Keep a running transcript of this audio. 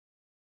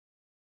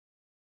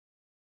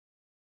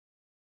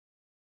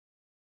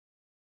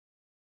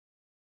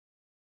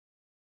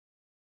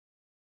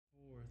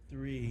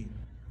3.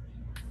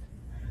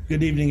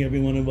 Good evening,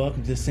 everyone, and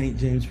welcome to St.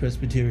 James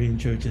Presbyterian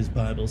Church's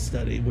Bible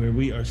study, where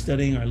we are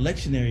studying our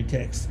lectionary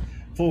text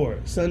for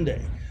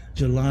Sunday,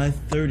 July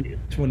 30th,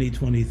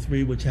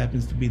 2023, which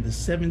happens to be the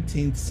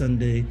 17th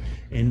Sunday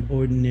in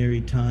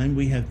Ordinary Time.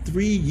 We have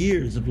 3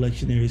 years of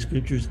lectionary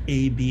scriptures,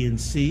 A, B, and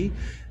C,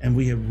 and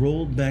we have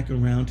rolled back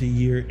around to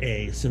year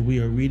A. So we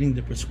are reading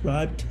the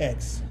prescribed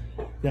texts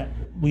that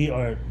we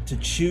are to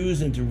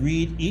choose and to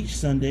read each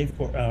Sunday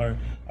for our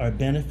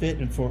benefit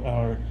and for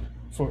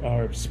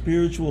our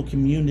spiritual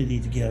community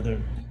together.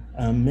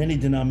 Many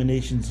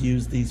denominations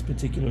use these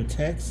particular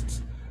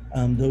texts,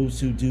 those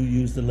who do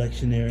use the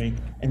lectionary,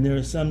 and there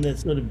are some that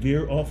sort of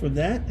veer off of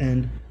that,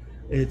 and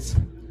it's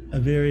a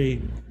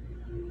very,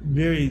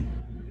 very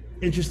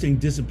interesting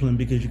discipline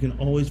because you can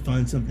always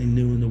find something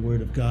new in the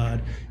Word of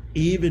God,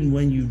 even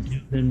when you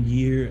do them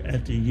year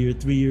after year,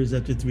 3 years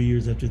after 3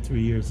 years after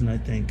 3 years, and I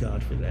thank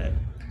God for that.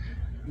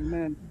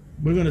 Amen.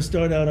 We're going to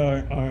start out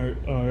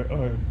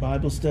our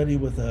Bible study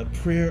with a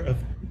prayer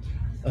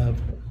of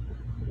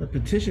a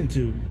petition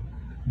to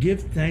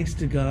give thanks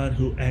to God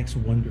who acts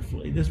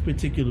wonderfully. This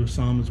particular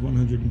psalm is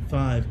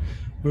 105,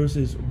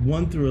 verses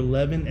 1 through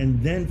 11,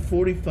 and then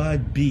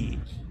 45b.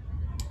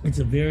 It's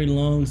a very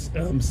long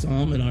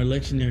psalm in our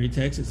lectionary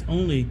text. It's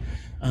only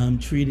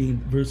treating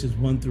verses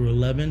 1 through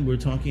 11. We're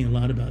talking a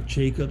lot about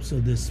Jacob, so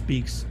this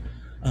speaks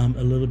a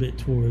little bit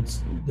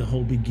towards the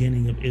whole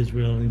beginning of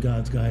Israel and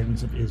God's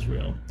guidance of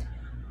Israel.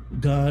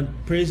 God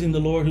praising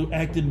the Lord who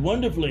acted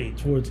wonderfully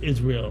towards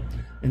Israel,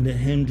 and the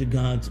hymn to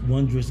God's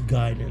wondrous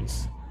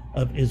guidance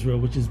of Israel,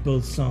 which is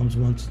both Psalms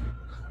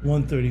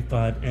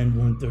 135 and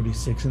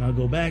 136. And I'll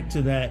go back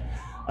to that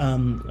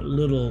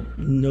little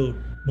note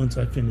once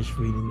I finish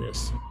reading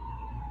this.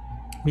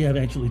 We have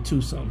actually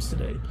 2 Psalms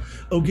today.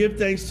 Oh, give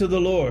thanks to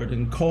the Lord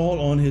and call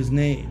on his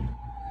name.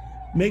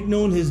 Make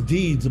known his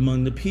deeds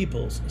among the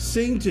peoples.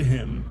 Sing to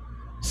him.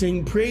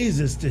 Sing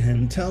praises to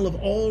him. Tell of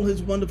all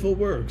his wonderful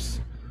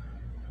works.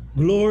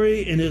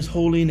 Glory in his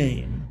holy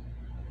name.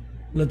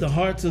 Let the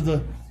hearts of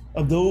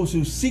those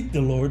who seek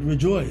the Lord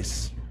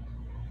rejoice.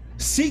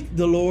 Seek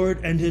the Lord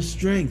and his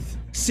strength.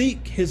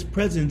 Seek his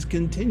presence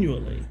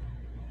continually.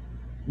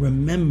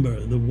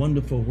 Remember the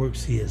wonderful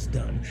works he has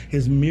done,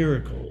 his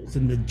miracles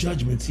and the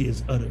judgments he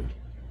has uttered.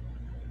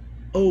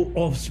 O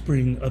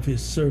offspring of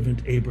his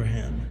servant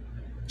Abraham,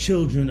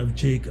 children of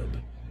Jacob,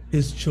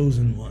 his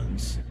chosen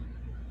ones.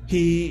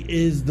 He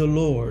is the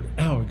Lord,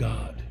 our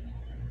God.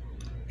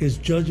 His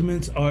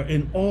judgments are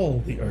in all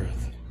the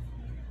earth.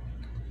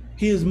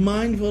 He is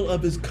mindful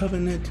of his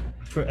covenant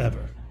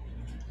forever,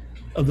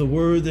 of the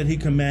word that he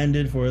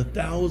commanded for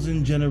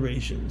 1,000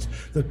 generations,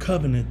 the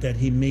covenant that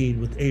he made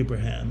with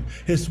Abraham,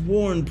 his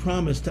sworn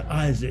promise to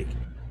Isaac,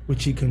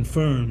 which he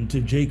confirmed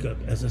to Jacob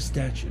as a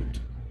statute,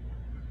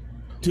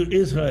 to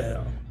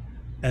Israel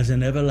as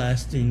an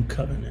everlasting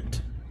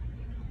covenant,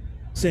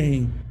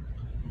 saying,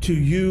 to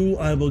you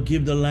I will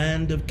give the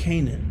land of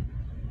Canaan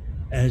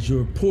as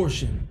your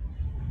portion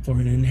for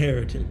an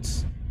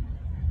inheritance.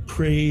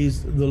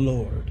 Praise the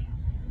Lord.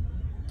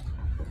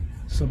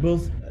 So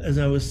both, as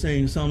I was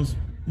saying, Psalms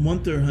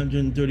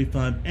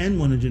 135 and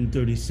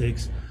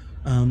 136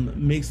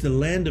 makes the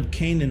land of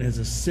Canaan as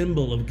a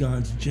symbol of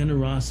God's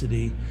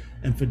generosity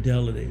and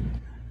fidelity,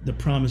 the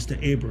promise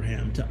to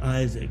Abraham, to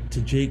Isaac,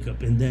 to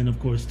Jacob, and then, of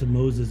course, to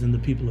Moses and the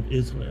people of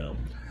Israel.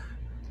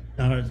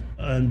 Now,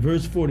 in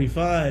verse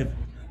 45,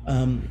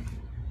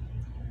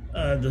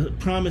 the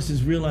promise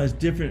is realized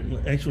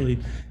differently. Actually,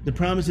 the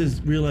promise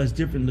is realized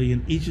differently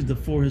in each of the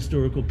 4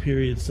 historical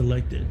periods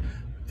selected.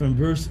 From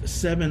verse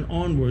 7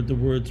 onward, the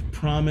words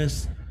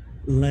promise,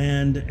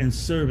 land, and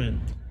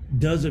servant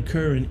does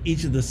occur in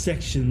each of the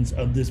sections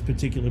of this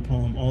particular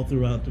poem, all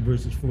throughout the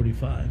verses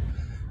 45.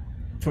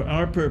 For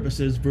our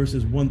purposes,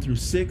 verses 1 through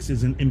 6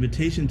 is an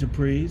invitation to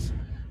praise.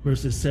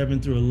 Verses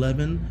 7 through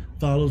 11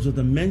 follows with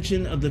a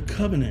mention of the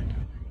covenant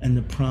and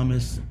the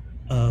promise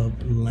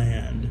of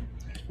land.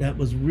 That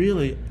was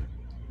really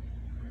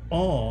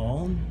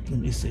all,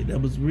 that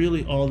was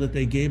really all that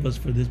they gave us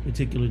for this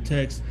particular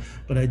text,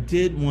 but I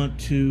did want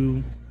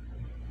to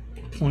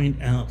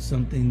point out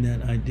something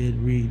that I did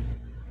read.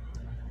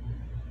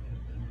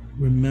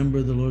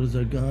 Remember the Lord is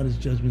our God, his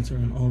judgments are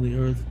in all the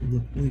earth,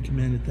 the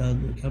commanded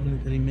thousand, the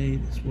covenant that he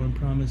made, the sworn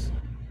promise.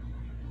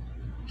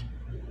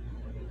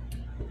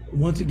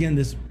 Once again,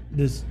 this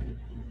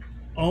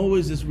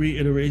always this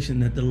reiteration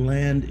that the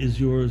land is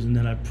yours and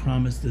that I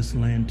promise this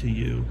land to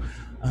you.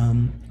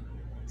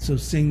 So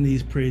sing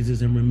these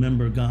praises and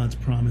remember God's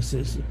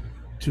promises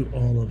to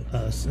all of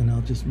us. And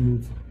I'll just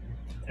move.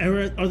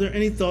 Are there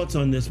any thoughts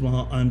on this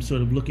while I'm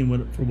sort of looking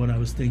for what I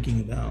was thinking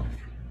about?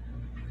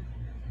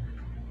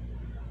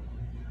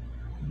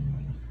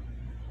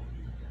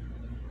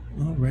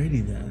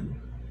 Alrighty then.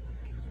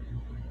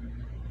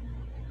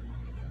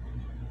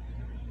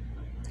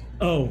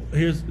 Oh,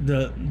 here's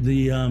the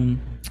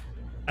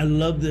I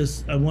love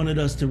this. I wanted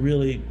us to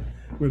really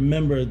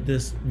remember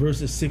this,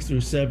 verses 6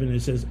 through 7.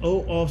 It says, O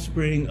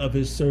offspring of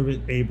his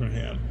servant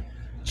Abraham,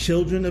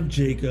 children of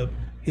Jacob,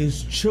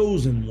 his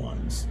chosen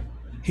ones.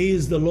 He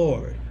is the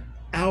Lord,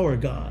 our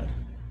God,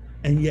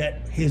 and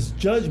yet his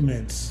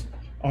judgments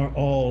are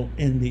all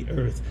in the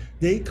earth.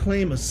 They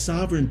claim a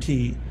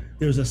sovereignty.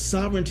 There's a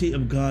sovereignty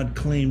of God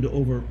claimed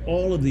over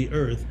all of the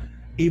earth,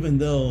 even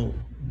though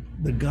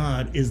the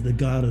God is the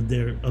God of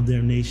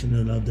their nation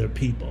and of their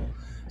people.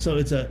 So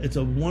it's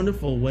a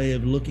wonderful way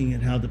of looking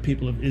at how the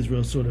people of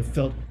Israel sort of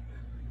felt,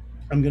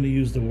 I'm going to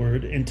use the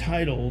word,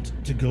 entitled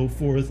to go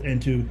forth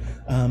and to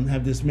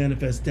have this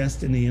manifest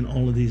destiny in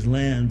all of these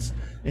lands,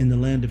 in the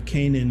land of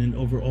Canaan and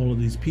over all of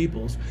these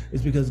peoples.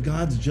 It's because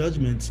God's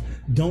judgments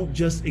don't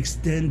just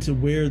extend to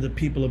where the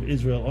people of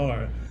Israel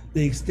are.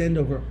 They extend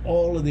over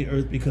all of the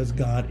earth because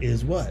God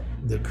is what?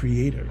 The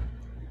creator.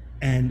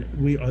 And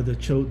we are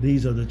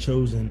these are the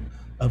chosen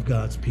of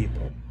God's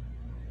people.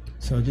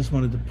 So I just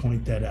wanted to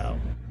point that out.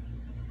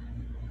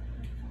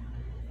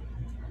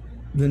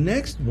 The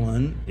next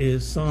one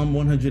is Psalm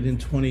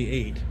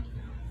 128.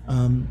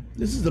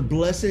 This is the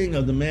blessing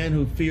of the man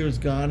who fears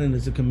God, and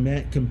is a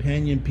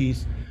companion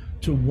piece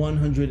to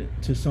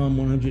Psalm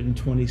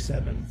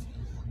 127.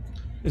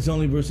 It's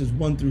only verses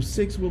 1 through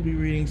 6 we'll be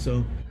reading.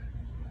 So,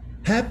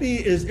 happy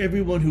is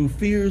everyone who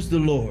fears the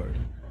Lord,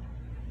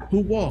 who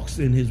walks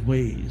in his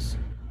ways.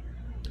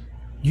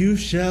 You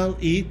shall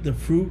eat the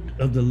fruit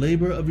of the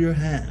labor of your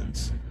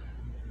hands.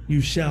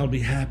 You shall be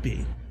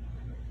happy,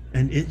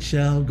 and it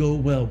shall go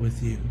well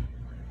with you.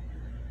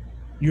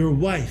 Your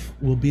wife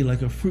will be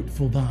like a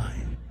fruitful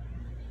vine.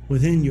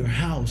 Within your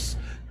house,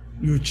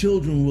 your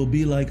children will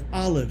be like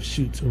olive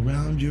shoots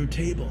around your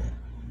table.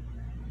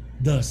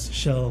 Thus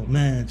shall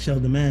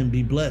the man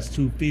be blessed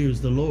who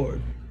fears the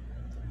Lord.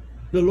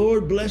 The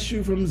Lord bless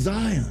you from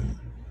Zion.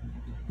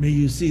 May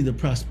you see the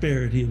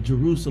prosperity of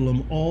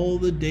Jerusalem all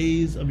the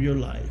days of your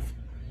life.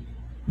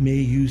 May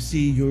you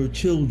see your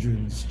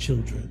children's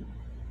children.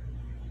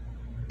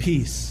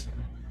 Peace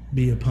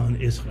be upon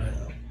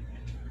Israel.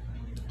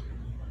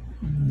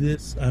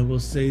 This I will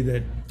say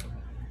that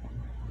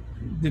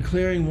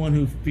declaring one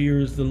who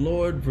fears the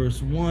Lord,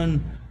 verse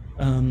 1,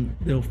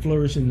 they'll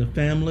flourish in the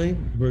family.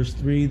 Verse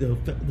 3, they'll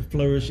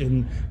flourish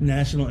in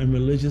national and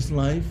religious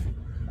life.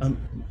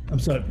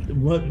 Verse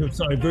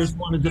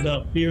 1 is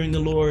about fearing the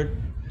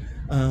Lord.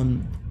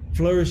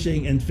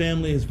 Flourishing in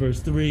family is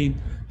verse 3.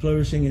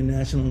 Flourishing in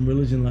national and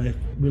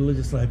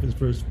religious life is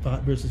verses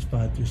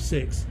 5 through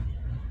 6.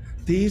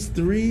 These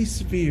three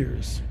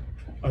spheres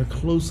are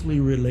closely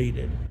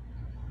related.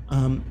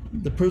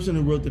 The person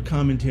who wrote the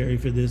commentary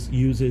for this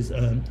uses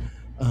an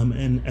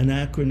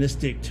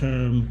anachronistic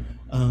term,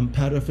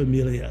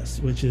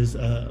 paterfamilias, which is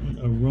a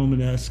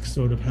Romanesque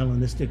sort of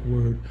Hellenistic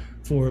word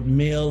for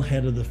male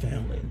head of the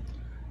family.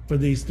 For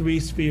these three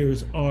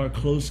spheres are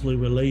closely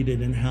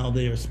related in how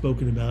they are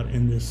spoken about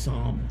in this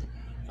psalm.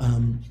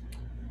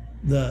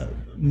 The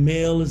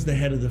male is the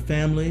head of the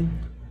family.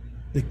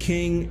 The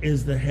king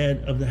is the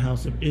head of the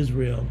house of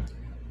Israel.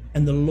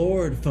 And the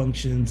Lord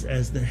functions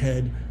as the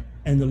head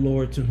and the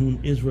Lord to whom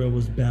Israel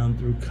was bound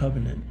through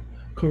covenant.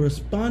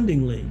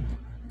 Correspondingly,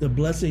 the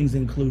blessings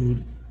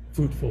include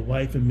fruitful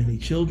wife and many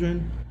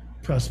children,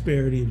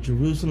 prosperity of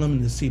Jerusalem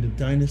and the seat of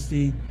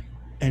dynasty,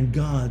 and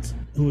God's,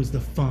 who is the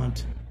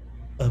font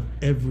of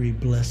every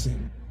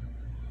blessing.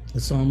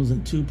 The psalm is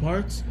in two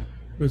parts.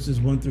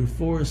 Verses 1 through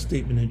 4, a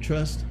statement and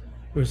trust.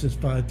 Verses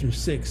 5 through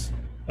 6,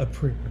 a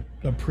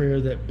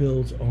prayer that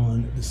builds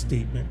on the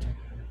statement.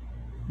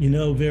 You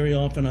know, very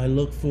often I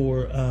look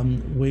for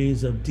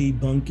ways of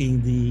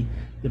debunking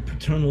the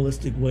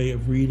paternalistic way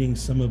of reading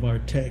some of our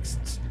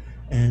texts.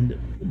 And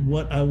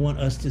what I want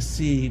us to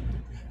see,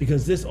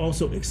 because this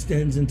also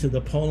extends into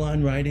the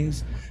Pauline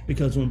writings,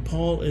 because when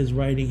Paul is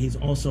writing, he's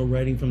also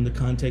writing from the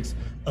context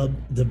of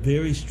the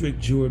very strict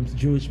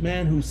Jewish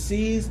man who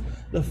sees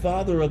the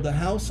father of the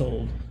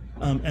household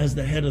as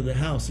the head of the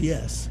house,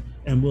 yes.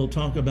 And we'll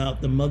talk about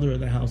the mother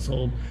of the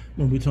household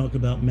when we talk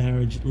about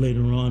marriage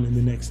later on in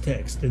the next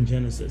text in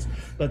Genesis.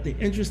 But the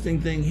interesting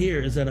thing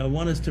here is that I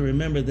want us to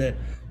remember that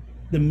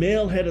the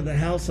male head of the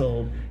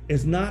household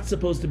is not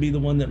supposed to be the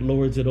one that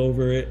lords it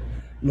over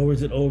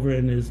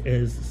and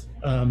is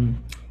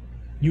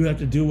you have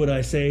to do what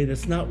I say.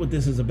 That's not what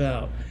this is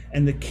about.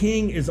 And the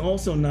king is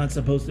also not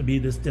supposed to be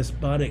this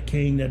despotic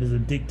king that is a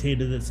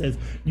dictator that says,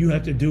 you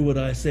have to do what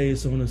I say,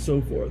 so on and so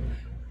forth.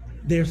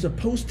 They're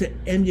supposed to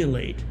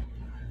emulate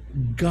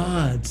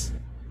God's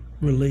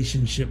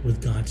relationship with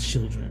God's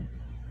children.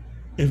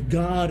 If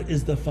God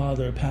is the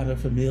father,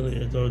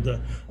 paterfamilias,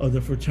 or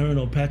the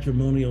fraternal,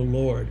 patrimonial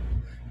Lord,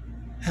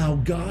 how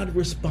God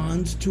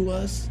responds to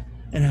us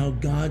and how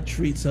God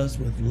treats us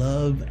with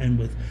love and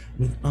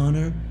with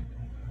honor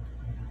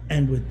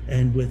and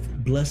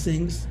with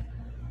blessings,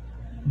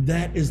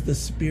 that is the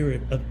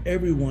spirit of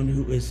everyone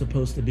who is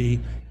supposed to be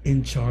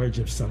in charge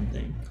of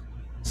something.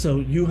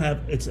 So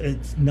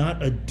it's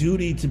not a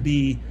duty to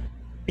be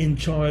in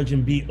charge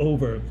and be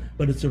over,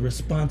 but it's a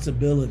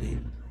responsibility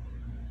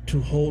to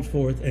hold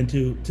forth and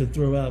to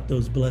throw out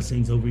those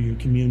blessings over your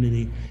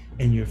community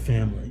and your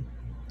family.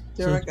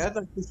 Derek, I'd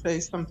like to say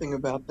something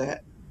about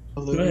that.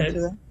 Go ahead.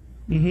 To that.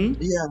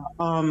 Mm-hmm.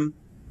 Yeah.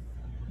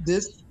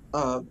 This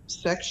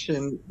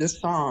section, this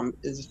psalm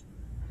is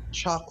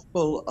chock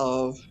full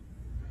of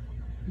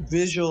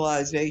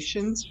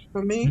visualizations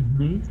for me.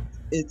 Mm-hmm.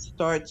 It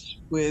starts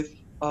with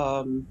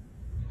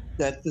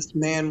that this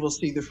man will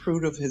see the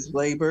fruit of his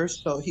labor.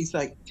 So he's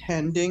like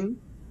tending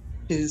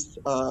his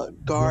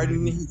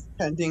garden, Right. he's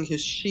tending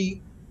his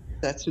sheep.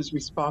 That's his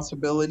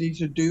responsibility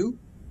to do.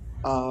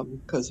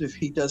 Because if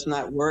he does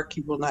not work,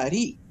 he will not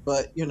eat.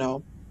 But,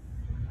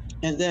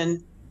 and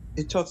then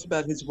it talks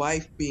about his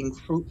wife being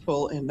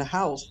fruitful in the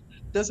house.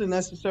 Doesn't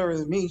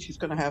necessarily mean she's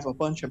going to have a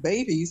bunch of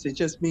babies. It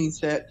just means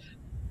that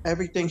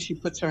everything she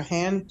puts her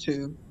hand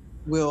to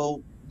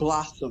will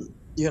blossom.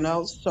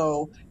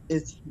 So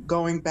it's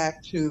going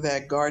back to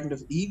that Garden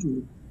of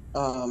Eden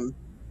um,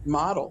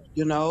 model,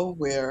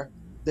 where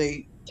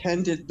they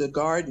tended the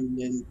garden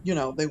and,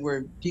 they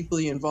were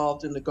deeply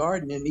involved in the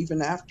garden. And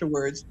even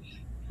afterwards,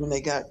 when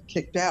they got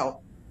kicked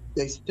out,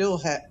 they still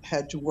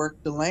had to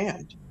work the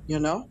land.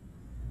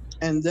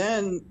 And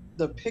then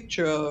the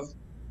picture of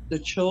the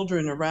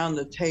children around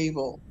the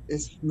table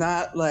is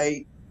not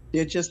like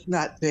they're just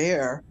not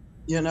there.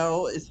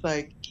 It's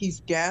like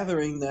he's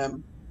gathering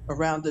them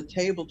around the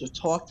table to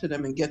talk to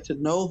them and get to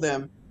know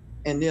them.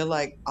 And they're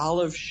like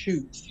olive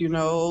shoots,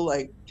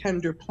 like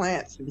tender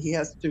plants. And he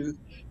has to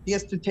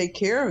take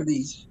care of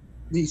these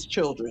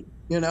children.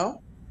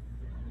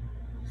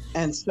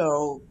 And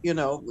so,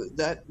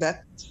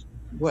 that's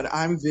what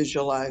I'm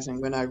visualizing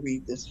when I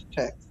read this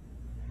text.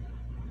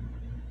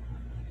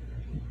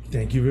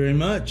 Thank you very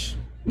much.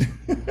 I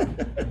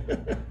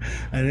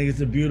think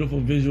it's a beautiful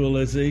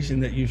visualization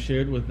that you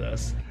shared with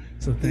us.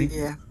 So thank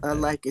you. Yeah, I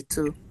like it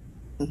too.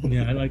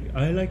 Yeah,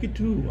 I like it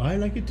too. I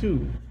like it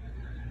too.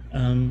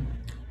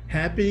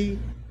 Happy,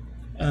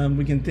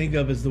 we can think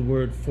of as the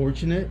word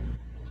fortunate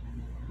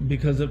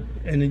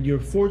and you're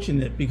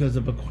fortunate because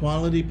of a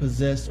quality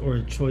possessed or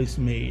a choice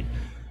made.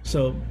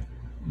 So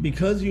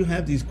because you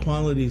have these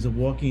qualities of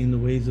walking in the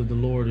ways of the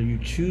Lord, or you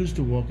choose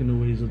to walk in the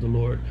ways of the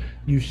Lord,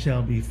 you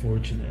shall be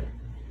fortunate.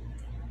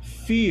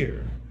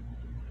 Fear.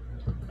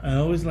 I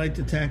always like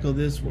to tackle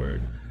this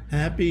word.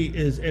 Happy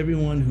is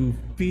everyone who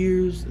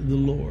fears the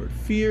Lord.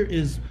 Fear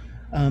is,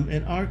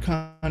 in our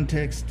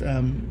context,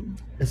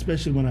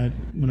 especially when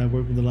I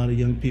work with a lot of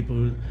young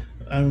people,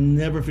 I'll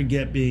never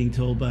forget being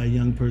told by a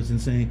young person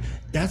saying,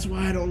 "That's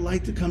why I don't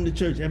like to come to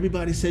church.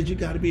 Everybody says you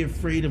got to be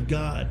afraid of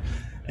God."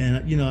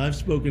 And, I've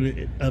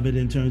spoken of it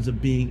in terms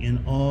of being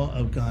in awe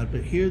of God,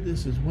 but hear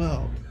this as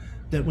well,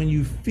 that when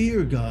you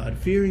fear God,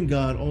 fearing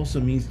God also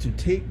means to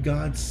take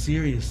God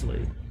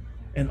seriously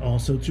and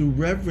also to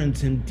reverence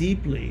him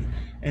deeply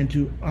and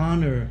to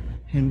honor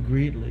him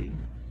greatly.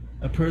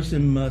 A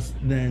person must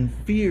then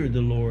fear the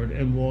Lord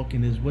and walk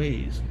in his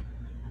ways.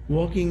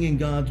 Walking in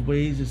God's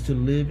ways is to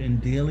live in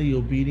daily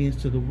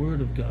obedience to the word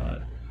of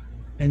God.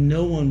 And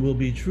no one will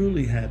be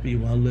truly happy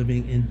while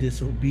living in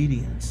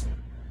disobedience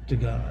to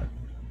God.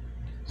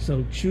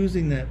 So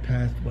choosing that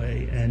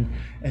pathway and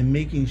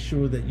making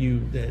sure that you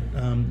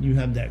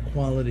have that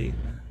quality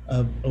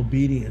of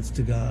obedience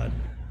to God,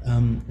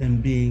 and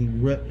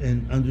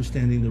and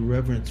understanding the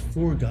reverence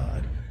for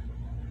God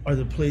are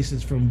the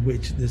places from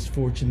which this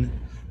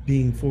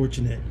being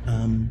fortunate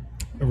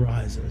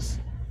arises.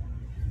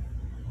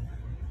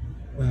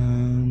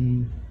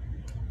 And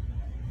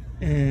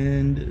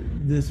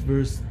this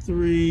verse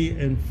 3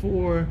 and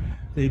 4,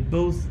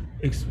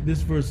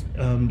 this verse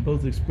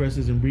both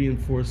expresses and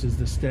reinforces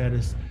the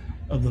status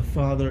of the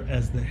father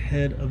as the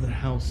head of the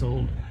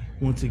household.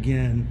 Once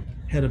again,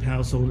 head of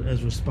household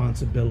as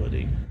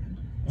responsibility,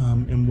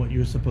 and what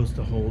you're supposed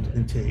to hold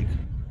and take.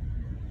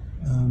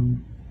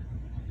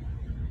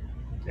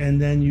 And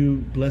then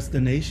you bless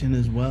the nation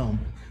as well.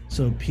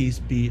 So peace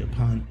be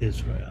upon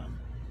Israel.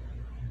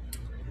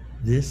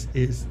 This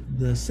is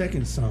the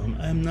second psalm.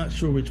 I'm not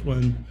sure which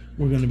one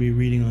we're going to be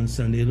reading on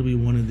Sunday. It'll be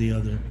one or the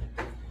other.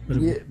 But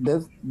yeah,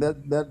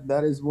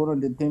 that is one of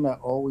the things I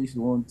always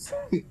want.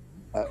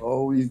 I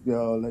always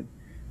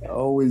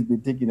be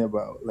thinking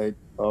about.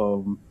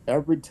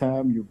 Every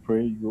time you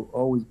pray, you'll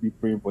always be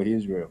praying for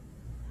Israel.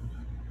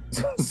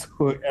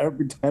 So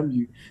every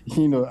time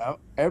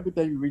every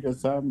time you read a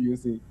psalm, you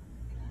say,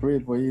 "Pray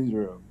for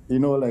Israel."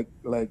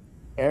 Like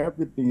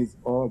everything is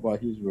all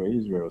about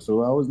Israel.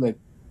 So I was like,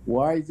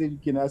 why is it you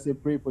cannot say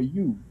pray for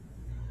you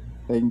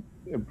and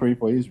pray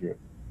for Israel?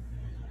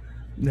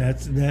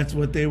 That's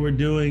what they were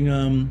doing.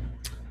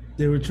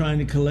 They were trying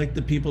to collect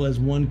the people as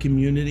one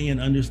community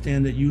and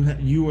understand that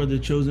you are the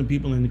chosen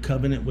people in the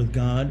covenant with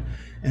God,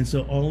 and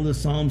so all of the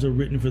psalms are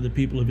written for the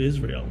people of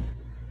Israel.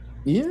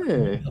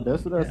 Yeah,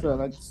 that's what I said.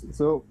 Like,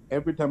 so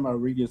every time I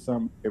read a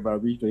psalm, if I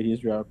read the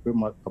history, I put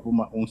my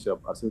own self.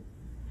 I said,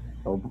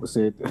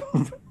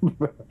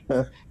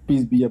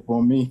 peace be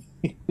upon me.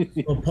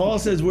 Well, Paul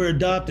says we're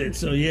adopted,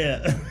 so yeah.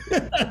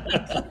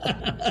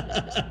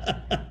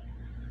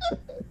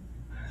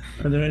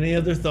 Are there any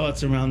other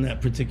thoughts around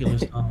that particular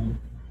psalm?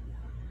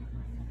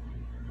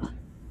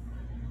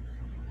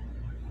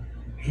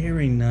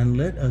 Hearing none,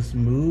 let us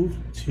move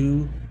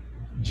to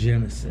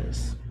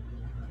Genesis.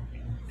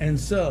 And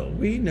so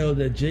we know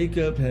that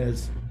Jacob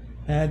has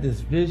had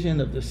this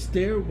vision of the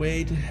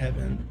stairway to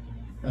heaven,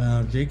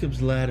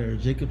 Jacob's ladder,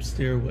 Jacob's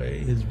stairway,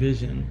 his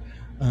vision.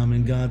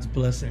 and God's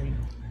blessing.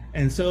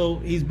 And so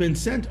he's been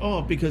sent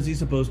off because he's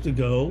supposed to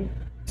go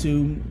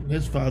to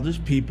his father's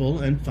people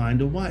and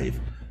find a wife.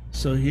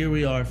 So here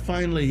we are.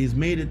 Finally, he's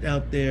made it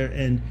out there,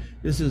 and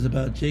this is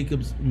about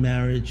Jacob's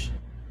marriage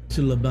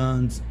to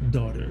Laban's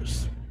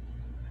daughters.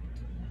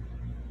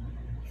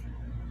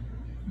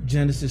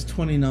 Genesis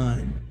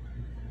 29,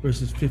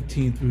 verses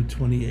 15 through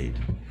 28.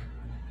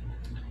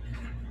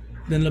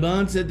 Then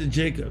Laban said to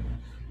Jacob,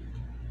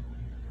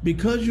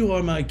 "Because you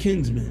are my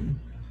kinsman,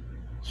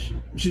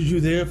 should you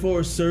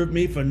therefore serve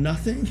me for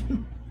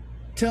nothing?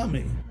 Tell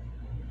me,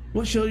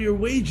 what shall your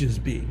wages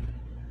be?"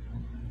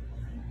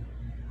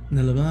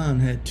 Now Laban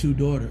had 2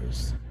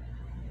 daughters.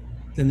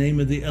 The name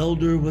of the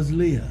elder was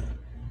Leah.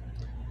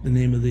 The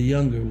name of the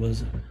younger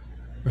was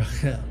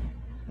Rachel,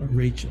 or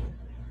Rachel.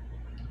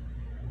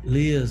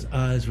 Leah's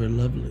eyes were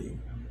lovely,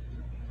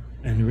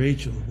 and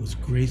Rachel was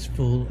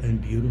graceful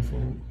and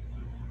beautiful.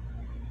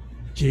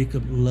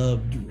 Jacob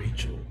loved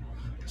Rachel,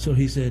 so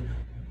he said,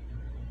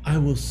 "I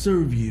will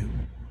serve you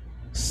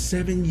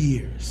 7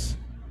 years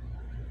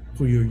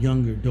for your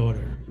younger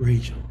daughter,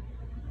 Rachel."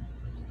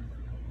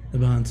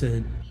 Laban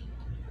said,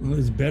 "Well,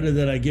 it's better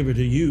that I give her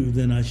to you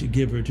than I should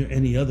give her to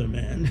any other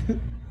man.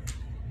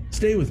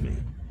 Stay with me."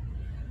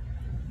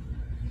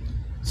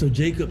 So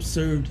Jacob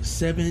served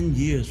 7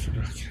 years for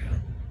Rachel,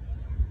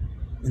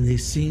 and they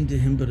seemed to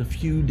him but a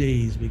few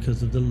days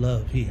because of the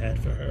love he had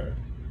for her.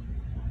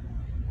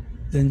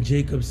 Then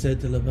Jacob said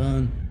to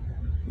Laban,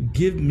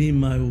 "Give me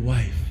my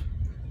wife,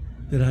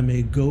 that I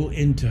may go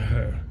into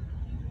her,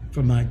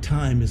 for my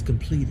time is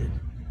completed."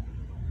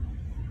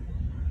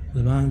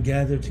 Laban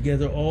gathered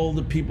together all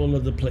the people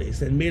of the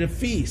place and made a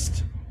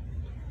feast.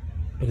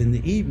 But in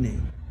the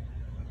evening,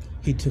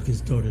 he took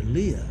his daughter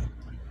Leah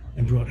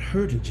and brought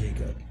her to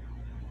Jacob,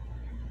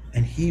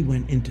 and he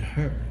went into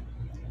her.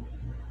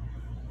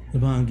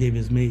 Laban gave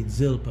his maid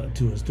Zilpah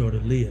to his daughter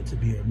Leah to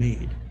be her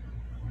maid.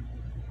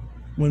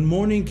 When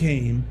morning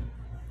came,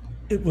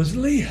 it was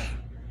Leah.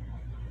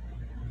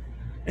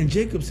 And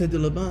Jacob said to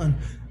Laban,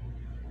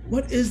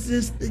 "What is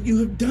this that you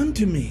have done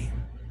to me?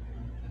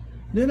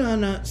 Did I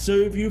not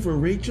serve you for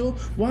Rachel?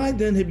 Why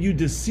then have you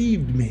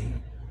deceived me?"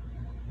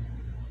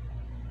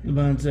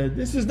 Laban said,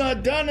 "This is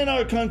not done in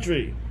our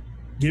country,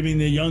 giving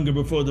the younger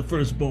before the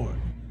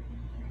firstborn.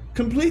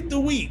 Complete the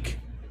week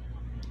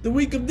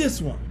of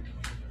this one,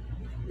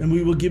 and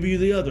we will give you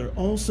the other,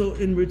 also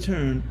in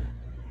return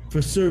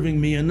for serving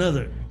me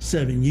another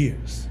 7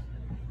 years."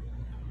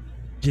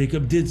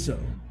 Jacob did so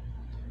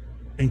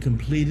and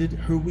completed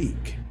her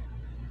week,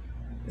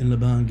 and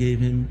Laban gave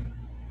him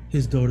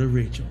his daughter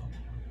Rachel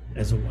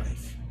as a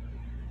wife.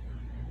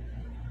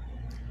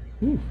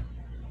 Ooh.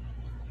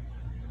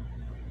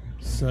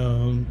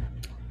 So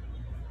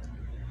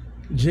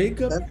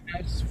Jacob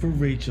asked for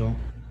Rachel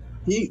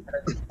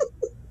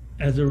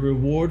as a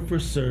reward for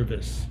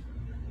service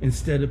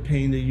instead of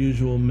paying the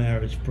usual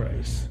marriage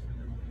price.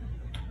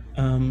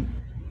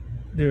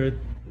 There are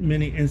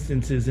many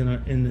instances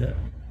in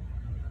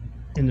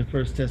the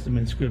First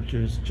Testament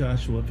scriptures.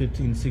 Joshua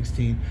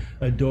 15:16,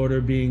 a daughter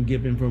being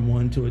given from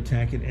one to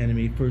attack an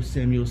enemy. 1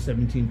 Samuel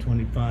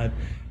 17:25,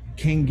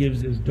 king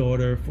gives his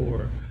daughter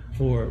for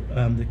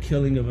the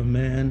killing of a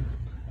man,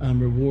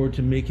 reward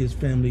to make his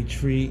family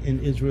tree in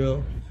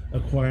Israel,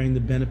 acquiring the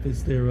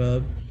benefits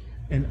thereof.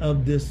 And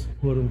of this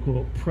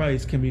quote-unquote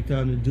price can be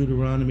found in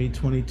Deuteronomy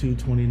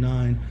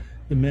 22:29.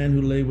 The man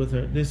who lay with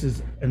her, this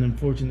is an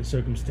unfortunate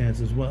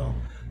circumstance as well.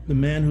 The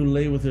man who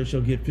lay with her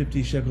shall give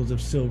 50 shekels of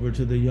silver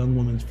to the young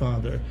woman's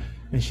father,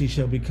 and she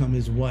shall become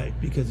his wife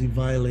because he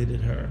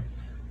violated her.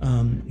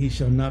 He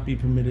shall not be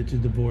permitted to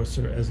divorce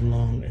her as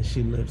long as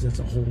she lives. That's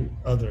a whole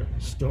other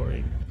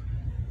story.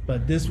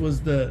 But this was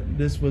the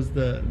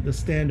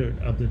standard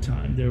of the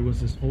time. There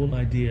was this whole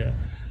idea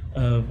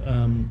of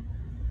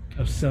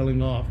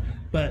selling off.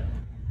 But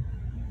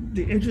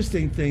the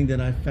interesting thing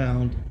that I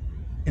found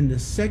in the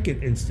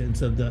second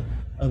instance of the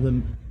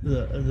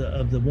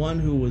one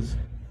who was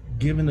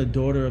given a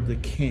daughter of the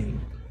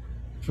king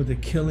for the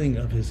killing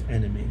of his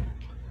enemy,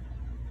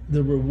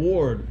 the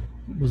reward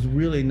was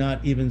really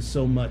not even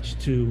so much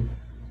to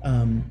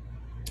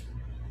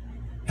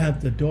have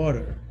the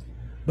daughter,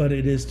 but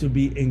it is to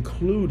be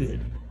included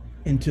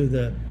into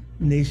the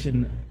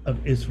nation of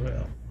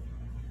Israel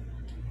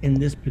in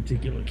this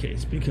particular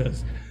case,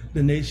 because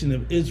the nation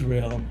of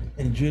Israel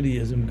in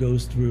Judaism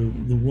goes through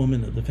the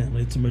woman of the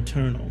family. It's a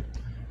maternal.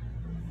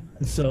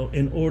 And so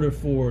in order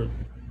for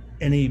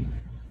any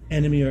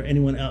enemy or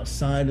anyone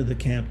outside of the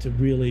camp to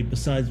really,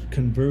 besides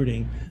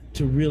converting,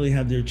 to really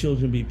have their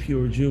children be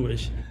pure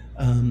Jewish,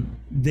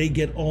 they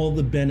get all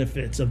the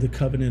benefits of the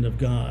covenant of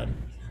God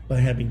by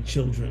having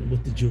children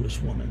with the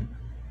Jewish woman,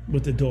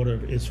 with the daughter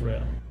of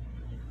Israel.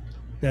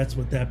 That's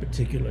what that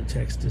particular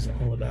text is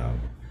all about.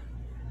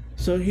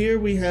 So here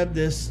we have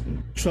this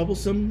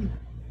troublesome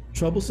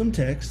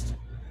text,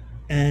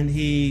 and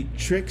he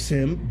tricks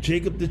him,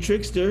 Jacob the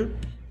trickster,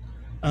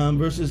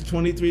 verses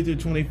 23 through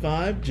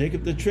 25.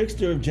 Jacob the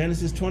trickster of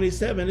Genesis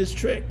 27 is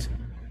tricked.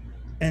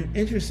 And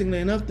interestingly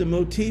enough, the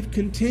motif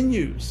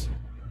continues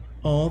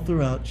all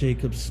throughout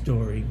Jacob's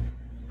story.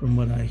 from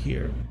what I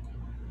hear.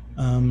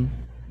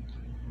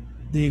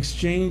 The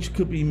exchange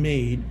could be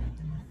made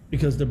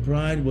because the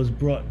bride was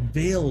brought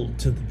veiled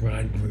to the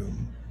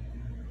bridegroom.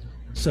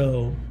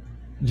 So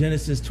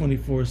Genesis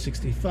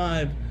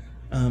 24:65,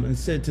 and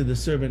said to the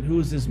servant, "Who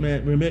is this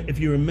man?" If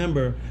you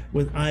remember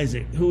with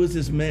Isaac, who is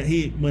this man?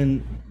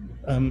 When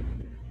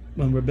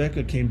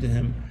Rebekah came to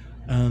him,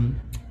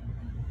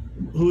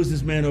 who is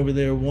this man over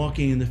there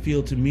walking in the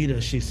field to meet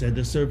us? She said.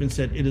 The servant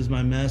said, "It is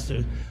my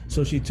master."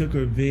 So she took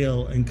her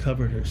veil and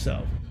covered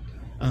herself.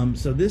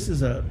 So this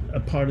is a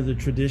part of the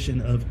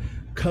tradition of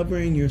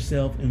covering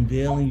yourself and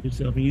veiling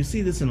yourself. And you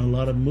see this in a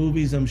lot of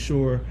movies, I'm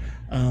sure,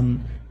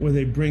 where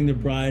they bring the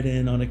bride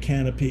in on a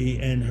canopy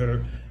and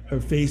her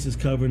face is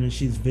covered and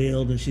she's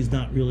veiled and she's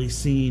not really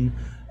seen.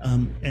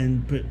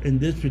 And in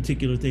this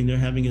particular thing, they're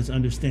having us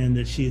understand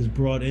that she is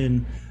brought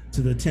in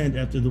to the tent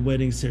after the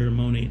wedding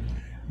ceremony.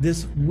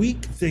 This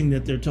week thing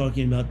that they're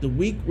talking about, the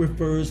week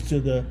refers to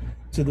the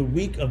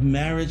week of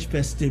marriage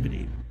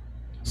festivity.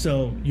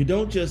 So you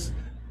don't just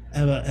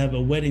have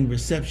a wedding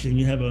reception,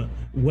 you have a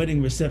wedding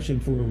reception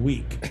for a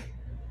week.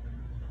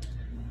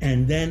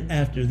 And then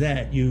after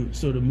that, you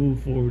sort of move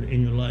forward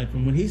in your life.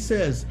 And when he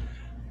says,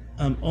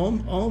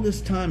 all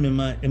this time in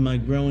my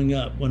growing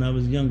up, when I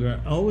was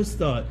younger, I always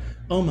thought,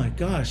 oh my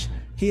gosh,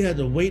 he had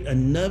to wait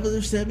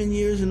another 7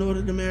 years in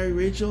order to marry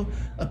Rachel.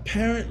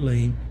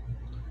 Apparently,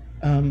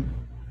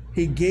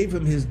 he gave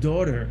him his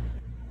daughter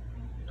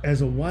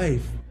as a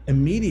wife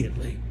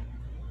immediately,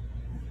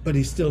 but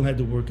he still had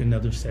to work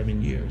another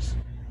 7 years.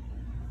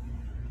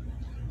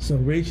 So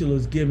Rachel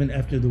is given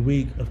after the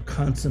week of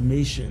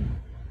consummation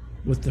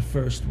with the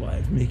first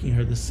wife, making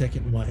her the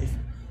second wife,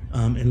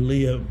 and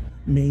Leah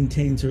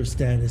maintains her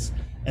status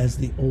as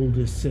the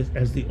older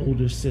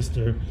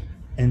sister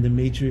and the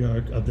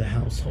matriarch of the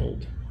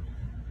household.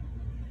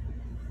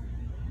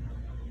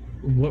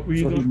 What were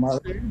you going to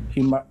say?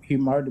 He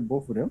married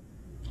both of them?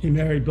 He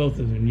married both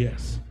of them,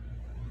 yes.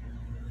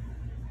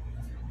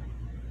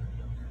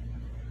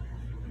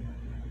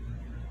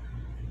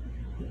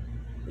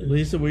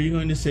 Lisa, were you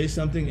going to say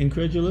something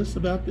incredulous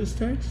about this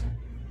text?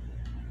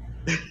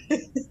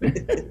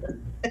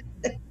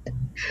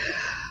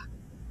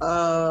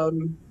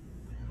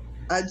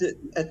 I did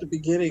at the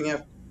beginning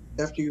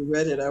after you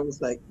read it, I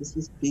was like, this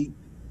is deep,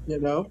 you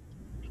know?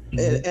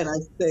 Mm-hmm. And I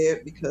say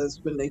it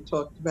because when they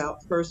talked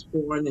about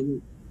firstborn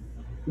and,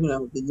 you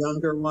know, the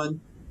younger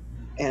one,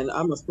 and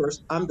I'm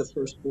the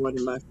firstborn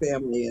in my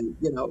family, and,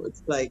 you know,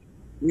 it's like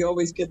we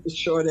always get the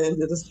short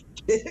end of the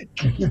stick.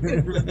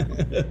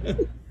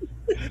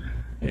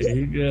 There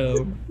you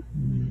go.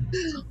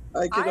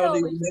 I can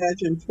only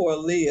imagine poor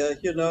Leah,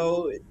 you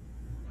know,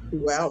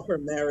 throughout her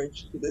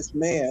marriage to this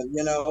man,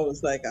 you know, it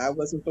was like I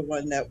wasn't the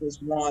one that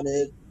was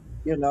wanted,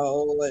 you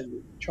know,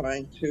 and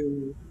trying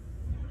to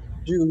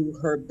do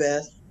her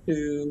best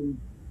to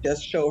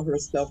just show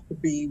herself to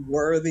be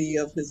worthy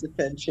of his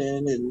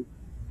attention and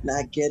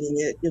not getting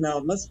it, you know,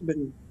 it must have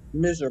been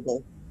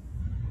miserable.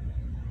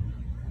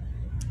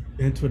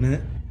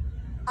 Antoinette?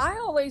 I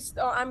always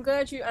thought, I'm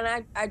glad you,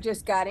 and I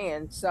just got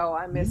in, so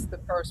I missed the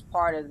first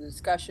part of the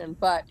discussion,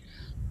 but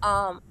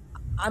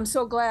I'm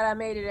so glad I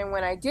made it in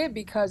when I did,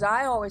 because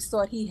I always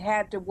thought he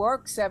had to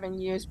work 7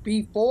 years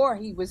before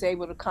he was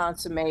able to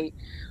consummate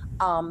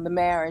the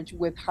marriage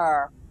with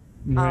her.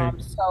 Right.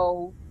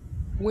 So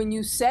when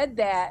you said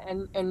that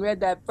and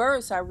read that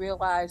verse, I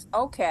realized,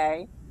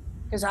 okay,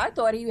 because I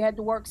thought he had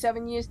to work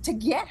 7 years to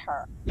get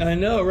her. I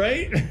know,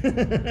 right?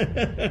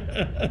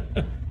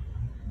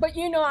 But,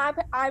 you know,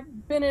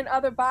 I've been in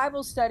other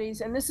Bible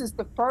studies, and this is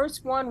the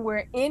first one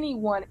where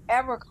anyone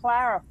ever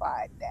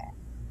clarified that.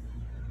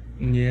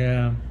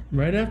 Yeah.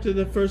 Right after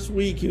the first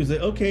week, he was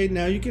like, okay,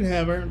 now you can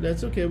have her.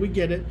 That's okay. We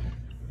get it.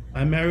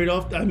 I married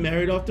off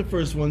the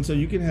first one, so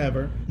you can have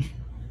her.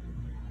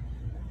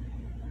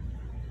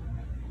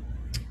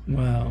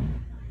 Wow.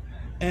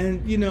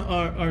 And, you know,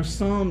 our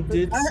psalm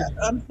did...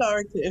 I'm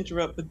sorry to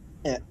interrupt, but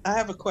I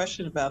have a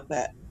question about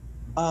that.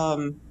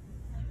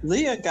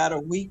 Leah got a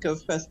week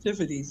of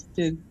festivities.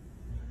 Did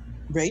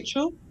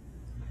Rachel?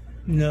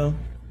 No.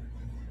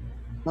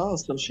 Oh,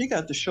 so she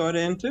got the short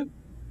end too?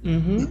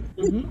 Mm-hmm.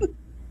 Mm-hmm.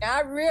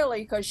 Not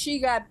really, because she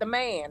got the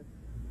man.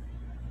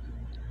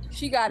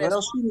 She got it.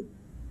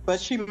 But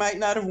she might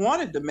not have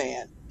wanted the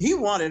man. He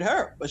wanted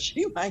her, but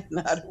she might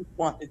not have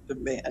wanted the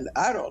man.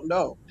 I don't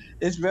know.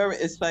 It's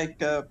like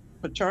a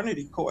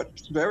paternity court.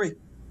 It's very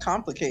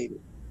complicated.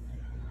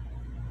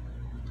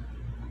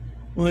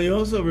 Well, you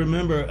also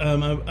remember,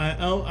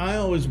 I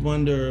always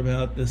wonder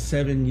about the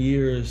 7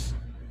 years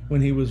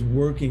when he was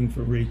working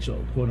for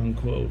Rachel, quote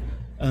unquote,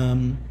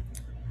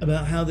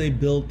 about how they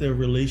built their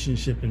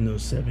relationship in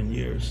those 7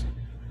 years.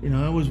 You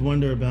know, I always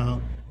wonder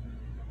about,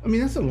 I mean,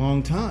 that's a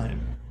long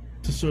time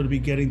to sort of be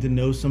getting to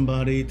know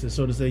somebody, to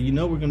sort of say, you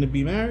know, we're going to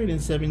be married in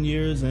 7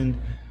 years, and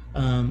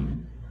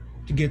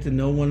to get to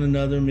know one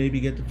another,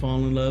 maybe get to fall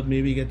in love,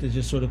 maybe get to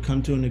just sort of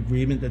come to an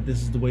agreement that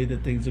this is the way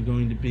that things are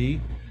going to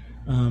be.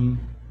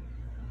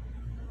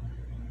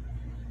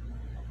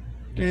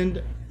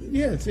 And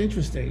yeah, it's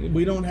interesting.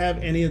 We don't have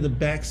any of the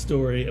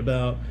backstory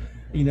about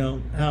You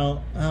know,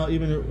 how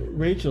even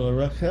Rachel or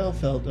Rachel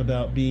felt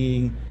about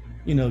being,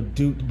 you know,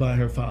 duped by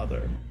her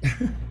father.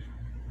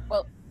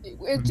 Well,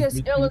 it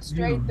just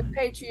illustrates the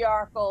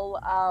patriarchal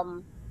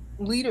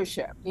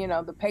leadership, you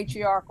know, the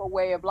patriarchal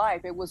way of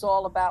life. It was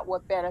all about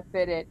what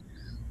benefited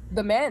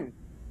the men.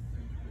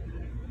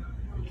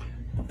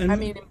 And I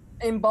mean,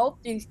 in both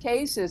these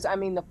cases, I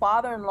mean, the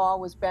father-in-law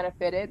was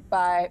benefited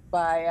by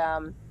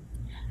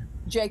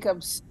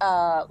Jacob's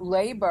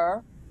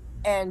labor,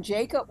 and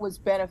Jacob was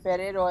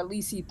benefited, or at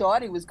least he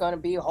thought he was going to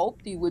be,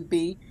 hoped he would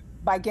be,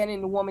 by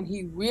getting the woman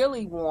he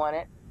really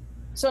wanted.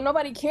 So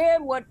nobody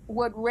cared what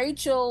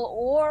Rachel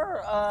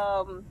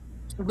or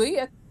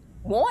Leah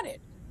wanted.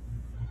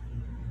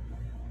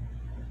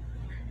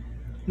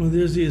 well,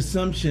 there's the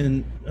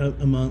assumption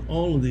among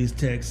all of these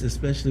texts,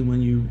 especially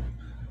when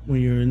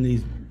you're in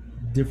these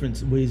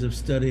different ways of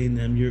studying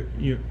them.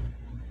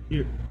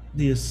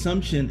 The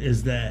assumption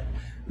is that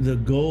the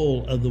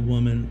goal of a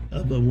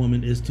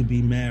woman is to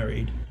be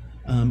married,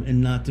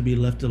 and not to be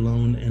left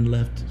alone and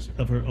left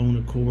of her own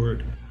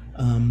accord.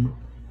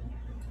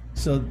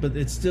 So, but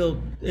it's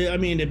still, I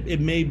mean,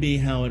 it may be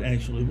how it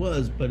actually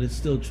was, but it's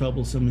still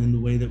troublesome in the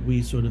way that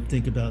we sort of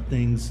think about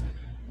things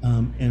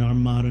in our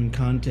modern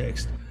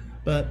context.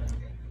 But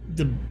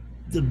the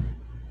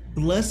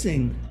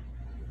blessing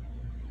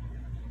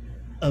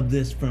of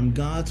this from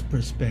God's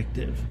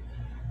perspective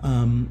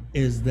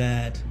is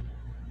that,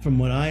 from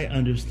what I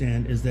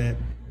understand, is that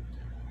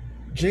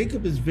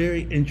Jacob is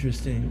very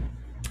interesting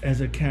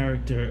as a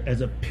character,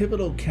 as a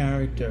pivotal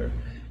character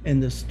in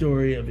the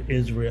story of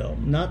Israel,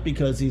 not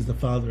because he's the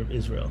father of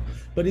Israel,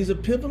 but he's a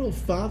pivotal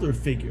father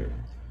figure.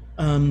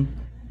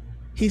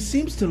 He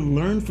seems to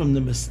learn from the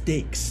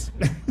mistakes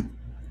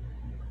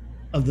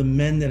of the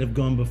men that have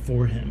gone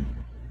before him.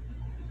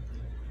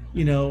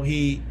 You know,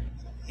 he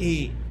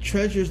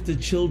treasures the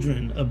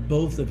children of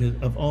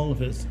all of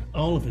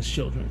his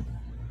children,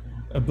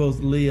 of both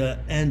Leah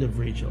and of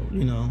Rachel.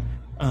 You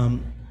know,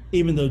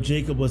 even though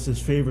Jacob was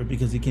his favorite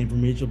because he came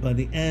from Rachel, by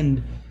the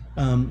end,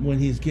 when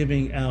he's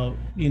giving out,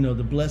 you know,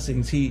 the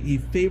blessings, he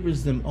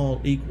favors them all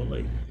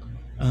equally.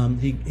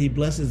 He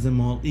blesses them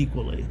all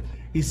equally.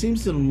 He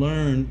seems to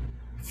learn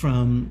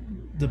from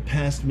the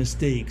past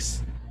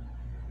mistakes,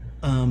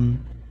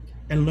 and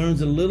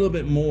learns a little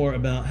bit more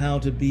about how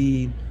to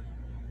be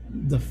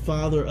the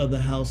father of the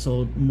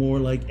household, more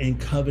like in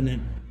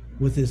covenant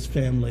with his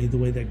family, the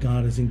way that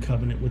God is in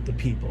covenant with the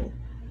people.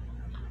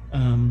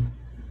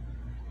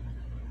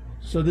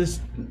 So this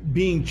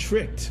being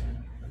tricked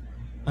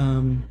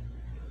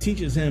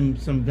teaches him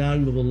some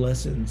valuable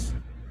lessons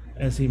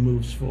as he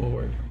moves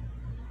forward.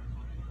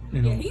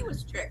 You know? Yeah, he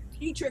was tricked.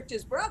 He tricked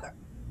his brother.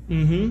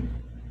 Mm-hmm.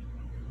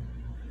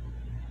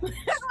 What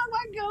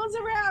goes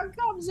around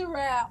comes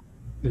around.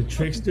 The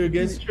trickster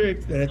gets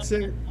tricked. That's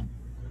it.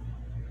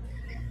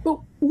 But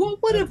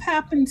what would have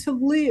happened to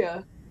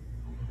Leah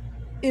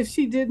if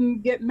she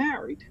didn't get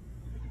married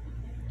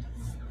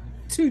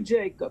to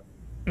Jacob?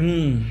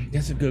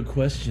 That's a good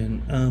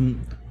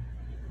question.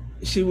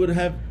 She would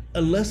have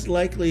a less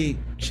likely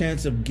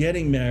chance of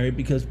getting married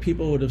because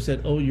people would have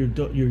said, "Oh, your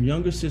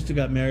younger sister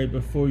got married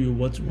before you.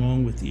 What's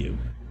wrong with you?"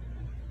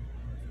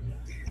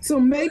 So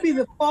maybe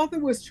the father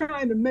was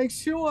trying to make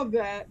sure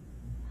that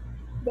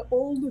the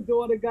older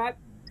daughter got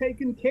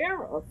taken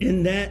care of.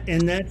 In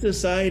that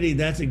society,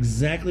 that's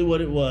exactly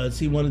what it was.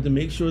 He wanted to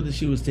make sure that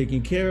she was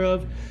taken care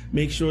of,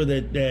 make sure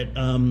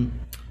that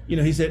you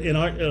know, he said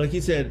like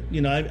he said, you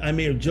know, I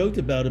may have joked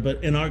about it,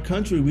 but in our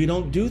country we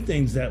don't do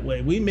things that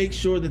way. We make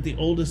sure that the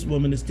oldest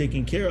woman is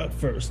taken care of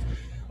first,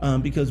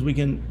 because we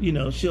can, you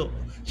know,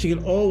 she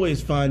can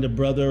always find a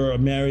brother or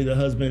marry the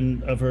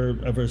husband of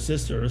her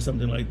sister or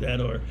something like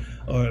that, or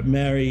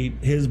marry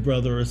his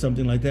brother or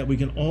something like that. We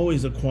can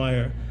always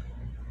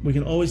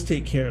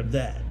take care of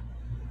that.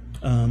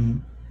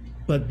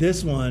 But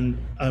this one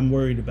I'm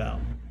worried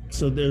about.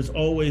 So there's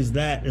always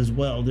that as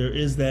well. There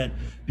is that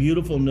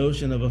beautiful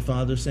notion of a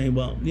father saying,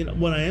 well, you know,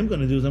 what I am going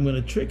to do is I'm going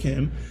to trick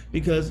him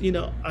because, you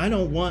know, I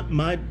don't want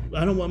my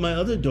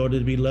other daughter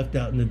to be left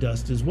out in the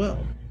dust as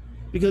well.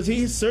 Because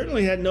he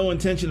certainly had no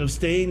intention of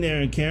staying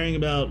there and caring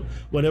about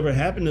whatever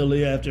happened to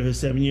Leah after her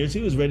 7 years.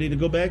 He was ready to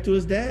go back to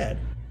his dad.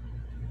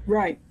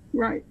 Right.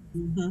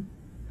 Mm-hmm.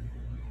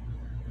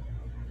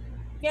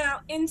 Now,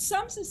 in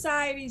some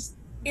societies,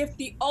 if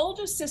the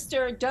older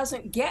sister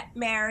doesn't get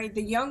married,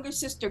 the younger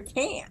sister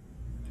can.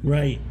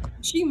 Right.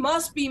 She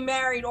must be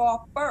married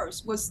off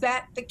first. Was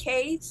that the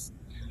case?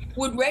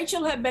 Would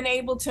Rachel have been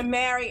able to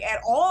marry at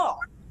all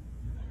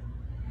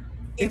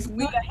if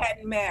Leah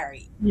hadn't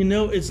married? You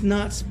know, it's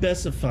not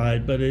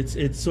specified, but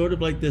it's sort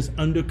of like this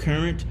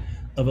undercurrent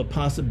of a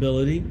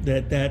possibility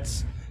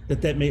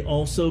that may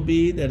also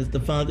be that it's the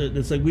father.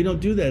 That's like, we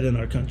don't do that in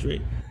our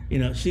country. You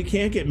know, she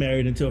can't get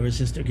married until her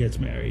sister gets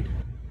married.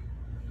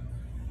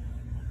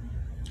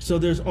 So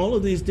there's all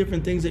of these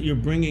different things that you're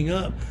bringing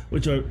up,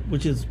 which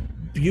is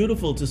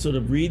beautiful to sort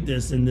of read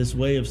this in this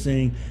way of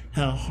saying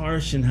how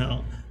harsh and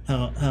how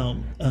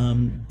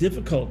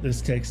difficult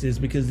this text is,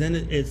 because then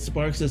it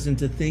sparks us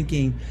into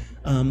thinking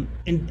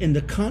in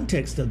the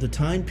context of the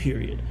time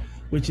period.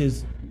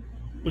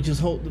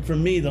 for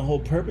me, the whole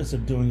purpose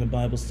of doing a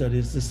Bible study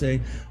is to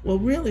say, well,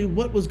 really,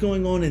 what was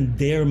going on in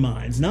their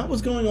minds, not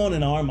what's going on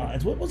in our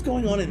minds, what was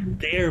going on in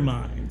their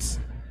minds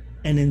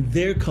and in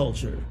their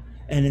culture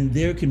and in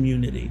their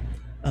community,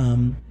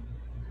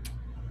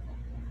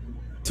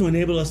 to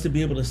enable us to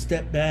be able to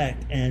step back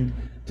and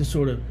to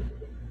sort of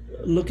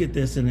look at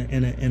this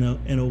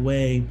in a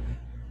way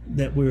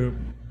that we're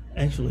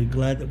actually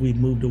glad that we've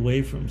moved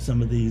away from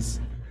some of these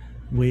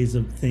ways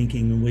of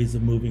thinking and ways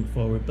of moving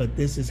forward. But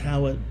this is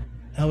how it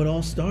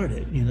all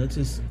started.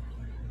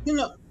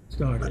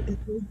 Started.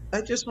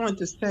 I just wanted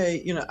to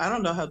say, I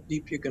don't know how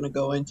deep you're going to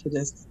go into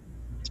this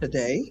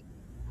today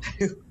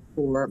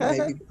or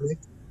maybe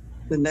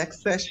the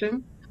next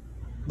session,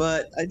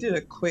 but I did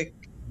a quick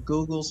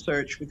Google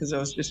search because I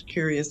was just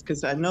curious,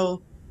 because I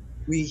know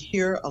we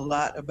hear a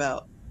lot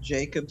about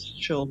Jacob's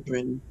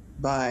children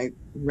by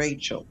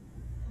Rachel.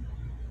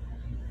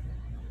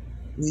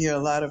 We hear a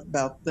lot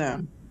about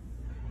them,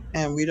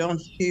 and we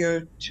don't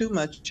hear too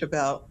much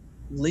about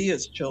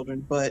Leah's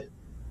children. But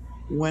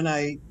when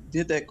I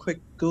did that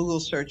quick Google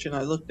search and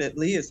I looked at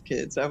Leah's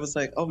kids, I was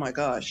like, oh my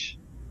gosh,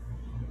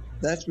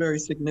 that's very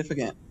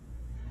significant.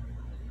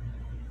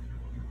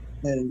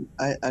 And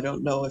I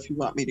don't know if you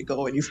want me to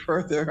go any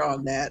further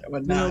on that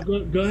or not.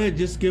 No, go ahead.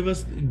 Just give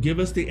us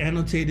the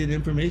annotated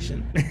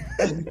information.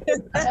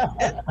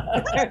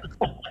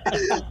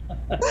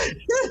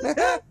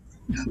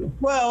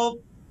 Well,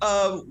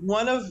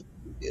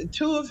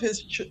 two of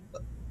his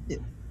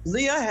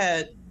Leah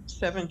had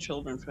 7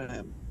 children for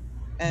him,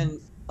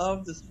 and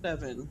of the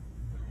 7,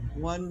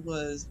 one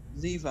was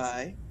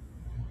Levi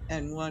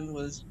and one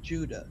was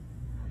Judah.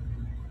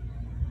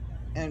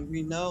 And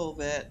we know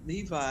that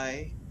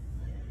Levi,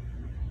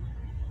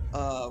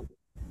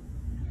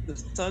 the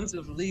sons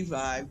of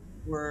Levi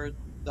were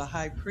the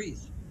high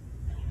priest,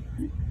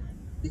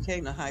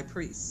 became the high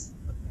priest.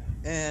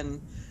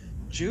 And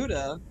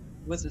Judah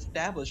was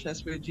established.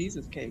 That's where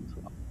Jesus came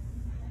from.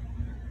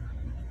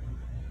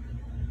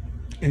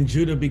 And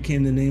Judah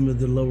became the name of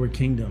the lower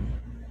kingdom.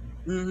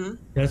 Mm-hmm.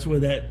 That's where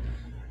that,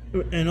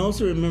 and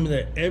also remember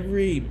that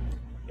every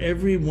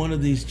one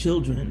of these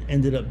children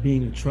ended up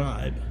being a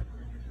tribe.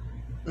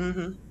 Mm-hmm.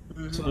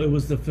 Mm-hmm. So it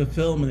was the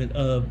fulfillment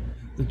of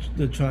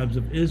the tribes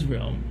of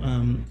Israel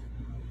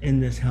in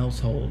this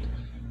household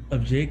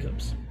of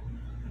Jacob's.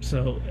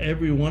 So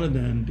every one of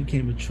them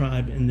became a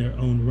tribe in their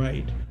own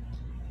right,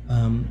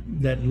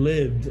 that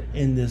lived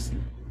in this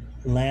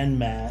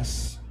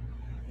landmass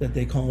that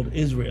they called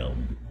Israel.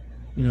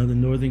 The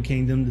northern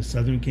kingdom, the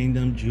southern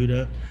kingdom,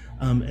 Judah.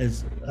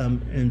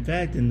 In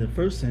fact, in the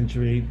first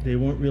century, they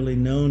weren't really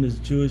known as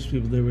Jewish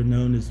people. They were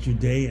known as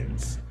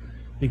Judeans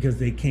because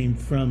they came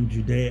from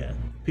Judea.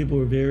 People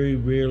were very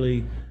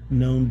rarely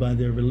known by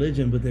their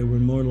religion, but they were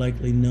more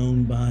likely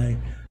known by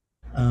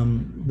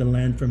the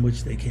land from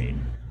which they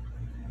came.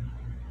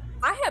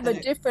 I have a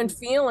different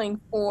feeling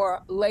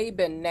for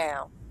Laban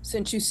now,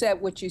 since you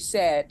said what you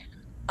said.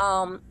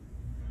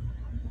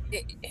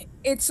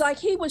 It's like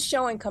he was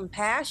showing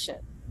compassion.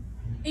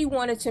 He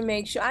wanted to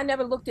make sure. I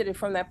never looked at it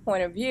from that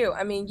point of view.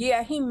 I mean,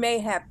 yeah, he may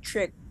have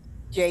tricked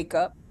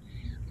Jacob,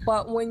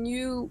 but when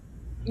you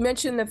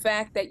mention the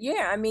fact that,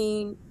 yeah, I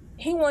mean,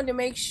 he wanted to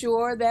make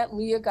sure that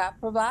Leah got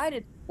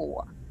provided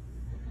for.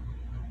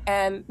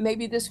 And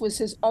maybe this was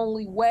his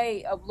only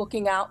way of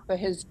looking out for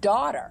his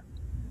daughter,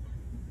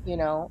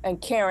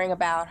 and caring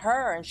about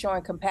her and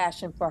showing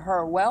compassion for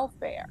her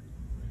welfare.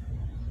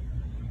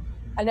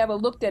 I never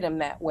looked at him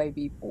that way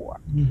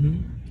before.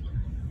 Mm-hmm.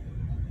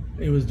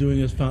 He was doing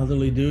his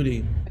fatherly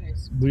duty.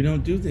 We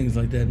don't do things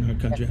like that in our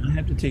country. I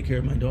have to take care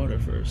of my daughter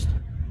first.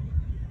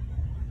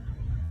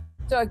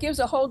 So it gives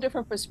a whole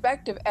different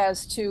perspective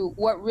as to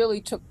what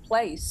really took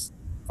place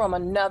from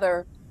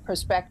another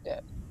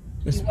perspective.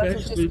 He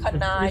wasn't just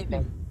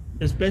conniving.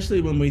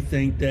 Especially when we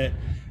think that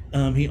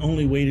he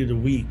only waited a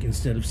week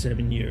instead of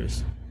 7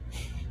 years.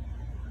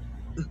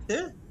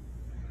 Yeah.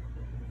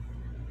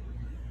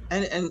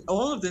 And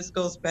all of this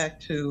goes back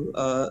to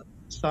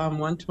Psalm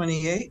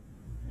 128,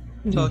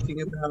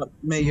 talking about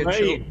may your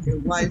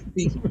wife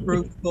be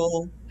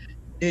fruitful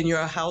in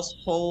your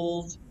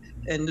household,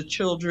 and the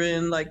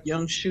children like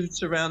young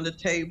shoots around the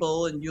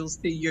table, and you'll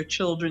see your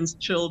children's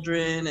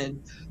children,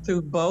 and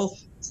through both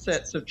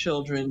sets of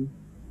children,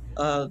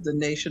 the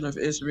nation of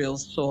Israel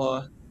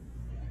saw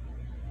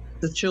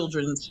the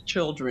children's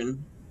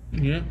children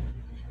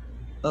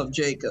of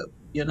Jacob,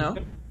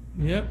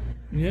 Yep.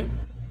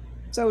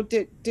 So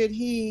did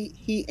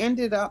he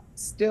ended up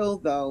still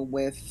though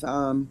with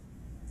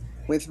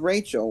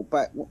Rachel,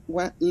 but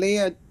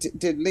Leah,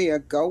 did Leah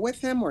go with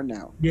him or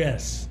no?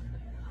 Yes.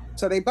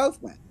 So they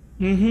both went.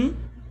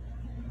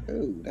 Mm-hmm.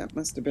 Ooh, that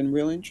must have been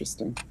real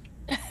interesting.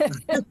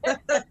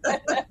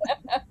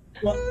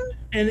 Well,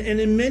 and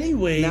in many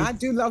ways, now I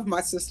do love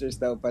my sisters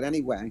though, but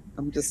anyway,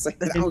 I'm just saying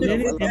I don't know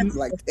if I love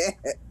like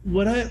that.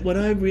 What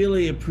I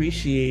really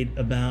appreciate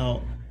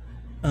about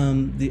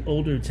the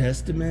Older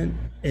Testament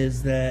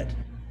is that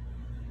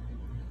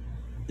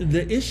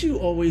the issue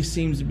always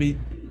seems to be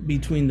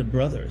between the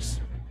brothers.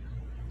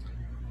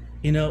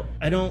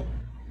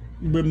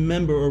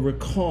 remember or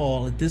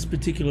recall at this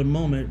particular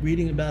moment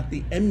reading about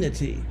the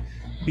enmity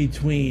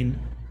between,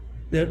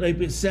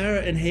 like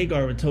Sarah and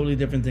Hagar were totally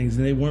different things,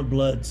 and they weren't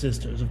blood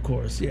sisters, of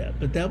course, yeah.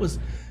 But that was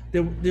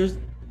there's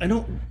I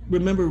don't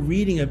remember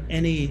reading of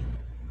any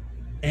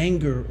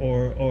anger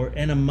or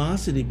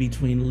animosity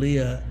between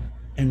Leah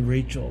and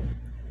Rachel.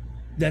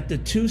 That the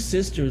two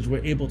sisters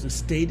were able to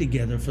stay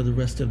together for the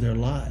rest of their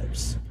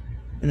lives,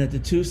 and that the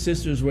two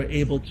sisters were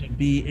able to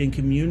be in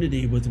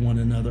community with one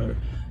another,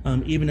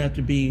 even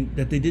after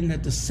that they didn't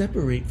have to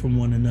separate from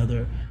one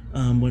another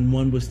when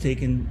one was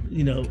taken,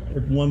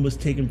 if one was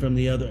taken from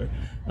the other.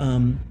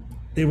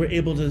 They were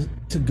able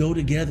to go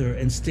together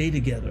and stay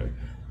together,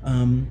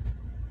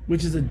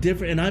 which is a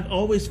different. And I've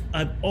always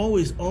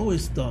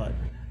thought,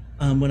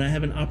 when I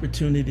have an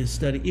opportunity to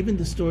study even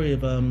the story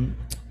of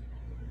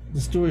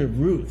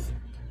Ruth,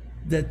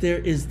 that there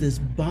is this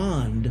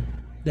bond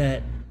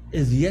that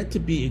is yet to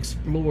be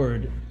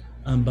explored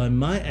by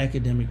my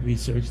academic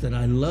research that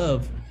I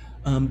love,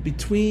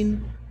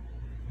 between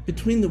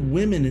the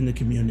women in the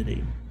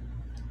community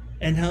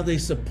and how they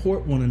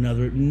support one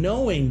another,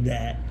 knowing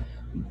that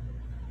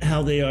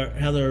how they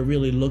are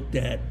really looked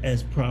at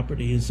as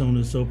property and so on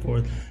and so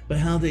forth, but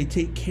how they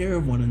take care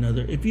of one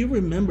another. If you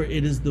remember,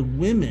 it is the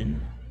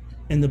women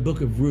in the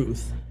book of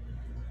Ruth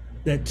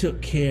that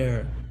took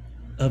care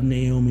of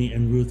Naomi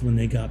and Ruth when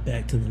they got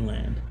back to the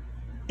land.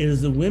 It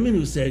is the women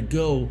who said,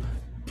 go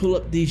pull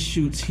up these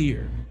shoots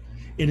here.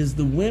 It is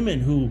the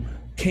women who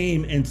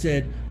came and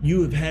said,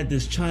 you have had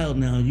this child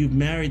now, you've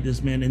married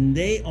this man, and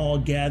they all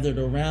gathered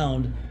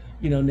around,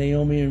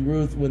 Naomi and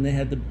Ruth when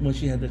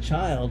she had the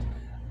child,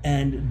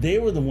 and they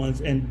were the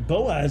ones, and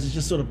Boaz is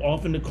just sort of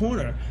off in the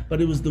corner, but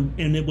it was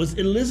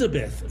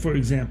Elizabeth, for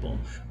example,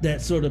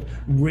 that sort of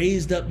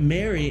raised up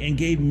Mary and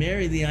gave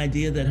Mary the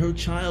idea that her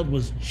child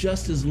was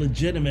just as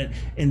legitimate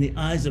in the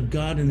eyes of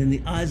God and in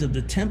the eyes of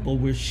the temple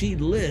where she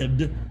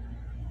lived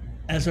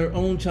as her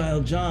own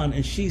child John,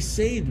 and she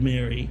saved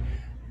Mary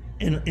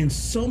in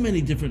so many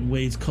different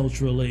ways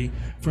culturally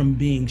from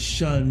being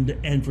shunned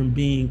and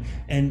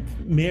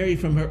Mary,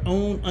 from her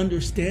own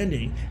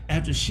understanding,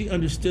 after she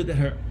understood that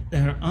her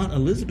Aunt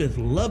Elizabeth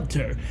loved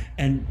her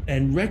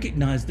and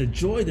recognized the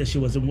joy that she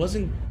was and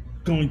wasn't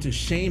going to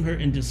shame her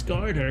and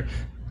discard her,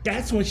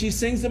 that's when she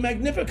sings the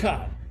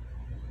Magnificat.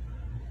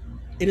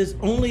 It is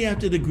only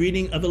after the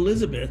greeting of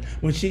Elizabeth,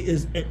 when she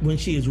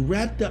is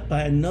wrapped up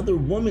by another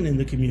woman in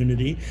the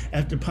community,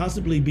 after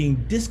possibly being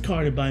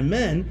discarded by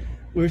men,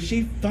 where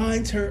she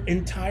finds her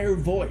entire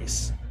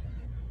voice.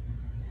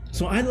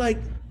 So I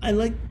like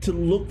to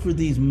look for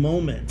these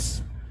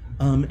moments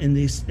in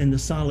the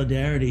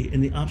solidarity,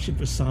 and the option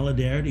for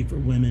solidarity for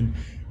women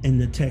in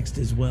the text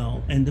as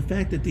well. And the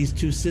fact that these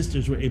two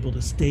sisters were able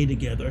to stay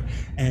together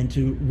and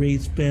to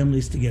raise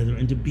families together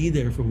and to be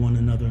there for one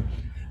another,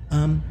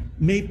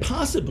 may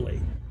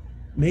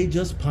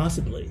just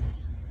possibly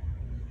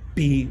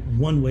be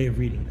one way of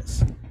reading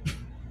this.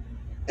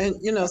 And,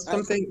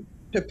 something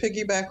to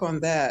piggyback on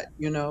that,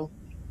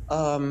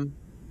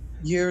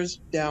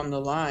 years down the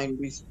line,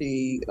 we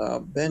see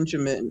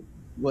Benjamin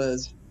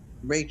was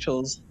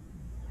Rachel's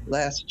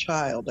last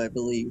child, I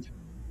believe.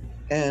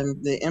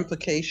 And the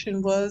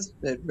implication was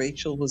that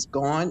Rachel was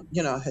gone,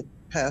 had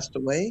passed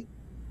away.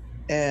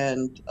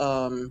 And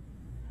by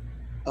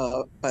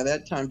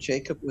that time,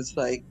 Jacob was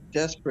like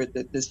desperate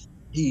that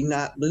he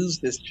not lose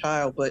this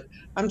child. But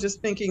I'm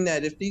just thinking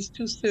that if these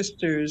two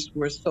sisters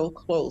were so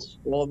close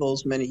all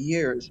those many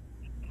years,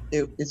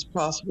 it's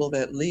possible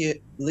that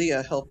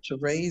Leah helped to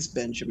raise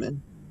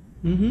Benjamin.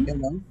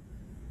 Mm-hmm.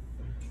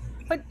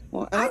 But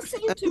I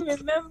seem to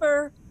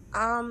remember,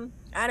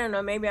 I don't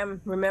know, maybe I'm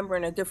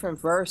remembering a different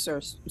verse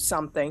or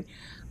something.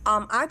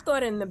 I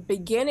thought in the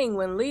beginning,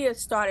 when Leah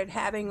started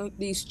having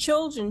these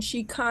children,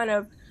 she kind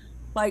of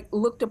like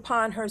looked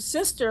upon her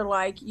sister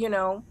like,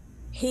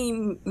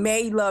 he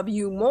may love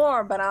you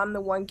more, but I'm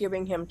the one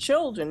giving him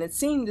children. It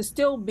seemed to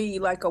still be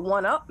like a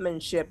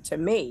one-upmanship to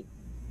me.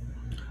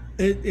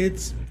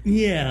 It's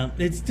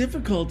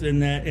difficult in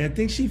that. I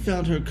think she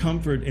found her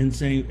comfort in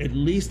saying, at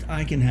least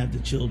I can have the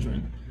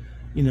children.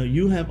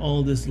 You have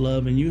all this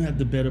love and you have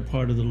the better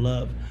part of the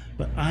love,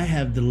 but I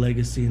have the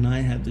legacy and I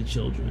have the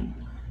children.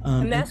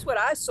 And that's what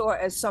I saw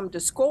as some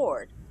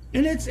discord.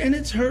 And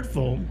it's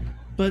hurtful,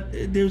 but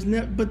there's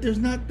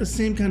not the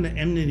same kind of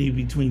enmity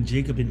between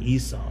Jacob and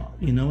Esau.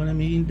 You know what I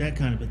mean? That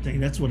kind of a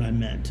thing. That's what I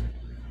meant.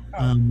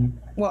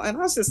 Well, and I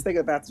was just thinking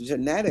about the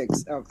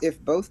genetics of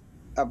if both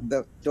of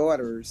the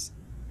daughters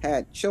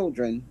had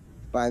children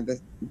by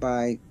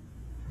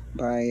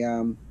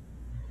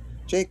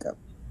Jacob.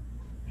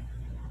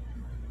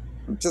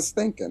 I'm just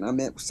thinking. I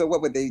mean, so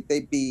what would they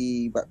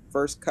be? What,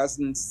 first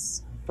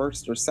cousins,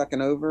 first or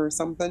second over or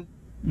something?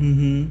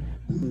 Mm-hmm.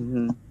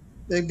 Mm-hmm.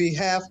 They'd be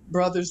half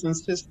brothers and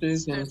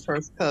sisters and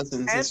first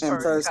cousins.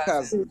 And first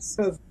cousins.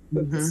 At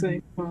the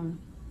same time.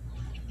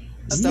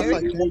 Stuff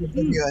like that would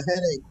give you a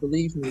headache,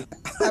 believe me.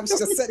 I was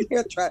just sitting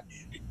here trying.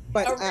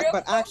 But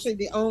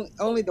actually,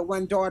 only the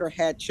one daughter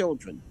had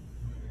children.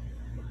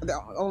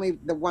 Only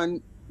the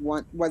one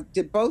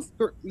did both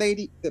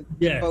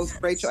Yes.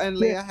 both Rachel and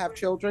Leah have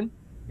children?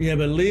 Yeah,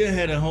 but Leah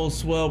had a whole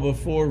swell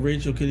before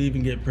Rachel could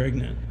even get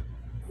pregnant.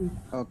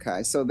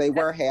 Okay, so they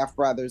were half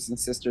brothers and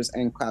sisters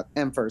and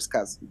first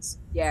cousins.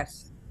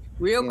 Yes.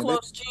 Real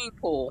close gene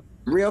pool.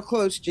 Real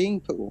close gene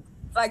pool.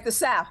 Like the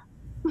South.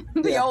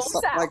 The old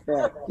South. Like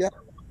that. Yeah.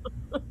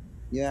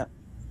 Yeah.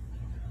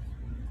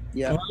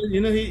 Yeah. Well,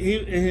 you know,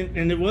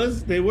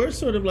 they were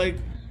sort of like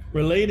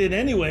related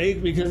anyway,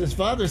 because his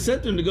father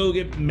sent him to go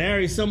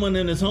marry someone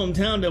in his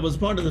hometown that was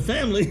part of the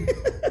family.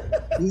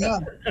 Yeah.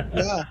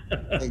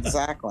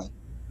 Exactly.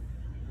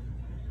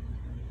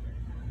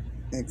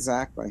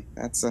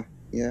 So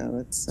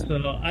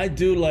I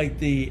do like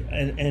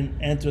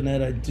and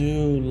Antoinette, I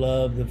do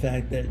love the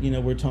fact that, you know,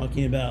 we're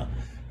talking about,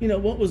 you know,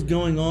 what was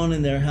going on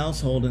in their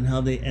household and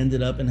how they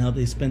ended up and how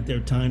they spent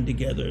their time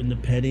together and the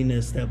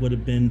pettiness that would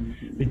have been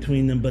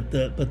between them. But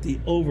the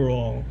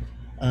overall,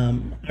 I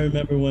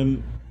remember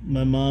when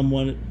my mom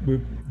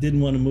didn't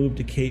want to move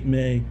to Cape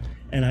May,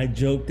 and I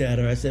joked at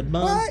her. I said,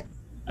 "Mom," What?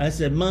 She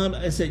said,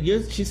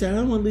 "I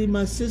don't want to leave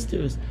my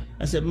sisters."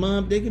 I said,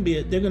 "Mom, they're going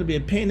to be a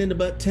pain in the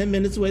butt 10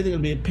 minutes away. They're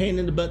going to be a pain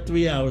in the butt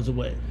 3 hours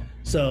away.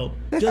 So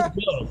just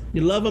go.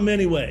 You love them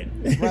anyway."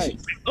 Right.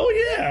 She's like, "Oh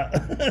yeah."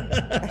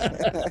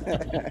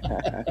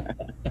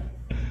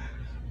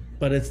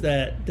 But it's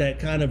that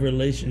kind of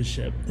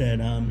relationship that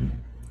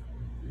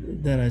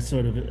I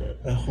sort of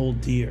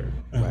hold dear.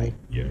 Right.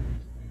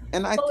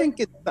 And I think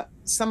it's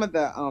some of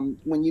the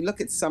when you look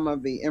at some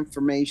of the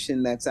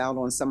information that's out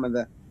on some of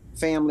the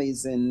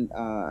families and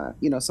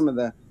you know, some of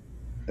the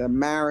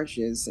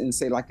marriages and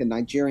say like the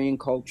Nigerian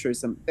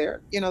cultures, and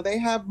they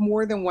have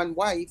more than one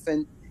wife,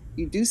 and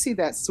you do see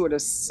that sort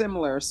of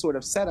similar sort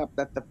of setup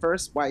that the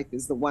first wife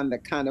is the one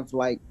that kind of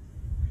like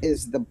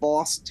is the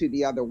boss to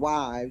the other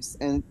wives,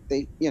 and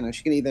they, you know,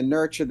 she can either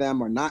nurture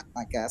them or not,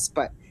 I guess,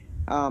 but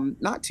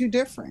not too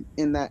different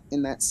in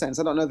that sense.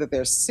 I don't know that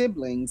they're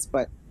siblings,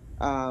 but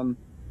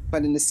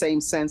in the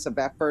same sense of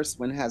that first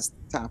one has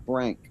the top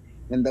rank,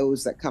 and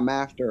those that come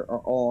after are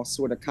all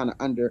sort of kind of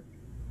under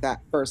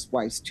that first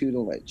wife's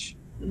tutelage.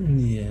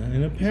 Yeah,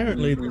 and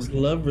apparently this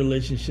love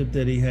relationship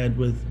that he had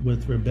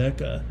with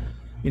Rebecca,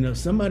 you know,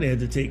 somebody had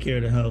to take care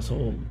of the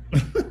household.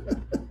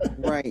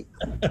 Right.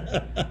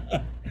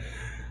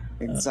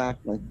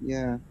 Exactly.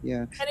 Yeah.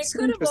 And it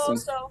could have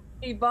also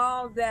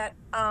evolved that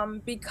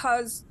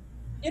because,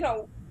 you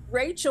know,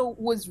 Rachel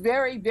was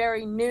very,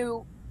 very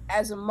new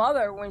as a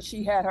mother when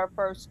she had her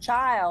first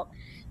child,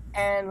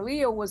 and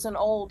Leah was an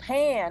old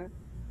hand.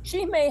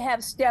 She may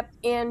have stepped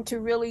in to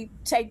really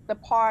take the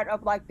part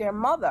of like their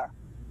mother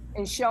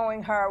and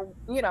showing her,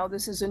 you know,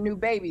 this is a new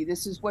baby.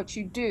 This is what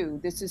you do.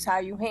 This is how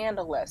you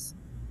handle this.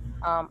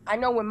 I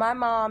know when my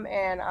mom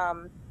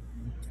and,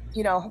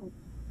 you know,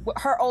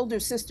 her older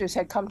sisters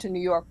had come to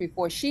New York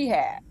before she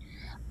had.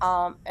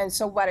 And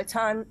so by the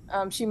time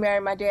she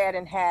married my dad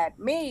and had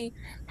me,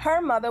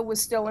 her mother was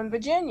still in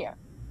Virginia.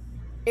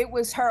 It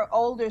was her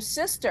older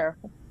sister,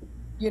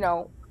 you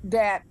know,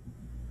 that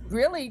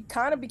really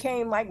kind of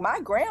became like my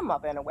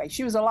grandmother in a way.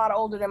 She was a lot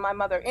older than my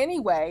mother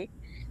anyway.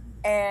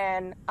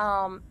 And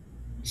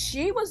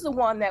she was the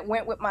one that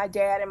went with my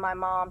dad and my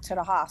mom to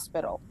the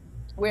hospital,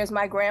 whereas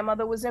my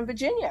grandmother was in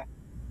Virginia.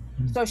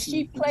 So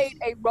she played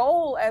a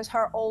role as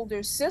her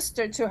older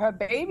sister to her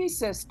baby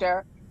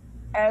sister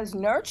as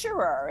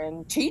nurturer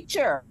and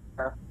teacher,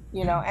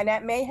 you know, and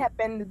that may have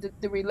been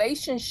the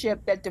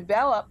relationship that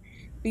developed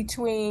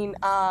between,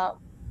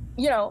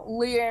 you know,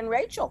 Leah and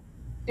Rachel.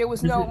 There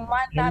was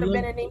might not have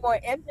been any more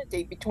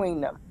enmity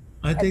between them.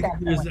 I think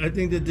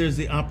that there's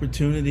the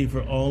opportunity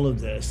for all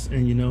of this,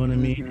 and you know what I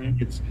mean.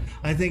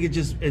 I think it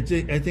just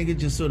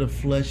sort of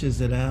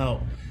fleshes it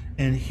out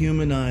and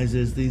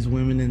humanizes these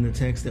women in the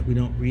text that we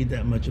don't read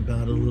that much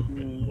about a little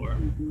bit more.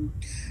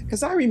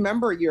 Because I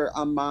remember your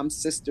mom's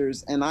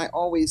sisters, and I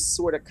always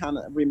sort of kind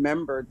of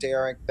remember,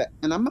 Derek, that,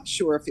 and I'm not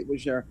sure if it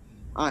was your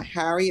Aunt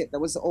Harriet that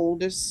was the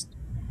oldest.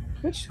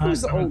 Who's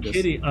the oldest?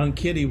 Aunt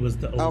Kitty was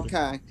the oldest.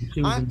 Okay.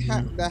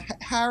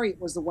 Harriet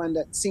was the one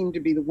that seemed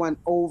to be the one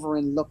over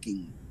and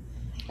looking,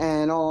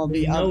 and all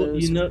the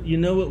others. You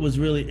know what was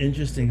really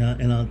interesting,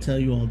 and I'll tell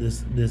you all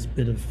this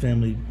bit of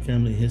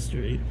family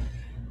history,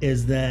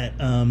 is that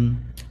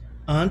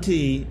Aunt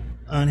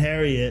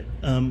Harriet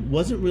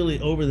wasn't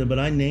really over them, but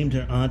I named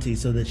her Auntie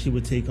so that she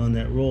would take on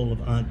that role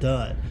of Aunt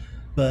Dot.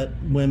 But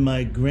when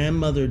my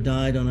grandmother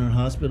died on her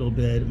hospital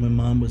bed when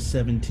Mom was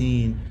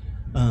 17,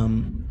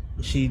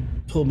 she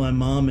pulled my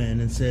mom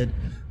in and said,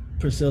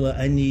 "Priscilla,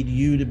 I need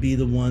you to be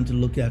the one to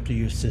look after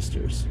your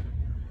sisters."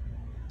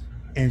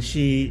 And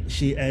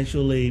she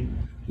actually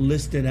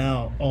listed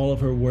out all of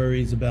her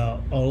worries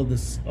about all of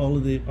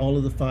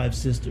the 5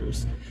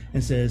 sisters,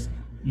 and says,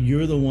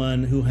 "You're the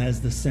one who has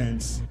the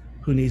sense,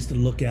 who needs to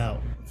look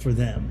out for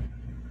them."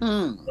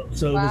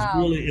 So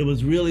it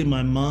was really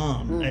my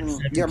mom at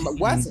 17. Yeah,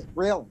 was it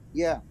really?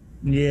 Yeah.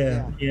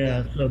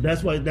 Yeah. So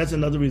that's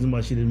another reason why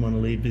she didn't want to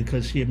leave,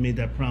 because she had made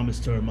that promise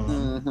to her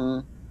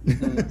mom.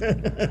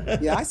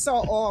 Yeah, I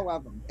saw all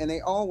of them, and they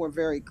all were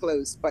very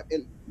close. But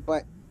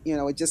you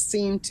know, it just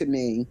seemed to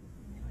me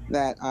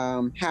that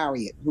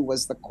Harriet, who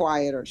was the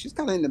quieter, she's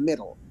kind of in the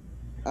middle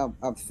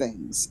of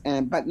things,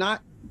 but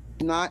not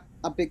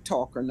a big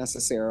talker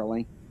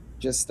necessarily.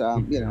 Just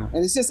you know,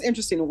 and it's just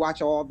interesting to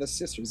watch all the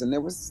sisters, and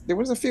there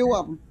was a few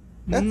of them.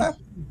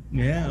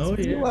 Yeah, oh a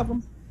few yeah. of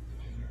them.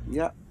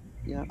 Yep.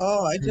 Yeah.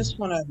 Oh, I just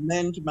want to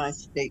amend my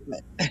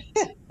statement.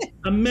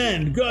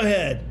 Amend. Go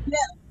ahead. Yeah.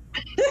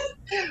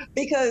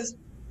 Because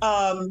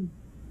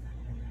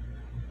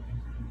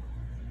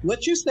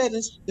what you said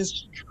is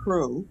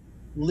true.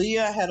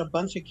 Leah had a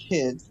bunch of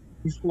kids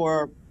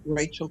before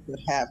Rachel could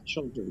have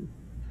children,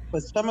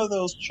 but some of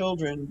those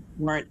children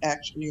weren't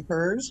actually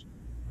hers.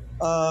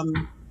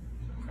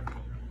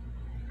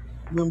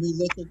 When we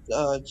look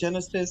at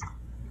Genesis,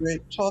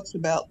 it talks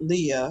about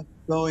Leah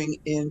going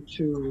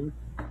into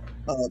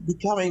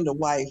becoming the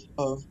wife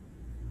of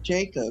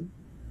Jacob.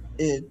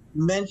 It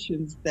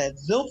mentions that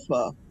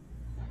Zilpah,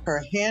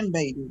 her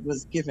handmaiden,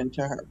 was given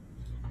to her.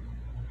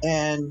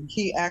 And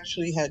he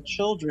actually had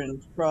children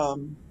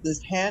from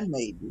this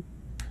handmaiden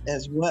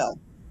as well.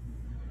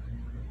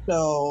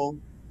 So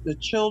the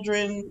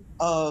children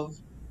of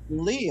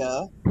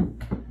Leah,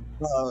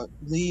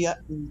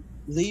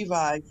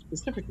 Levi,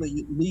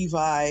 specifically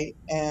Levi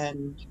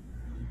and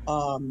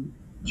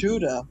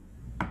Judah,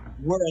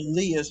 were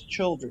Leah's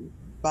children,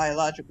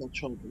 biological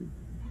children.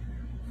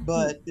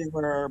 But there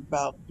were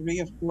about 3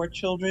 or 4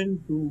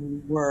 children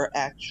who were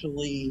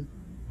actually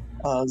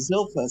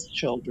Zilpah's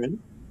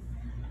children.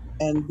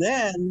 And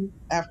then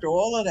after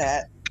all of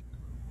that,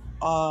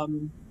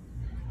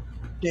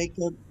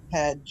 Jacob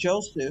had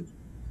Joseph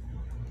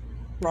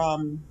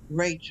from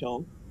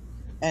Rachel,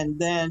 and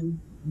then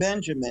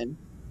Benjamin,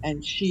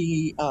 and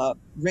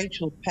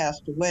Rachel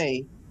passed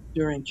away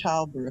during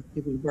childbirth,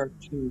 giving birth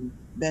to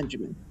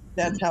Benjamin.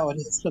 That's how it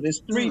is. So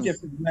there's 3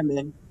 different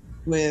women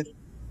with.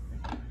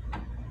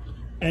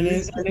 And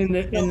in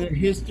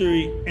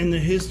the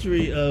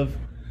history of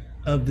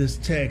this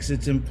text,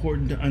 it's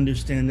important to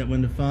understand that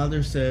when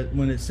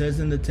it says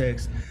in the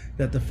text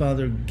that the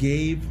father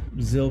gave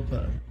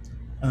Zilpah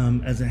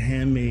as a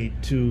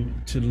handmaid to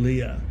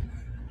Leah,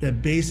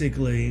 that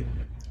basically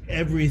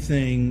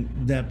everything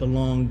that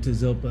belonged to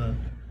Zilpah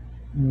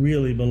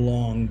really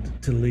belonged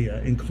to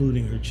Leah,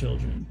 including her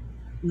children.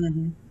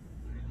 Mm-hmm.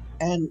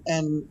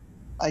 And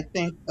I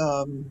think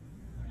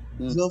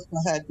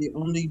Zilpah had the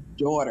only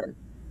daughter.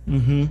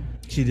 Mm-hmm.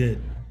 She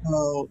did.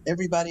 So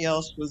everybody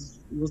else was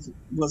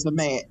a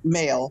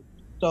male,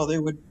 so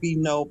there would be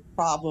no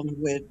problem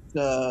with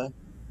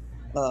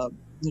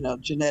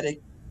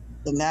genetic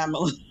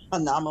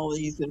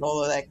anomalies and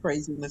all of that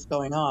craziness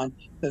going on,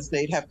 because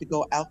they'd have to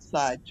go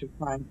outside to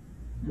find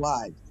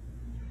wives.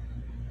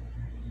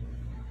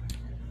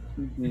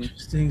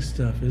 Interesting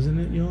stuff, isn't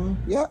it, y'all?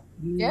 Yep.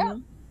 Yeah.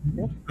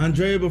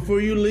 Andrea,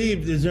 before you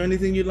leave, is there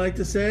anything you'd like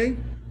to say?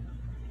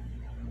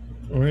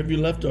 Or have you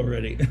left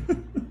already?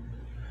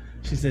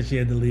 She said she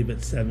had to leave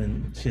at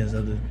 7. She has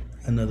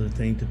another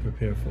thing to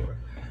prepare for.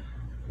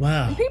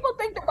 Wow. And people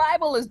think the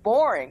Bible is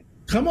boring.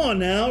 Come on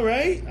now,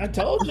 right? I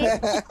told you.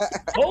 I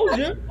told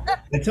you.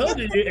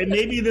 It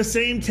may be the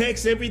same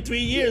text every 3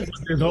 years,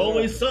 but there's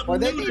always something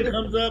new that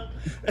comes up.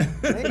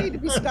 They need to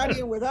be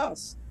studying with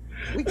us.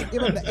 We can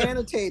give them the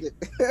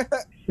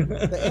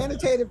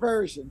annotated,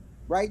 version,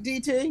 right,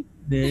 DT?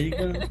 There you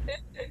go.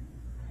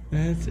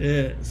 That's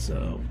it.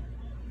 So,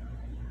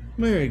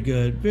 very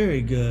good,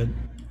 very good.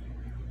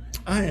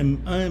 I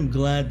am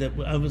glad that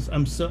I was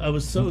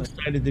so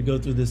excited to go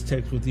through this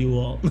text with you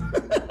all.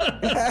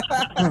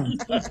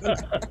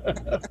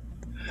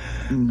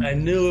 I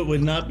knew it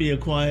would not be a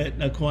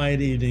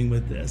quiet evening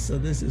with this. So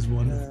this is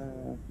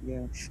wonderful.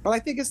 Yeah. Well, I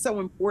think it's so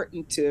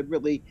important to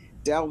really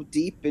delve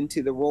deep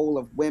into the role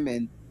of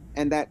women,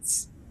 and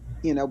that's,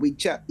 you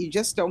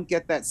just don't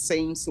get that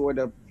same sort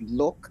of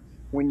look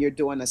when you're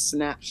doing a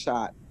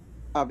snapshot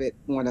of it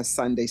on a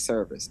Sunday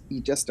service.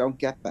 You just don't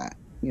get that.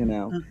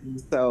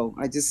 So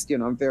I just,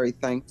 I'm very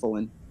thankful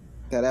and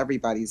that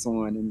everybody's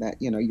on, and that,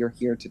 you're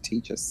here to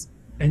teach us.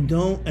 And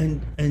don't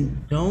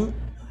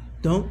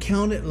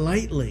count it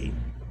lightly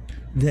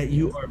that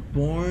you are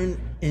born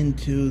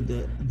into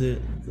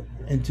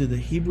the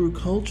Hebrew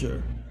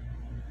culture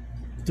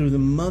through the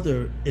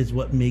mother is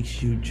what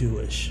makes you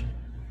Jewish.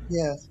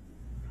 Yes.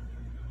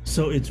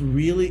 So it's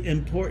really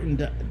important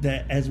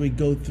that as we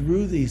go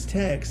through these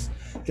texts,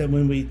 that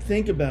when we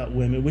think about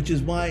women, which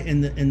is why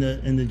in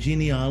the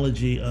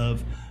genealogy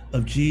of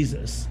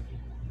Jesus,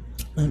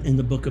 in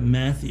the book of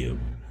Matthew,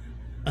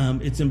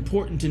 it's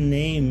important to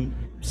name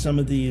some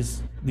of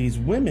these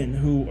women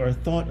who are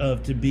thought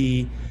of to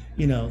be,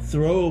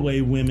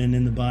 throwaway women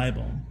in the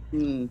Bible,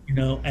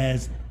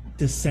 as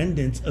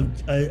descendants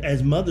of,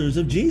 as mothers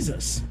of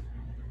Jesus.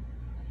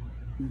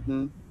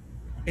 Mm-hmm.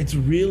 It's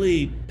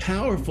really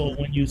powerful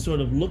when you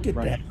sort of look at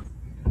that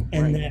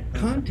and that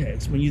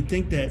context. When you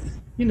think that,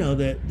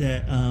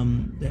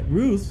 that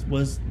Ruth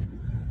was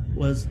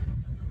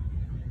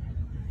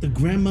the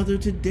grandmother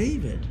to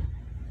David.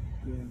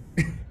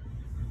 Yeah.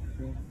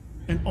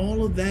 And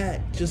all of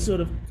that just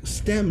sort of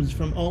stems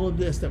from all of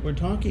this that we're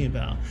talking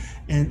about.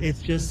 And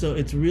it's just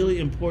it's really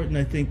important,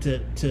 I think,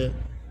 to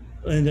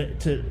And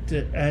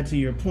to add to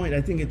your point,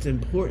 I think it's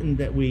important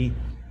that we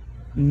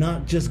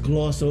not just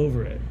gloss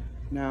over it.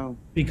 No.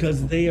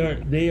 Because they are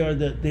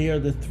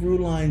the through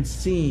line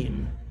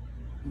seam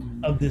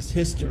of this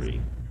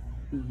history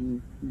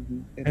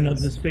and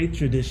of this faith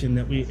tradition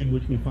in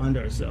which we find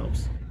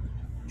ourselves.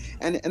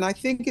 And I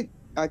think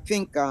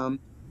the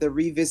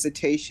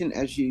revisitation,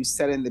 as you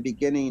said in the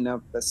beginning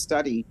of the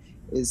study,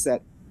 is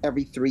that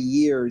every 3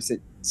 years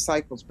it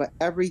cycles, but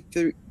I don't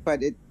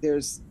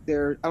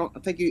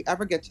think you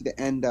ever get to the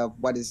end of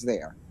what is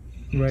there.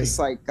 Right. Just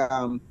like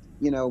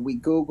we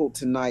Googled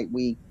tonight,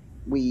 we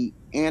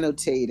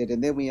annotated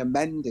and then we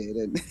amended,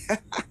 and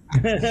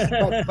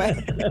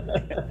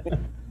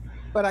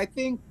but I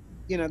think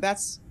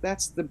that's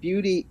the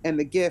beauty and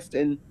the gift.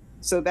 And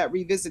so that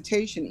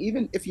revisitation,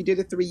 even if you did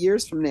it 3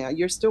 years from now,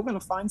 you're still going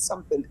to find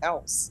something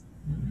else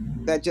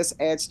that just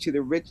adds to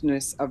the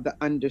richness of the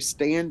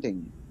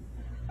understanding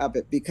of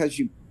it,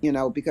 because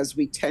because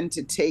we tend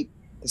to take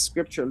the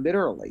scripture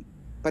literally,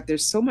 but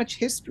there's so much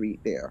history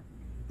there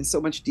and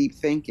so much deep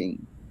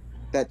thinking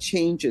that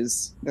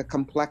changes the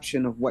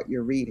complexion of what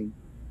you're reading.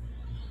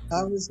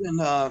 I was in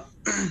a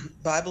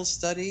Bible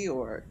study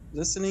or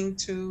listening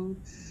to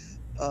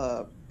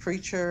a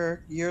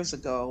preacher years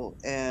ago,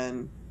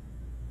 and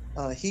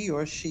he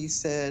or she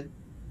stated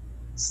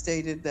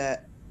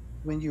that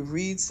when you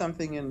read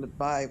something in the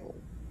Bible,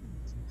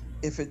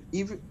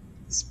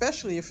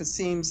 especially if it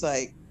seems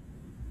like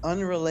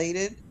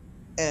unrelated,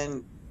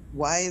 and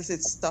why is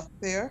it stuck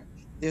there?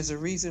 There's a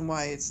reason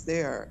why it's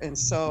there. And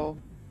so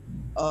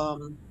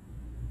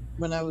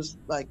when I was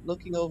like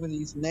looking over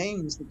these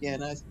names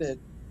again, I said,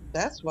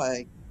 that's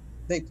why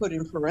they put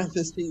in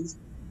parentheses,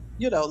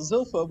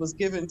 Zilpah was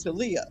given to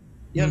Leah,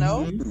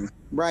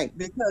 Right.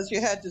 Because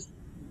you had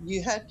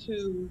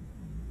to,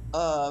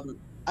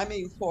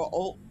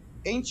 for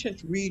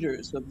ancient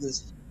readers of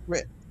this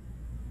script,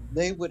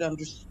 they would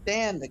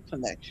understand the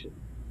connection.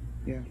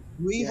 Yeah.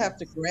 We have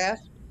to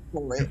grasp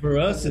for it. And for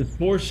us, it's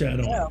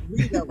foreshadowing. Yeah,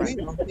 we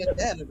don't get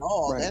that at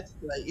all. Right. That's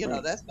like,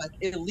 that's like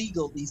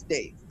illegal these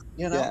days,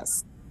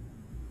 Yes.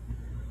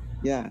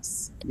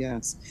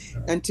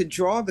 And to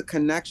draw the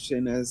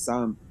connection, as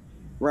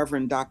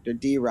Reverend Dr.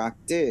 D-Rock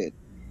did,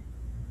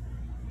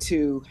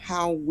 to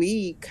how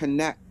we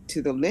connect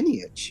to the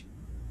lineage,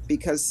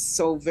 because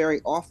so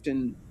very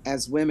often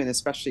as women,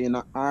 especially in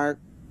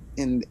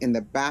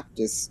the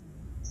Baptist,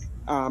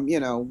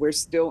 we're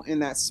still in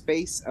that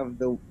space of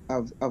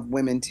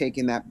women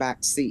taking that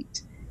back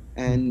seat,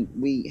 and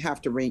we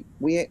have to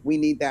we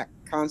need that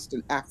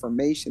constant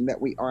affirmation that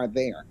we are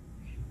there.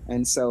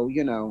 And so,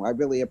 I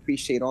really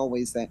appreciate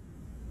always that,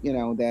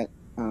 that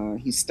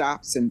he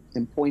stops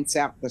and points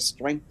out the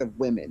strength of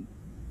women,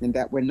 and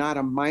that we're not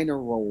a minor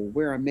role,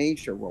 we're a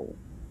major role.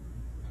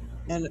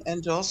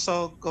 And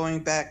also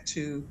going back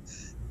to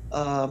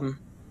the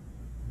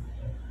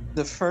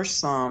first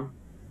Psalm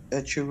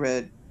that you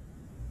read,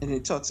 and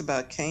it talks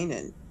about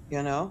Canaan,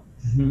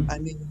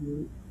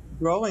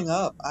 growing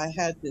up, I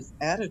had this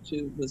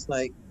attitude, was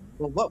like,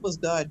 well, what was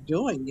God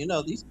doing?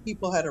 These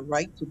people had a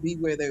right to be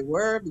where they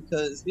were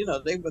because,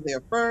 they were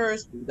there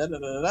first,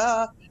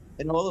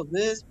 and all of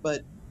this.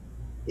 But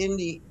in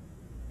the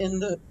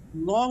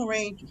long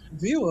range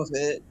view of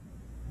it,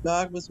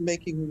 God was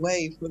making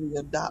way for the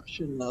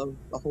adoption of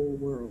the whole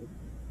world.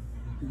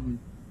 Mm-hmm.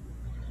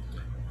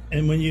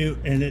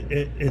 And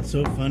it's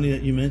so funny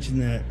that you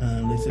mentioned that,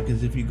 Lisa,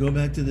 because if you go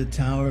back to the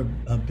Tower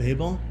of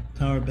Babel,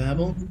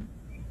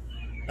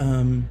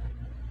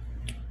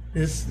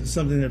 this is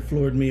something that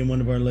floored me in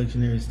one of our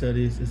lectionary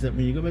studies, is that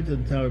when you go back to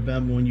the Tower of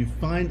Babel, when you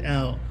find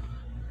out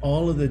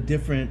all of the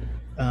different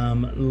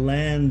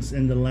lands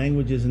and the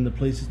languages and the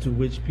places to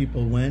which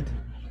people went,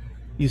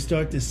 you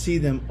start to see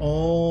them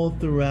all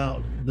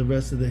throughout the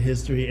rest of the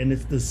history. And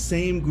it's the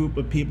same group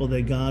of people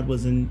that God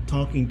was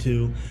talking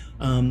to,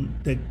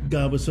 that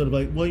God was sort of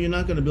like, well, you're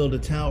not going to build a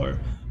tower.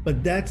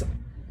 But that's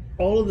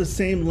all of the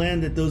same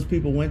land that those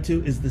people went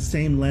to is the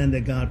same land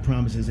that God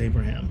promises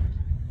Abraham.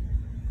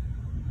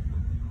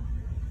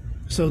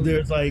 So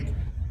there's like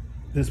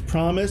this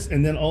promise,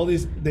 and then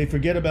they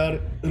forget about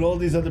it, and all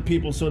these other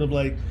people sort of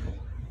like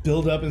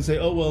build up and say,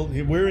 oh, well,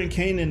 we're in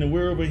Canaan and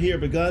we're over here.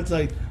 But God's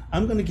like,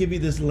 I'm going to give you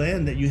this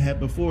land that you had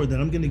before, that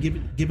I'm going to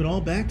give it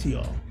all back to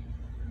y'all.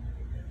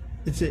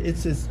 It's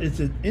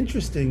an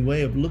interesting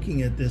way of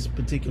looking at this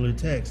particular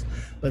text.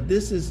 But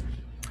this is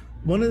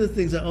one of the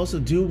things I also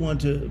do want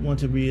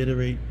to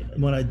reiterate.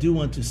 What I do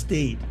want to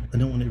state, I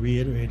don't want to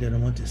reiterate it, I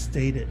want to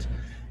state it,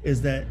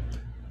 is that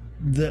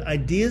the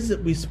ideas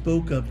that we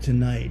spoke of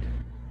tonight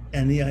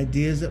and the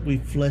ideas that we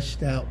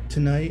fleshed out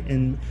tonight,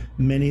 and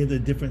many of the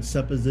different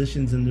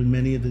suppositions and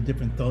many of the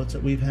different thoughts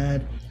that we've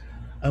had,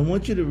 I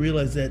want you to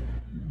realize that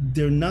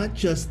they're not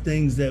just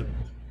things that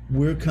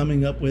we're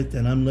coming up with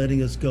and I'm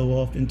letting us go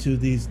off into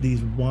these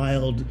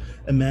wild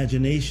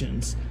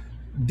imaginations.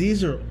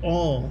 These are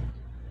all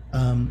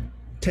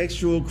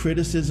textual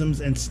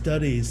criticisms and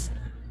studies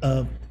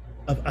of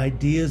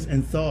ideas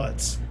and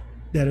thoughts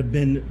that have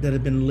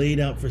been laid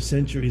out for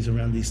centuries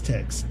around these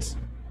texts.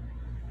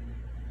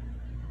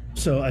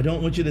 So I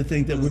don't want you to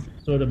think that we're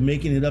sort of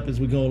making it up as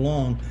we go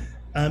along.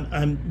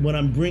 When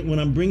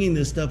I'm bringing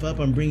this stuff up,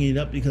 I'm bringing it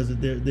up because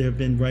there have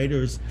been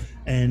writers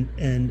and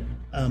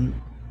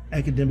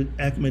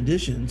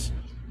academicians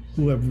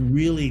who have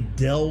really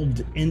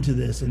delved into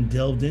this and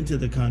delved into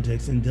the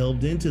context and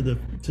delved into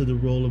the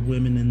role of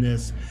women in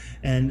this.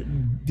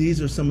 And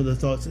these are some of the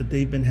thoughts that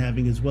they've been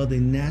having as well. They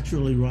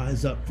naturally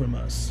rise up from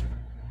us.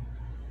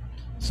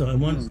 So I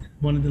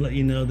wanted to let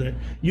you know that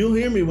you'll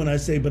hear me when I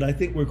say, but I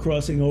think we're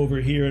crossing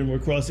over here and we're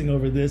crossing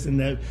over this and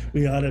that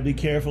we ought to be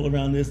careful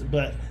around this.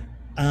 But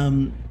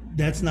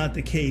that's not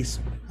the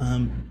case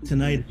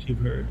tonight, as you've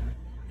heard.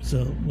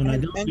 So when I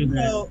don't do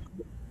that.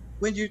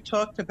 When you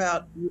talked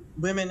about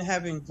women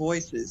having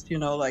voices,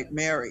 like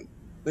Mary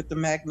with the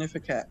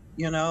Magnificat,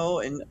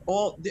 and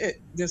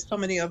there's so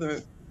many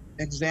other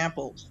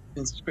examples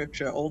in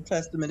Scripture, Old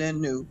Testament and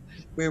New,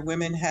 where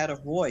women had a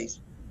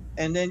voice.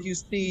 And then you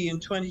see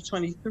in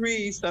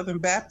 2023, Southern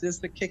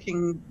Baptists are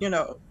kicking,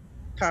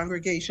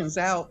 congregations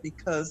out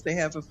because they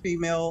have a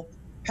female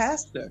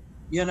pastor,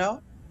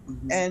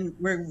 and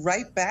we're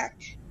right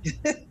back.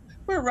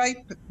 We're right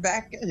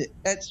back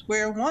at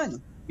square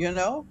one,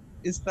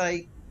 It's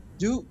like,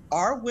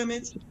 are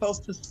women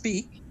supposed to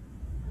speak?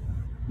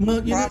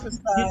 Well,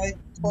 prophesy,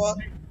 talk?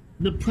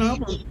 The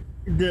problem,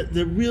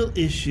 the real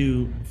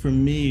issue for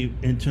me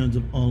in terms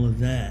of all of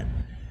that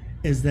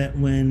is that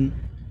when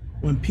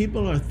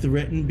people are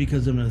threatened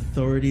because of an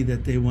authority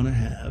that they want to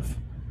have,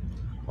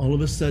 all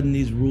of a sudden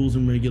these rules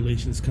and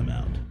regulations come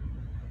out.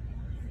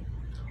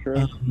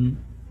 Sure.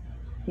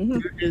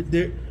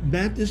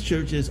 Baptist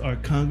churches are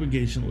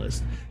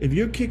congregationalists. If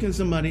you're kicking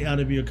somebody out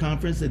of your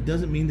conference, it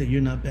doesn't mean that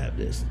you're not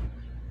Baptist.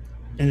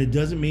 And it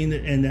doesn't mean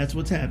that, and that's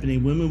what's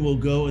happening. Women will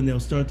go and they'll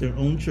start their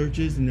own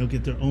churches and they'll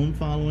get their own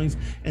followings,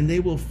 and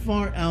they will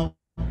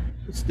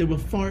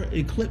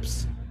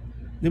eclipse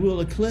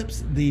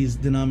these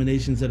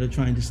denominations that are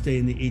trying to stay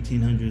in the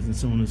 1800s and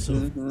so on and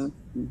so forth.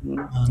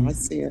 I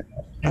see it.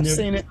 I've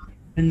seen it.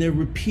 And they're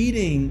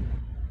repeating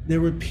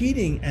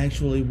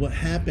actually what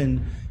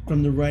happened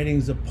from the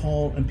writings of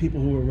Paul and people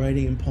who were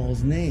writing in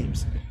Paul's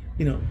names.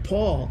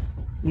 Paul,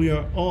 we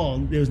are all,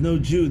 there's no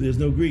Jew, there's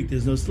no Greek,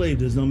 there's no slave,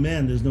 there's no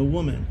man, there's no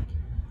woman.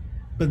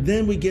 But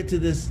then we get to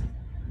this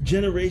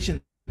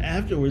generation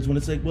afterwards when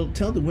it's like, well,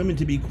 tell the women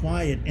to be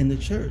quiet in the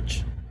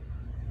church.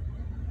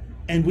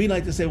 And we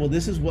like to say, well,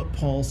 this is what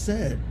Paul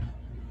said.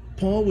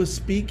 Paul was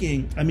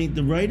speaking,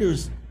 the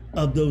writers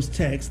of those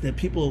texts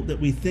that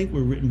we think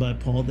were written by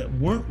Paul, that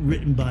weren't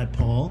written by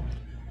Paul,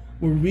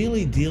 were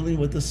really dealing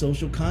with the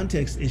social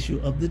context issue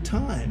of the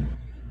time.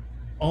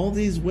 All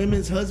these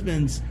women's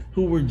husbands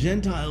who were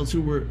Gentiles,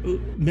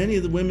 many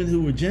of the women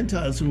who were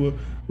Gentiles who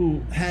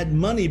had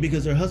money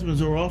because their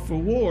husbands were off for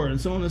war and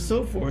so on and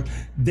so forth,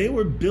 they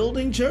were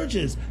building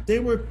churches, they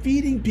were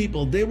feeding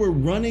people, they were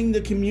running the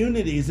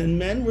communities, and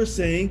men were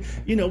saying,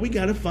 we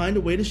got to find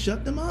a way to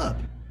shut them up.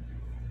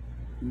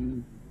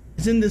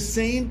 It's in the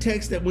same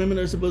text that women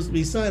are supposed to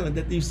be silent,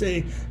 that you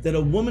say that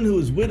a woman who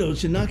is widowed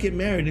should not get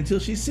married until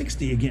she's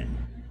 60 again.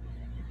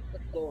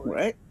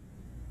 Right.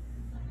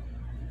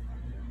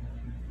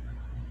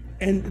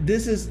 And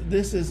this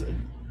is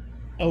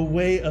a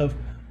way of,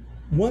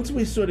 once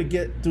we sort of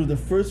get through the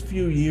first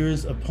few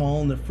years of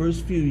Paul and the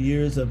first few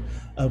years of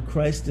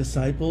Christ's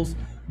disciples,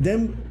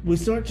 then we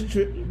start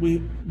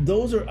to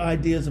those are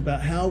ideas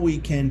about how we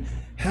can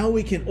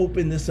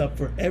open this up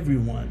for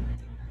everyone.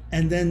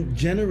 And then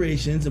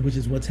generations, which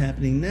is what's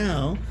happening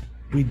now,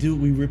 we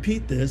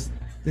repeat this.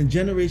 Then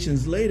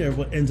generations later,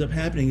 what ends up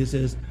happening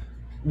is,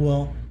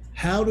 well,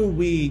 how do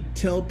we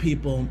tell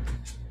people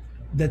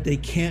that they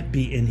can't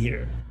be in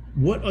here?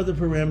 What are the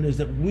parameters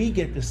that we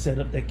get to set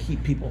up that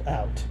keep people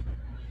out?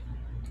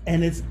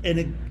 And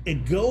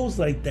it goes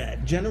like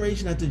that,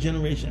 generation after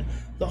generation.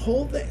 The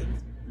whole thing.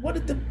 What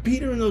did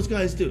Peter and those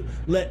guys do?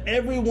 Let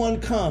everyone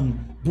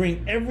come.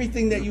 Bring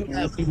everything that you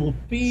have. We will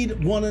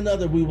feed one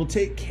another. We will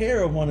take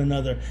care of one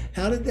another.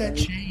 How did that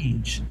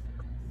change?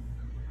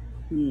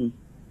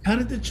 How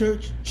did the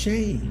church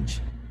change?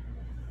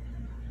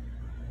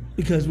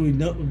 Because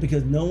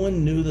no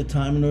one knew the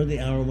time nor the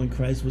hour when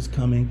Christ was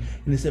coming.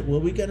 And they said,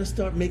 well, we got to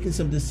start making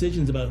some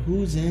decisions about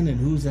who's in and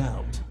who's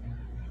out.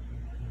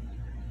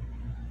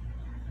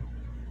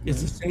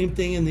 It's the same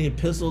thing in the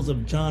epistles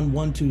of John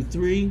 1, 2,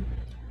 3.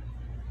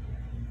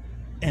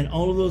 And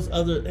all of those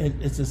other,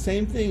 it's the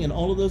same thing in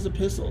all of those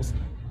epistles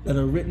that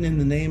are written in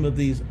the name of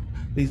these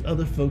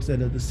other folks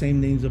that are the same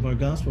names of our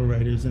gospel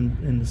writers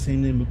and the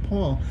same name of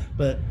Paul,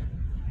 but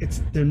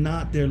they're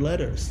not their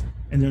letters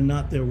and they're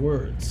not their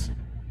words.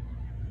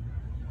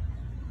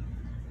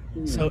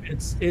 So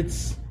it's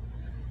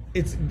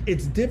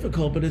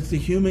difficult, but it's the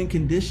human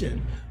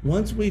condition.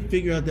 Once we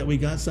figure out that we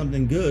got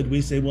something good,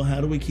 we say, well,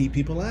 how do we keep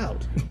people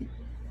out?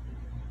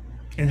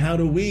 And how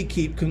do we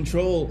keep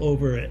control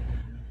over it?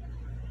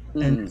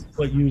 And that's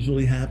what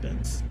usually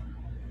happens.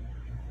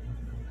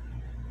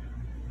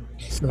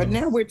 So. But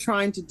now we're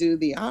trying to do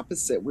the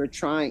opposite. We're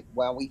trying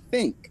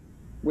to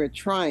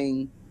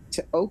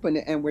open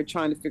it, and we're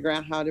trying to figure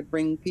out how to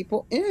bring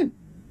people in.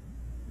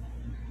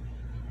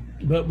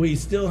 But we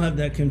still have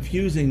that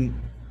confusing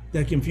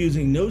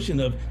notion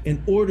of,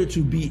 in order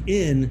to be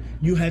in,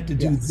 you have to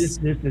do this,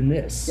 this, and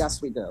this.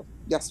 Yes, we do.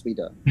 Yes, we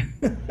do.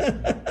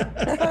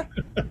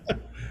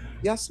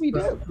 Yes, we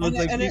do.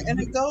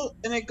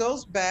 And it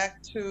goes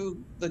back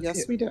to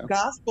the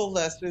gospel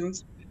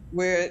lessons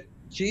where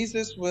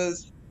Jesus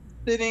was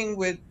sitting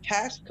with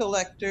tax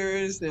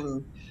collectors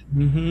and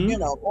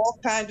all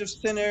kinds of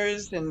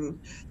sinners, and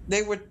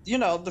they were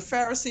the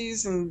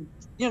Pharisees and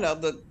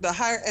the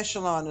higher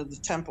echelon of the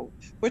temple.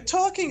 We're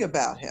talking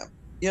about him,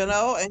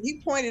 and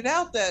he pointed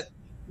out that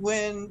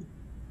when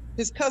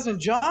his cousin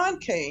John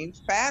came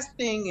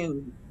fasting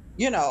and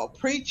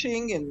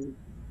preaching, and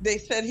they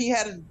said he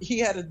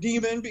had a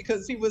demon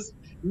because he was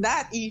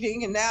not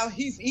eating, and now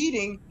he's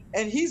eating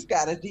and he's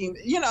got a demon.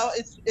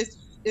 It's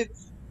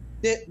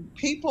that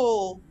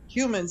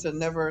humans are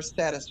never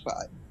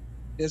satisfied.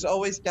 There's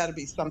always got to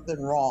be something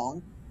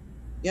wrong,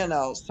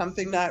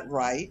 something not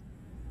right.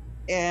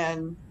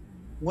 And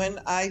when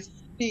I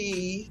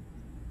see,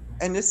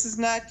 and this is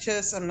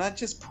I'm not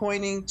just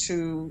pointing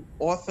to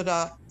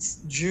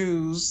Orthodox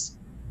Jews,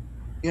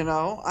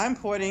 I'm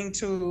pointing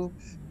to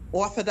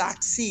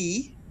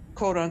orthodoxy,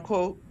 quote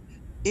unquote,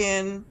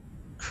 in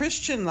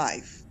Christian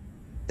life.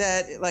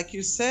 That, like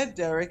you said,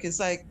 Derek, is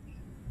like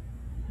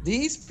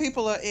these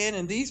people are in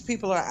and these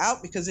people are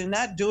out because they're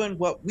not doing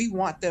what we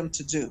want them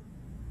to do.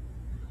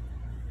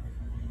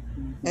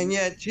 And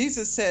yet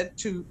Jesus said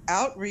to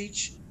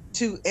outreach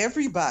to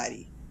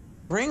everybody,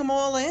 bring them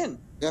all in.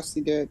 Yes,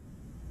 he did.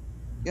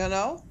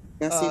 Yes,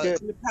 he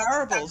did. In the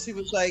parables, he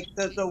was like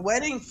the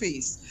wedding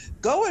feast.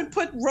 Go and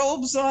put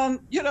robes on,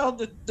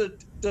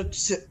 the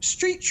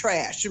street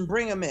trash and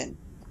bring them in.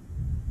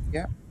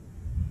 Yeah,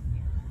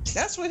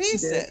 that's what he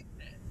said.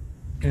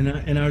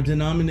 And our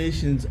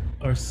denominations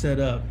are set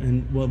up,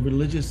 and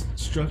religious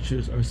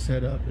structures are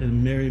set up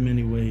in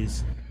many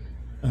ways.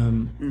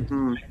 I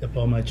picked up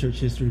all my church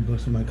history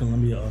books from my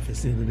Columbia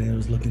office the other day. I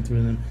was looking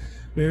through them.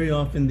 Very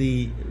often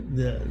the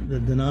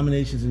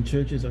denominations and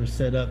churches are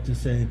set up to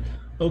say,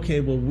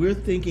 okay, well, we're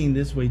thinking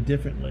this way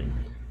differently,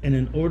 and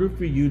in order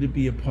for you to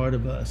be a part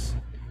of us,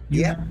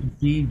 you have to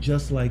be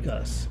just like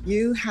us.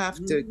 You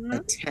have to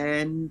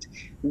attend.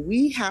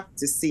 We have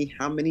to see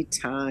how many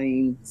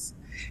times.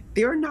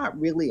 They're not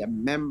really a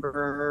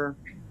member.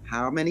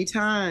 How many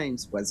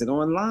times? Was it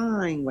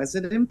online? Was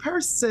it in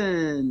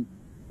person?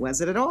 Was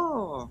it at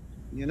all?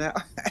 No.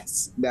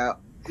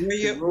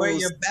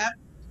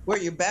 Were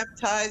you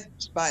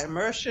baptized by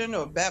immersion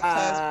or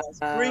baptized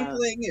by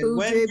sprinkling? And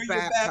when were you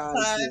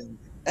baptized?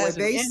 Were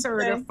they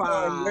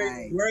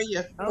certified? Were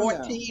you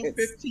 14,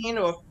 15,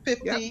 or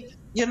 50?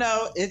 Yep.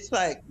 It's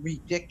like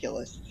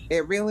ridiculous.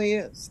 It really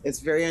is.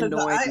 It's very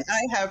annoying. I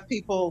have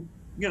people,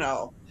 and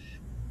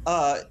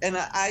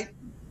I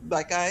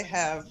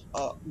have,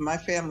 my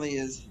family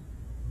is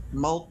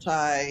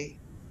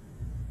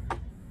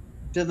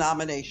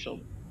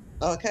multi-denominational.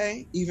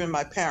 Okay, even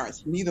my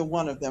parents, neither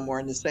one of them were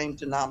in the same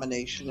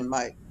denomination, and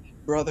my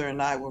brother and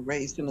I were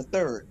raised in a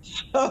third.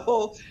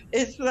 So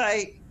it's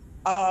like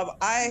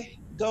I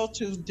go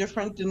to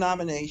different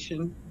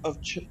denomination of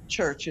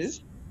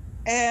churches,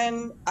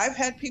 and I've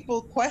had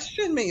people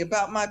question me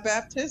about my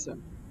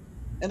baptism.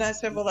 And I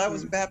said, well, I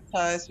was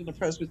baptized in the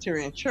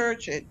Presbyterian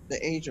church at the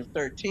age of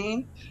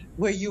 13.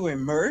 Were you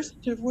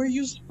immersed or were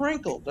you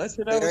sprinkled? I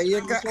said, there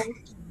you go.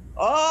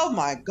 Oh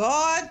my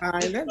God!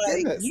 You get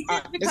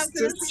to come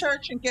to this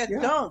church and get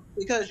dunked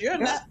because you're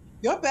not.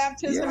 Your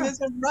baptism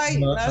isn't right.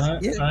 Well,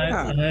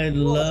 I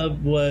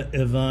love what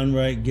Yvonne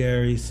Wright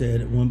Gary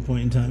said at one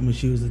point in time when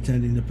she was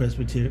attending the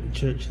Presbyterian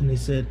church, and they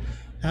said,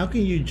 "How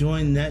can you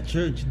join that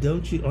church?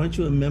 Aren't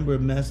you a member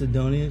of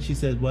Macedonia?" She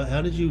said, "Well,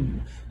 how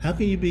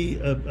can you be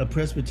a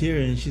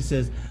Presbyterian?" She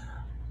says,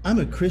 "I'm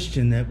a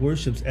Christian that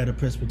worships at a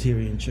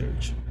Presbyterian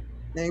church."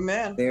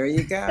 Amen. There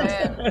you go.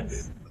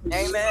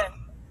 Amen.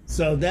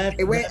 So that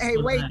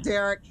wait,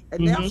 Derek.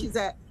 And now she's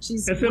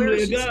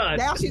Assembly of God.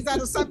 Now she's at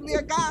Assembly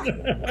of God.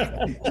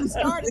 She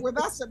started with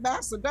us at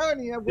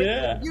Macedonia with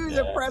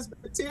the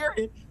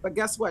Presbyterian, but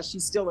guess what?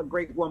 She's still a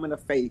great woman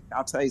of faith.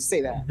 I'll tell you,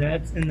 say that.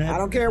 I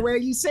don't care where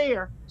you see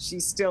her.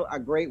 She's still a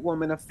great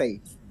woman of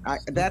faith.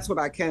 That's what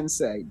I can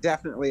say,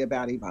 definitely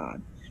about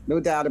Yvonne. No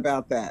doubt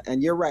about that.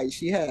 And you're right,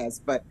 she has.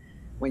 But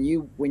when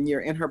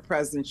you're in her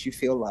presence, you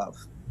feel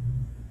love.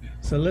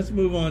 So let's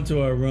move on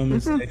to our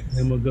Romans text,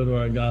 and we'll go to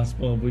our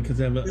gospel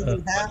because I have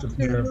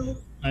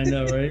I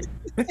know, right?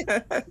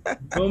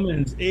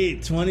 Romans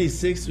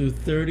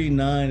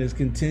 8:26-39 is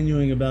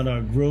continuing about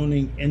our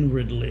groaning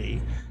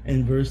inwardly.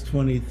 And verse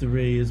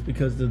 23 is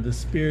because the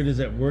Spirit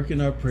is at work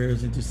in our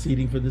prayers,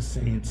 interceding for the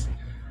saints.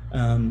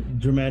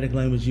 Dramatic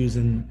language used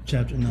in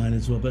chapter 9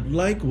 as well. But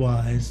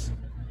likewise,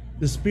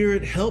 the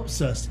Spirit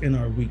helps us in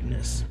our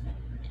weakness.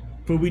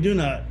 For we do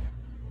not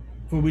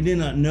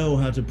know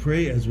how to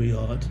pray as we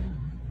ought,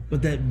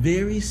 but that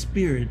very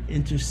Spirit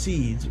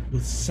intercedes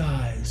with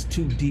sighs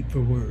too deep for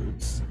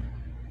words.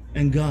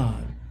 And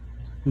God,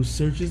 who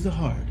searches the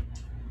heart,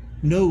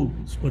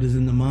 knows what is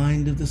in the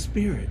mind of the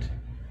Spirit,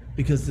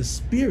 because the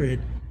Spirit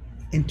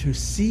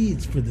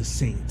intercedes for the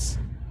saints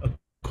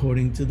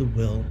according to the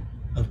will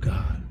of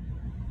God.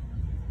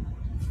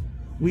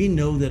 We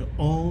know that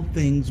all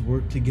things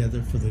work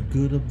together for the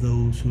good of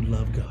those who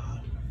love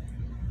God,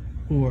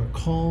 who are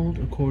called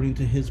according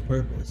to his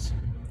purpose.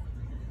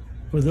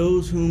 For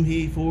those whom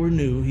he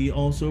foreknew, he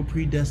also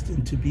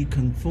predestined to be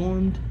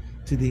conformed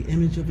to the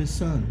image of his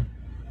Son,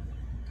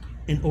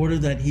 in order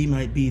that he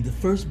might be the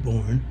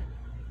firstborn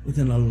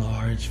within a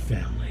large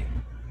family.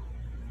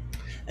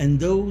 And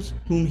those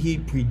whom he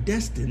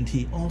predestined,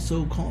 he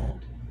also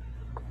called.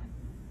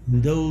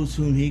 And those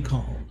whom he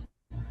called,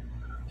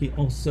 he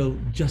also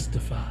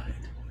justified.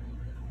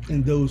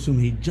 And those whom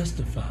he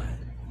justified,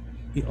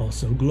 he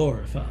also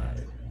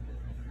glorified.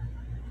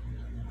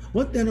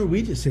 What then are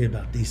we to say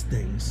about these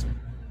things?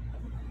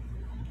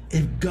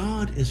 If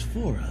God is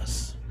for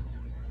us,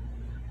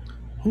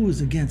 who is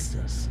against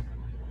us?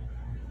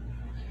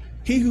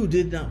 He who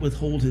did not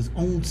withhold his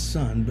own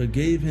Son, but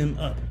gave him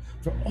up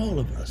for all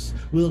of us,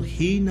 will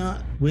he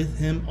not with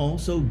him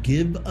also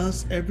give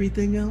us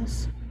everything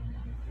else?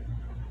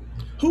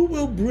 Who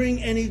will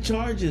bring any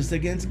charges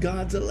against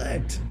God's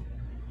elect?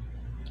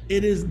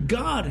 It is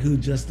God who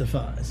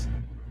justifies.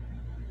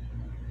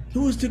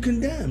 Who is to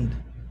condemn?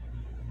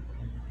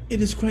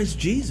 It is Christ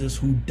Jesus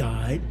who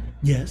died,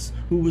 yes,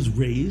 who was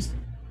raised,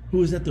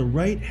 who is at the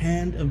right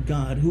hand of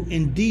God, who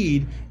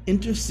indeed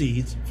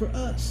intercedes for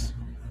us.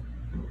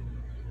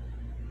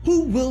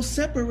 Who will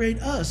separate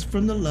us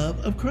from the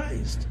love of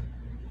Christ?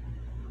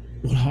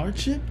 Will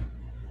hardship,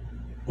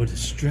 or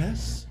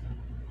distress,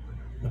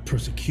 or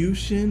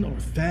persecution, or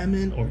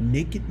famine, or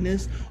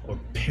nakedness, or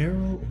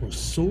peril, or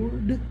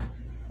sword?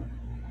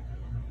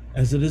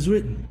 As it is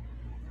written,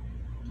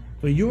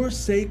 for your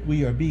sake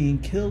we are being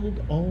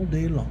killed all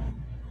day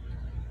long.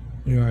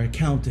 We are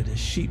accounted as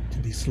sheep to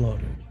be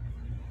slaughtered.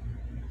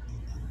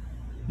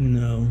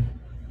 No.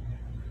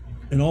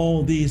 In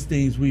all these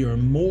things we are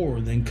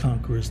more than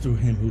conquerors through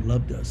him who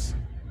loved us.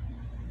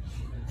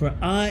 For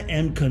I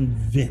am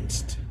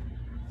convinced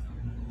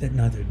that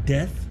neither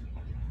death,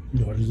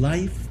 nor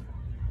life,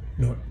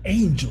 nor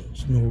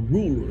angels, nor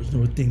rulers,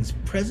 nor things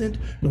present,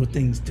 nor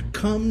things to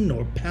come,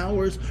 nor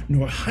powers,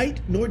 nor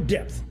height, nor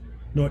depth,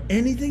 nor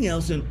anything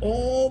else in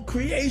all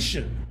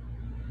creation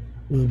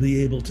will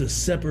be able to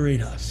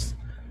separate us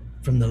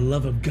from the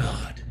love of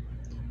God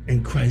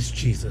and Christ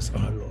Jesus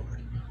our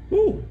Lord.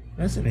 Ooh,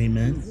 that's an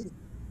amen.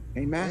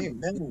 Amen.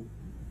 Amen.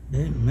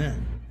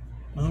 Amen.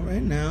 All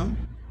right now.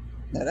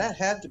 Now that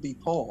had to be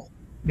Paul.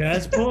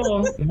 That's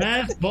Paul.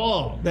 That's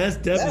Paul. That's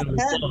definitely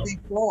that had Paul. to be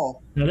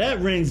Paul. Now that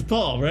rings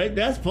Paul, right?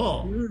 That's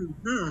Paul.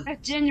 Mm-hmm. A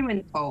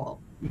genuine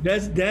Paul.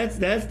 That's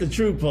the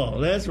true Paul.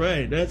 That's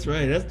right. That's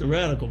right. That's the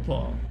radical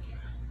Paul.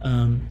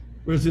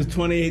 Verses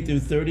 28 through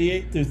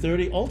 38 through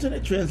 30.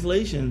 Alternate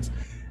translations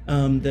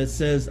that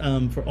says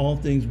for all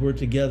things work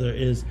together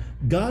is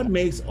God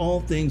makes all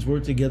things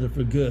work together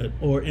for good,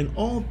 or in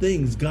all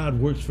things God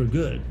works for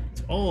good.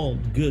 It's all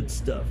good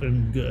stuff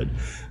and good.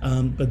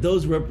 But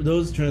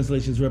those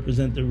translations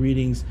represent the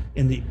readings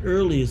in the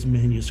earliest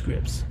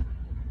manuscripts.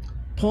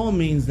 Paul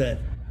means that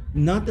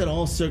not that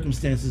all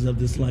circumstances of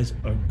this life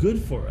are good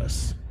for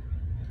us.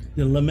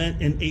 The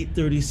lament in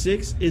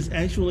 836 is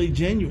actually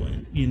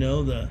genuine. You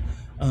know,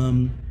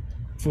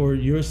 for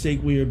your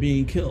sake we are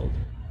being killed.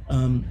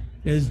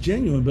 Is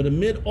genuine, but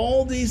amid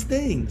all these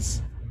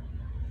things,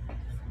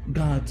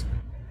 God's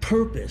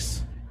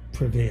purpose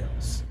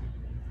prevails.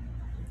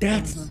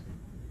 That's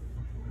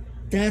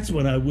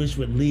what I wish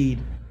would lead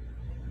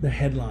the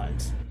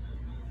headlines.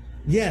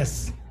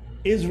 Yes,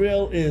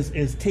 Israel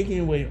is taking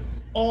away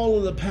all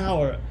of the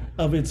power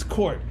of its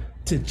court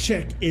to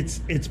check its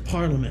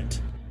parliament.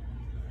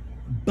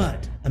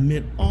 But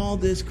amid all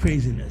this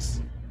craziness,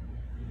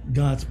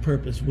 God's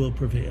purpose will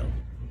prevail.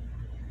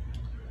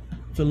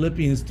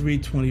 Philippians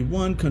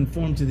 3:21,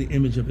 conform to the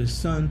image of his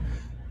Son.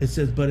 It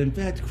says, but in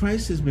fact,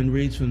 Christ has been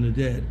raised from the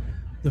dead,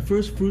 the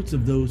first fruits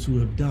of those who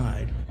have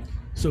died.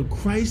 So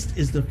Christ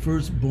is the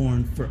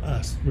firstborn for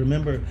us.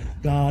 Remember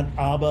God,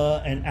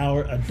 Abba, and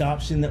our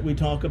adoption that we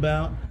talk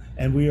about,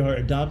 and we are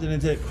adopted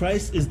into it.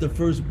 Christ is the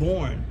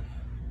firstborn,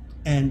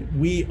 and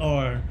we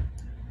are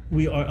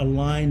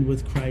aligned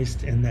with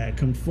Christ in that,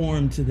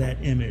 conformed to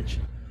that image,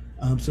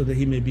 so that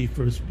he may be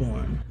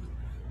firstborn.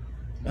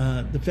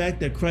 The fact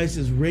that Christ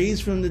is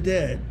raised from the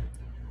dead,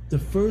 the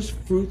first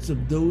fruits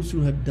of those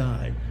who have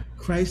died.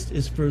 Christ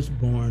is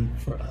firstborn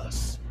for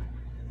us.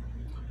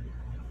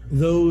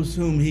 Those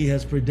whom he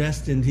has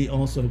predestined, he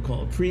also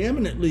called.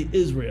 Preeminently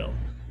Israel.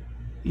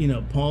 You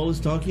know, Paul is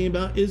talking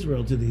about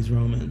Israel to these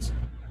Romans,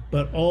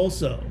 but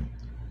also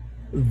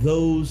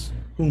those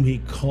whom he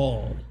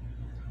called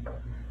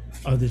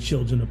are the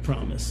children of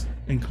promise,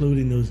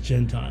 including those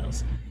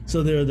Gentiles.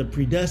 So there are the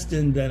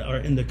predestined that are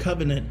in the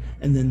covenant,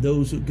 and then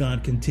those who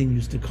God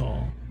continues to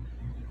call,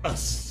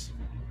 us.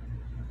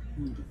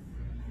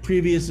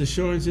 Previous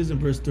assurances in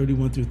verse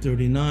 31 through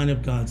 39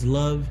 of God's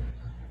love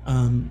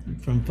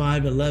from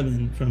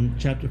 5:11, from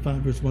chapter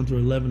 5, verse 1 through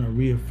 11 are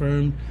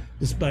reaffirmed.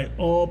 Despite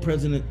all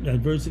present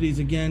adversities,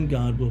 again,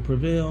 God will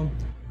prevail.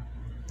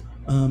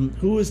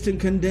 Who is to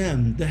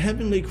condemn? The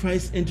heavenly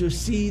Christ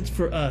intercedes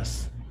for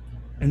us.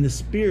 and the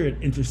Spirit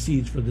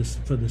intercedes for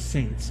the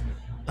saints.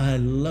 I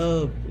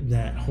love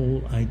that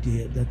whole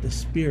idea that the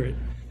Spirit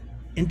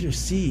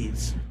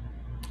intercedes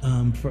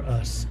for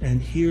us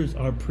and hears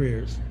our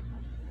prayers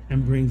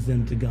and brings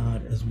them to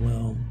God as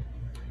well.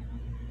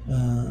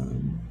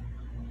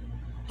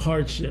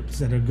 Hardships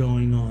that are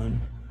going on,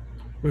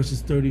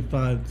 verses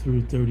 35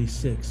 through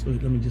 36.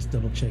 Wait, let me just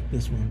double check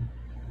this one.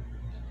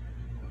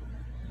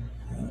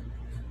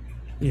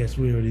 Yes,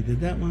 we already did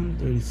that one.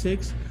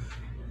 36.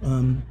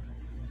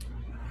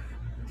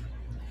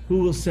 Who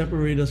will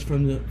separate us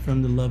from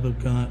the love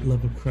of God,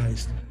 love of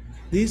Christ?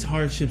 These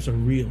hardships are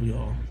real,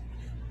 y'all.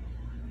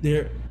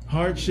 They're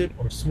hardship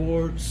or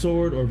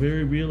sword or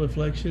very real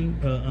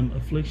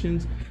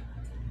afflictions,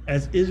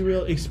 as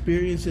Israel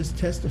experiences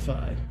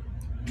testified.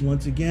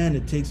 Once again,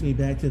 it takes me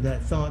back to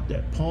that thought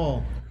that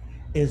Paul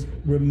is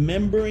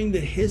remembering the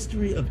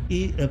history of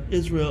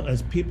Israel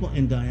as people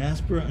in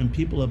diaspora and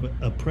people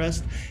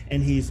oppressed,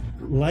 and he's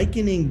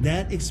likening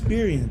that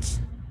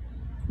experience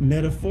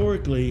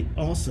metaphorically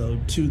also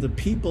to the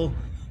people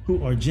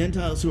who are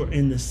Gentiles who are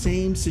in the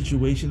same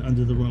situation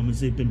under the Romans.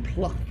 They've been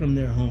plucked from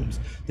their homes.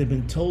 They've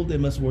been told they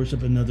must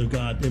worship another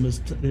God.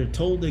 They're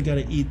told they got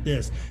to eat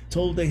this,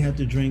 told they have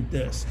to drink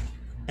this.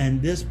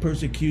 And this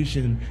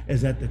persecution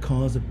is at the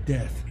cause of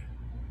death.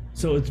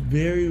 So it's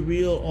very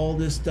real. All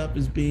this stuff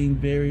is being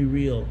very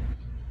real.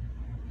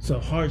 So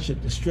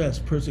hardship, distress,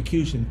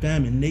 persecution,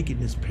 famine,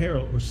 nakedness,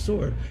 peril, or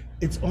sword,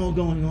 it's all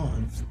going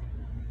on.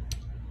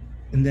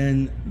 And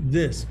then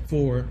this,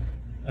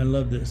 I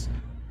love this.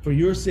 For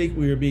your sake,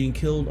 we are being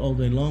killed all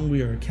day long.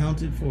 We are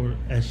accounted for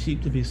as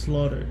sheep to be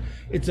slaughtered.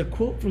 It's a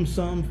quote from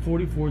Psalm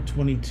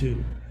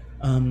 44:22.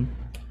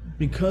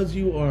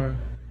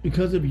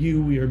 Because of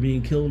you, we are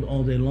being killed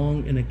all day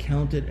long and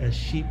accounted as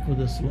sheep for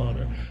the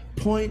slaughter.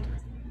 Point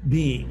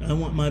being, I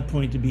want my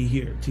point to be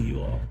here to you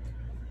all.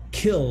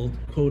 Killed,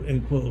 quote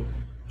unquote,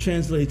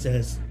 translates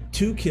as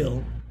to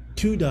kill,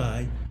 to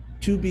die,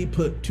 to be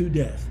put to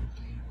death.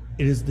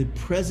 It is the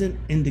present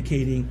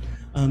indicating,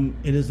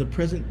 it is the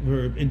present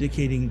verb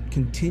indicating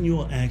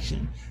continual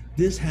action.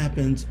 This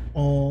happens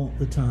all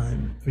the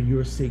time for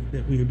your sake,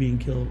 that we are being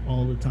killed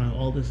all the time.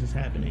 All this is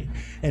happening.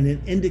 And it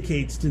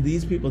indicates to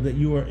these people that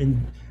you are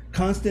in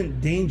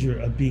constant danger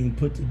of being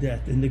put to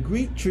death. And the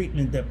Greek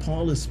treatment that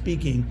Paul is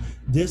speaking,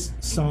 this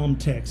Psalm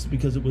text,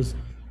 because it was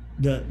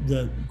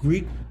the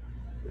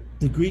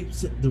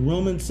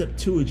Roman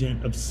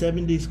Septuagint of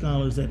 70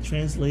 scholars that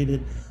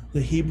translated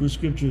the Hebrew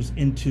scriptures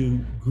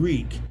into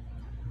Greek,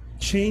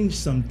 changed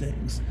some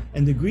things.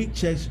 And the Greek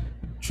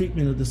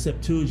treatment of the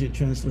Septuagint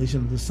translation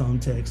of the Psalm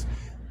text,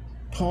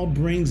 Paul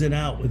brings it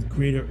out with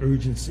greater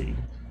urgency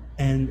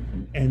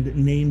and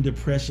name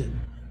depression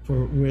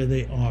for where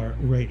they are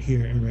right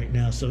here and right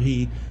now. So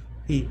he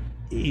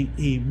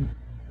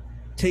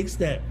takes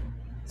that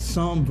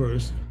Psalm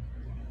verse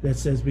that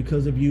says,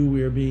 because of you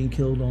we are being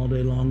killed all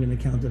day long and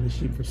accounted as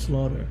sheep for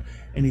slaughter,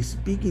 and he's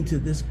speaking to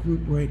this group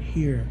right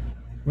here,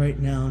 right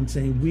now, and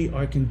saying we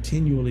are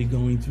continually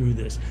going through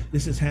this.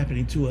 This is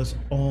happening to us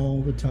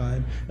all the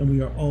time, and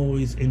we are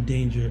always in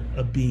danger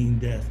of being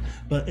death.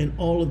 But in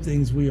all of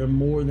things, we are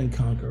more than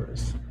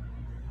conquerors,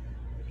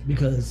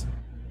 because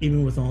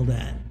even with all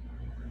that,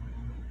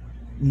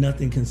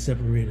 nothing can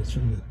separate us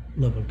from the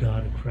love of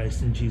God and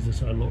Christ and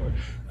Jesus our Lord.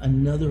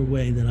 Another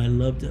way that I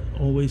love to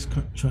always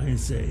try and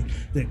say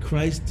that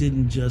Christ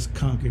didn't just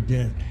conquer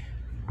death.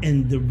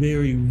 In the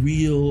very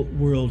real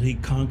world, he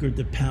conquered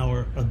the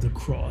power of the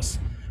cross,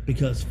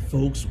 because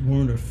folks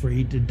weren't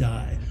afraid to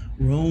die.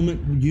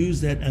 Rome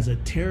used that as a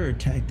terror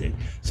tactic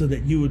so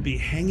that you would be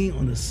hanging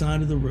on the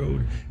side of the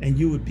road and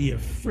you would be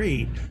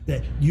afraid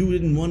that you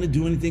didn't want to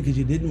do anything because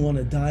you didn't want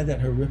to die that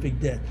horrific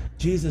death.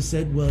 Jesus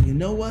said, well, you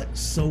know what?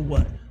 So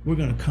what? We're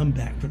going to come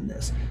back from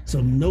this.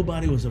 So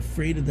nobody was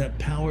afraid of that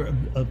power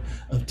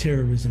of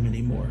terrorism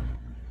anymore.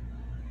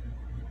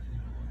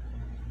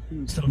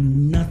 So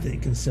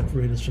nothing can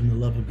separate us from the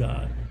love of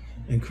God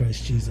in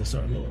Christ Jesus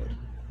our Lord.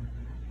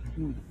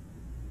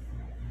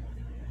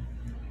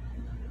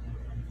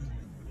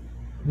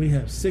 We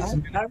have 6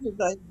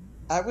 minutes.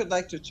 I would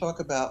like to talk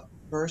about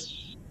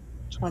verse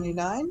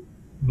 29.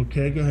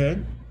 Okay, go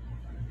ahead.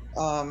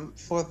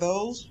 For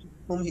those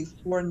whom he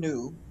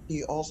foreknew,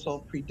 he also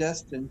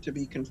predestined to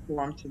be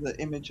conformed to the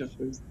image of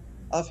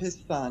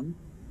his Son,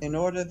 in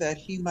order that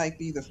he might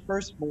be the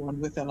firstborn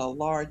within a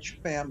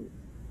large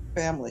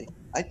family.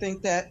 I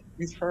think that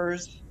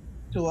refers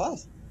to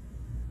us,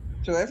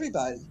 to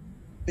everybody,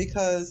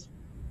 because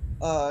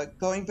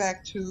going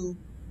back to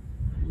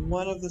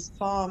one of the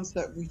Psalms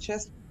that we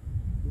just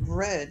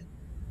read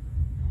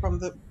from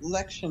the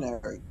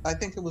lectionary, I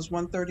think it was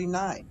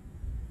 139,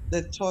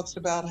 that talks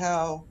about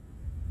how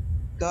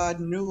God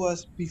knew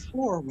us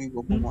before we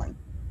were born,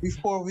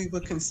 before we were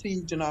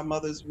conceived in our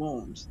mother's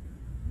wombs,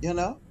 you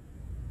know?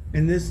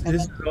 And this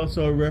is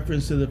also a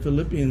reference to the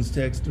Philippians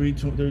text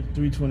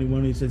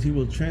 3:21. He says, he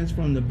will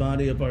transform the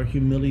body of our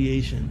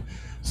humiliation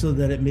so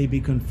that it may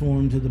be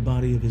conformed to the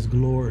body of his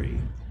glory.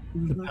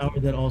 The power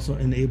that also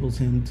enables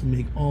him to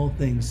make all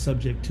things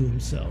subject to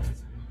himself.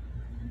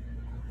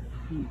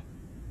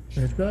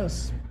 That's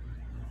us.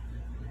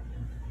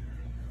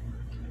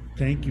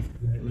 Thank you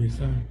for that,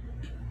 Lisa.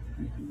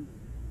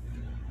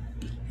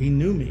 He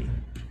knew me,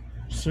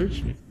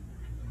 searched me.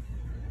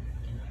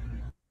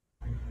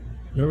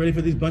 You ready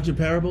for these bunch of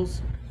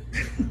parables?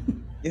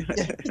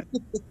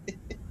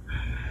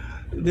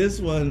 This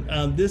one,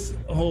 this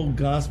whole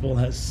gospel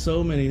has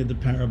so many of the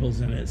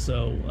parables in it.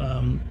 So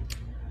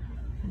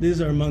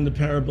these are among the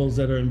parables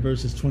that are in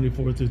verses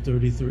 24 through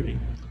 33.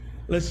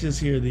 Let's just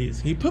hear these.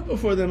 He put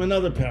before them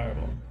another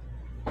parable.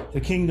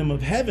 The kingdom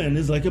of heaven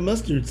is like a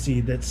mustard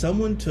seed that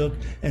someone took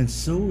and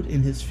sowed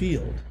in his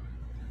field.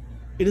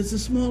 It is the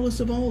smallest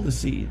of all the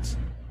seeds,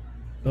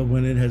 but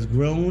when it has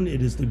grown,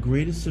 it is the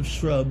greatest of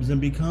shrubs and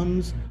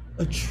becomes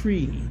a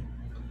tree,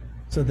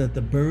 so that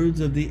the birds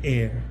of the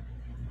air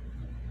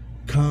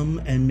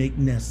come and make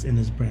nests in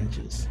its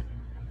branches.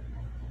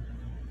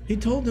 He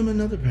told them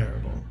another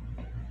parable.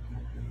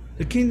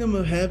 The kingdom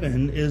of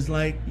heaven is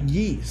like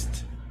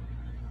yeast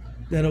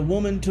that a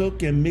woman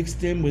took and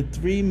mixed in with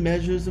 3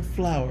 measures of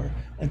flour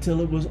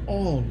until it was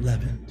all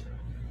leavened.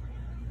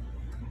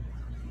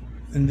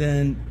 And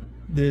then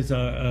there's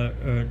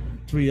our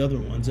 3 other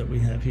ones that we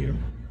have here.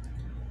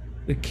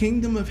 The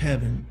kingdom of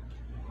heaven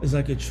is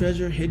like a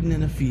treasure hidden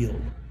in a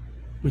field,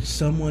 which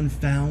someone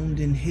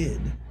found and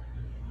hid.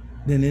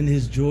 Then in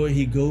his joy,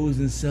 he goes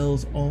and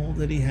sells all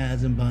that he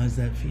has and buys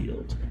that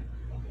field.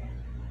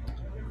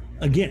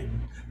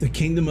 Again, the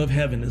kingdom of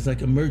heaven is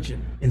like a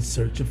merchant in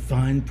search of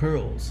fine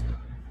pearls.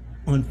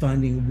 On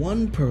finding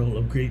one pearl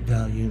of great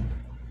value,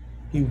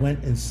 he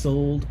went and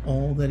sold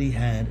all that he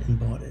had and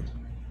bought it.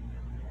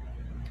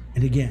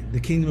 And again, the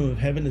kingdom of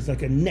heaven is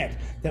like a net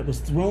that was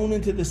thrown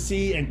into the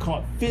sea and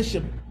caught fish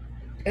of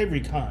every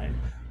kind.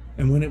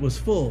 And when it was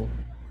full,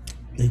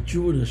 they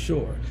drew it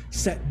ashore,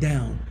 sat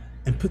down,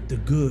 and put the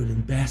good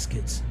in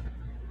baskets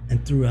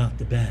and threw out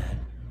the bad.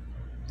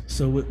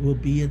 So it will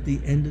be at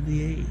the end of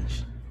the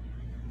age.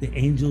 The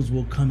angels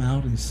will come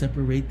out and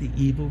separate the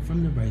evil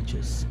from the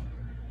righteous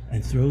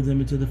and throw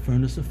them into the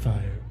furnace of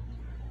fire,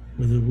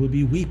 where there will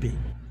be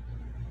weeping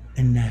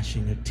and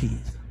gnashing of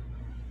teeth.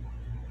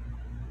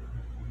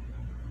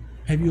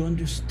 Have you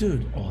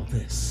understood all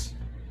this?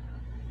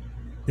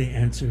 They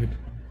answered,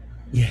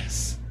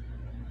 yes.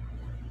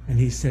 And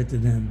he said to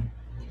them,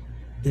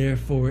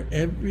 therefore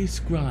every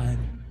scribe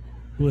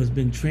who has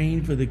been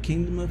trained for the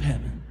kingdom of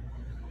heaven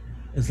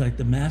is like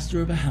the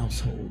master of a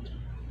household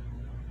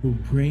who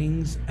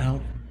brings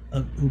out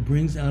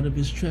of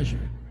his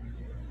treasure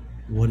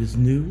what is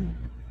new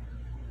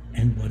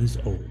and what is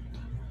old.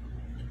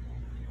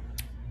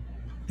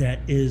 That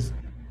is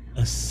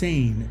a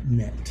seine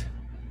net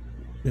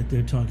that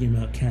they're talking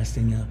about,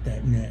 casting out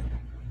that net.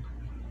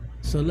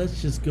 So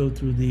let's just go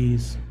through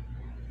these.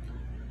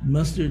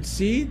 Mustard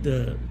seed,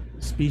 the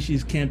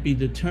species can't be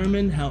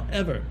determined.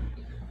 However,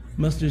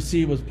 mustard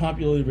seed was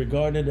popularly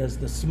regarded as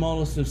the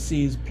smallest of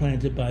seeds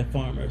planted by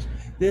farmers.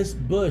 This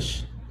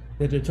bush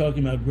that they're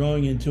talking about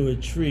growing into a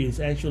tree is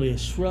actually a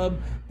shrub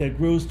that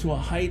grows to a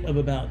height of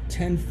about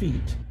 10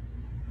 feet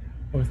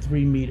or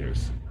 3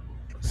 meters,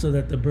 so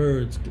that the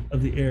birds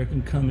of the air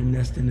can come and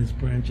nest in its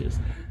branches.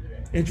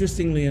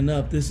 Interestingly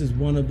enough, this is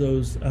one of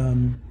those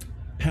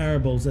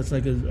parables that's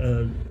like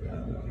a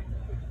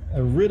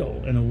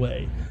riddle in a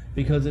way,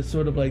 because it's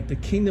sort of like the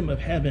kingdom of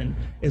heaven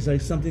is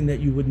like something that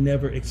you would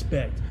never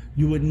expect.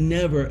 You would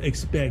never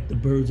expect the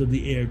birds of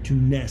the air to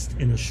nest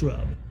in a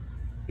shrub,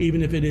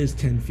 even if it is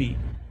 10 feet.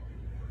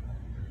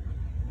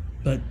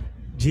 But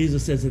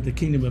Jesus says that the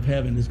kingdom of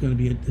heaven is going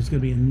to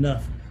be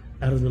enough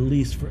out of the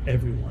least for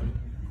everyone.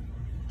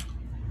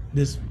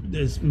 This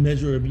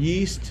measure of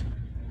yeast,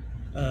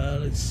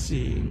 let's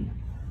see,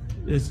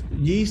 this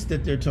yeast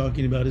that they're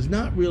talking about is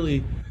not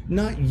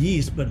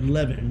yeast, but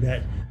leaven,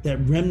 that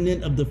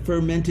remnant of the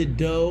fermented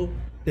dough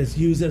that's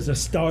used as a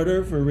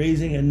starter for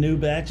raising a new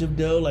batch of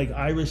dough, like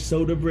Irish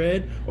soda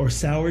bread or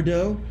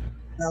sourdough.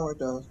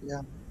 Sourdough,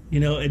 yeah. You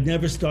know, it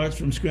never starts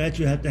from scratch.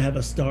 You have to have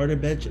a starter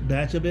batch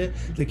of it.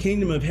 The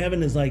kingdom of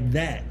heaven is like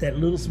that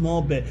little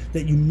small bit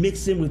that you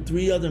mix in with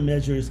 3 other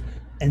measures,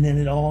 and then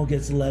it all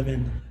gets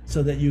leavened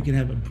so that you can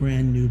have a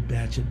brand new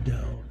batch of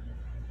dough.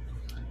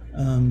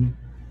 And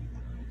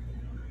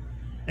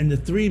the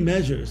 3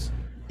 measures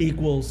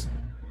equals,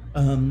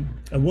 a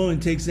woman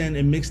takes in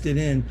and mixed it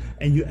in,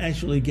 and you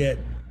actually get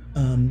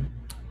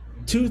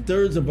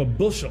 2/3 of a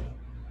bushel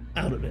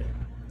out of it,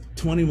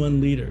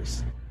 21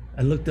 liters.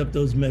 I looked up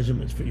those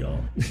measurements for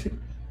y'all.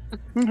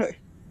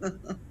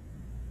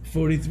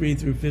 44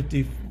 through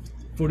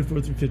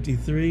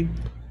 53.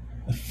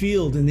 A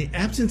field, in the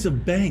absence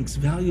of banks,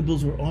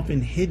 valuables were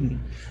often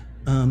hidden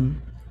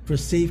for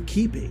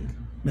safekeeping.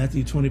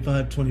 Matthew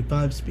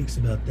 25 speaks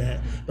about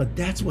that. But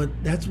that's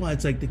why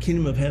it's like the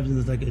kingdom of heaven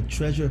is like a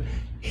treasure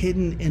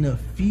hidden in a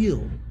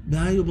field.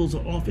 Valuables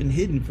are often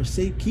hidden for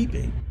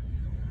safekeeping.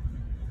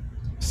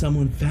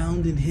 Someone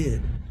found and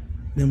hid.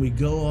 Then we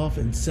go off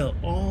and sell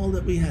all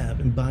that we have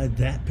and buy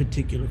that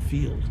particular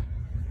field.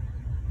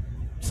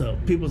 So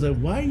people say,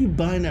 why are you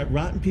buying that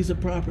rotten piece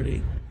of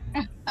property?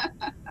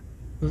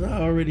 Because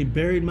I already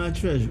buried my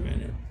treasure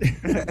in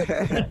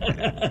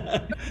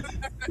it.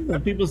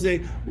 People say,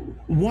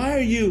 why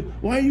are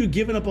you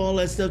giving up all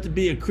that stuff to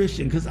be a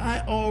Christian? Because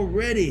I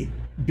already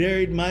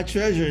buried my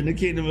treasure in the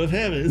kingdom of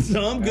heaven,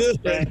 so I'm good.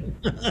 Right.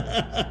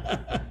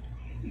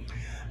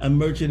 A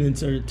merchant in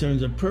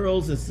terms of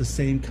pearls, it's the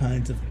same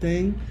kinds of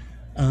thing.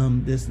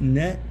 This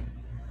net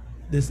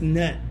that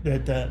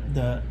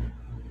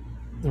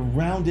the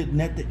rounded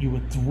net that you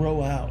would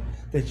throw out,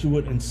 that you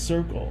would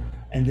encircle,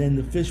 and then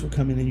the fish would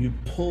come in and you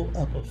pull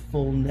up a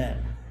full net.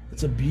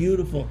 It's a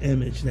beautiful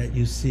image that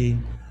you see.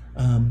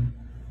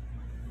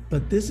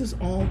 But this is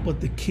all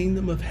what the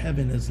kingdom of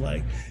heaven is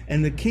like.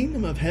 And the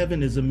kingdom of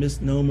heaven is a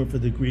misnomer for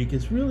the Greek.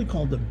 It's really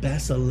called the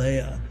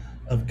basileia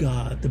of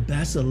God, the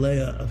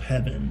basileia of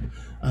heaven.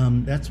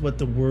 That's what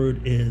the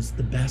word is,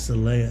 the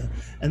basileia.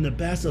 And the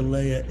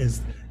basileia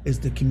is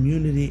the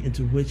community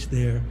into which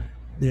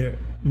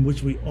in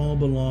which we all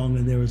belong,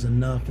 and there is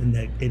enough, and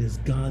that it is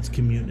God's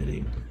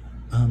community.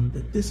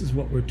 That this is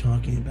what we're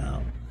talking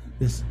about,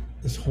 this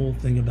whole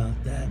thing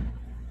about that.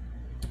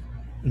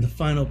 And the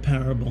final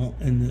parable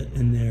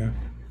in there,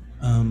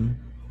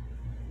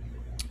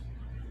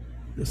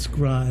 the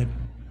scribe.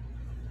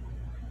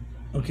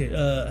 Okay,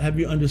 have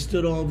you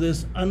understood all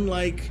this?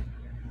 Unlike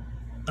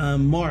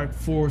Mark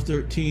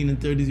 4:13 and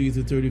 33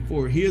 through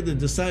 34, here the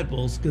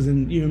disciples, because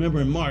you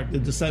remember in Mark, the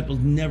disciples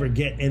never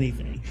get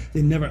anything.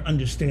 They never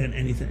understand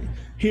anything.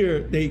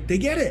 Here, they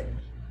get it.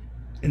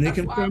 And they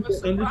confirm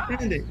their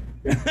understanding.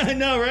 I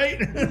know, right?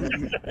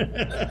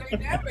 They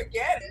never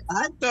get it.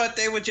 I thought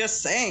they were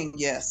just saying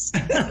yes.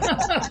 You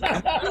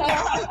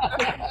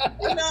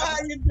know how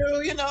you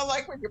do,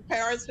 like when your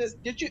parents says,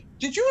 did you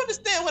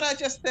understand what I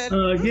just said?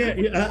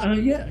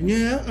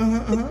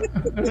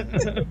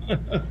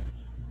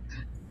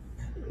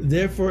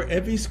 Therefore,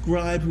 every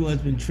scribe who has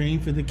been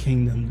trained for the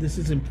kingdom, this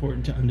is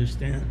important to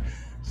understand.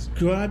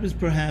 Scribe is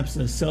perhaps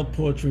a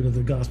self-portrait of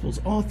the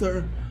gospel's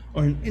author,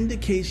 or an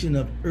indication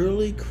of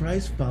early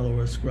Christ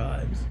follower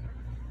scribes,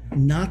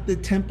 not the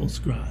temple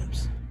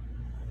scribes.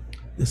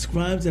 The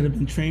scribes that have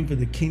been trained for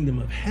the kingdom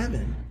of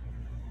heaven,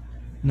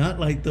 not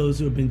like those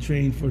who have been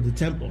trained for the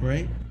temple,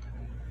 right?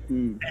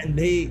 And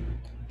they've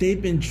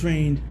been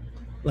trained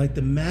like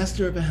the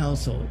master of a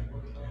household,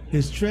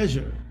 his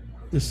treasure,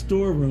 the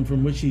storeroom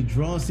from which he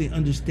draws the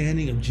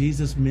understanding of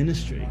Jesus'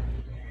 ministry.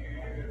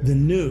 The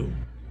new,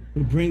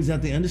 who brings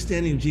out the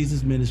understanding of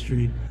Jesus'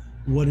 ministry,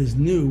 what is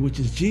new, which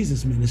is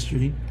Jesus'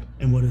 ministry,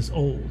 and what is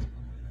old,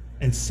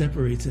 and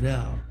separates it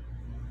out.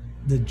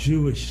 The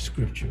Jewish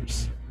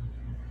scriptures,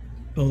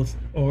 both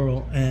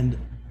oral and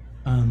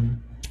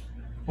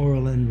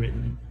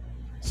written.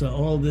 So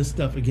all this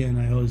stuff, again,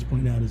 I always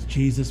point out, is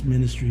Jesus'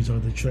 ministries are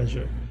the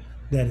treasure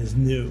that is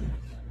new.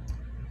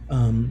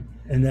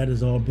 And that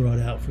is all brought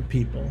out for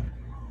people.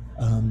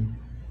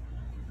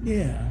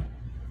 Yeah.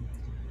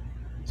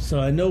 So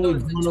I know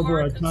we've gone over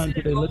our time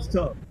today. Let's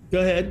talk. Go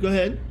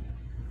ahead.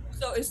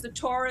 So is the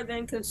Torah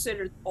then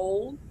considered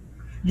old?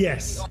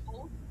 Yes.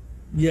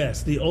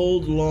 Yes, the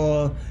old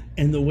law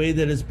and the way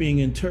that it's being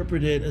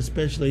interpreted,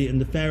 especially in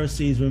the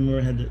Pharisees,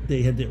 remember,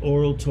 they had the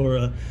oral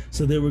Torah,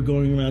 so they were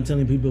going around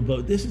telling people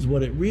about this is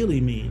what it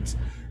really means.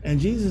 And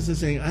Jesus is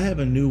saying, I have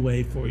a new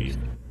way for you.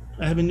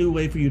 I have a new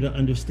way for you to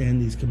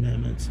understand these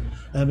commandments.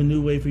 I have a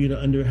new way for you to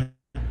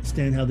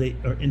understand how they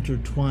are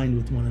intertwined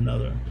with one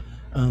another.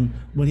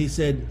 When he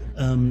said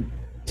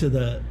to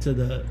the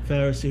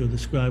Pharisee or the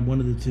scribe, one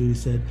of the two, he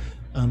said,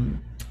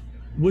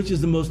 which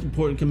is the most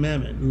important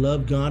commandment?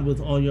 Love God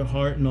with all your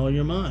heart and all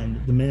your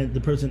mind.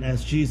 The person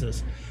asked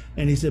Jesus,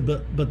 and he said,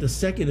 but the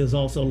second is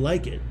also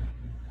like it.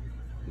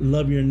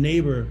 Love your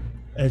neighbor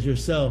as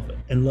yourself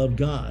and love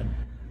God.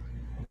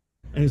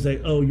 And he's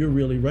like, oh, you're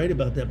really right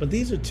about that. But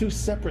these are two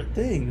separate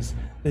things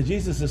that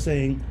Jesus is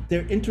saying.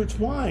 They're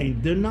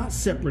intertwined. They're not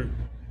separate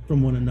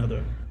from one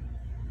another.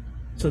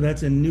 So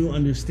that's a new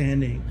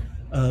understanding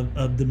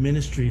of the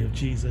ministry of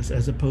Jesus,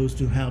 as opposed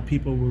to how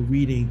people were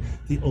reading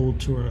the old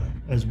Torah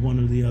as one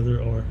or the other,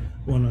 or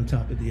one on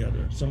top of the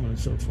other, so on and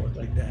so forth,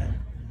 like that.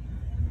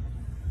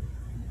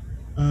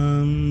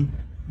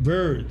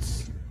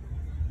 Birds.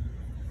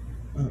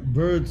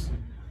 Birds.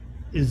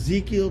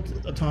 Ezekiel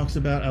talks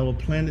about, I will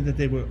plant it that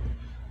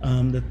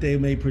they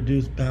may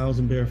produce boughs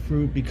and bear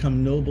fruit,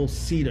 become noble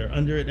cedar.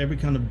 Under it, every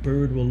kind of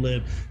bird will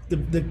live.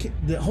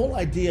 The whole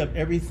idea of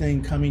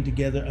everything coming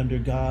together under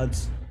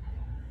God's,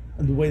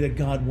 the way that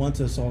God wants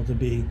us all to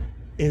be,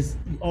 is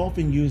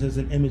often used as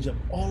an image of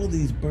all of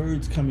these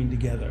birds coming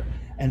together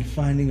and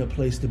finding a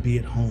place to be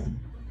at home.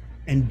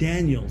 And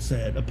Daniel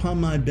said,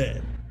 upon my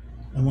bed,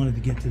 I wanted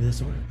to get to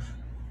this one.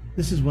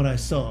 This is what I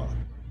saw.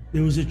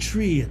 There was a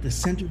tree at the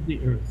center of the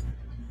earth.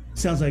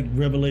 Sounds like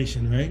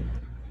Revelation, right?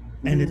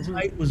 And its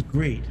height was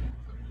great.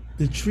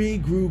 The tree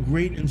grew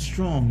great and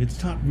strong. Its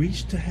top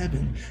reached to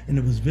heaven, and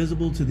it was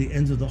visible to the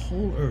ends of the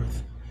whole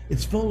earth.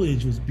 Its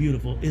foliage was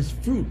beautiful, its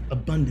fruit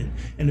abundant,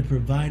 and it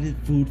provided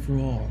food for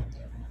all.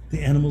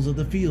 The animals of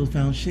the field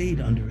found shade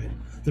under it.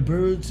 The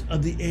birds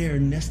of the air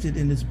nested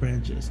in its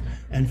branches,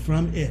 and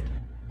from it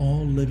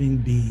all living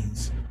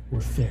beings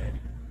were fed.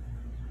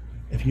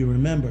 If you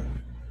remember,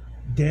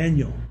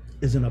 Daniel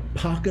is an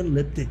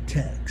apocalyptic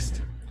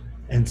text.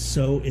 and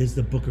so is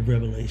the book of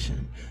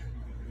Revelation.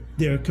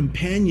 There are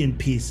companion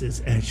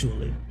pieces,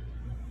 actually.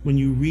 When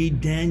you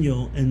read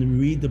Daniel and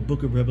read the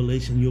book of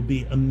Revelation, you'll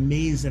be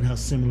amazed at how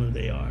similar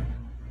they are.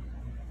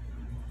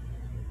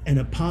 And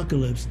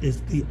Apocalypse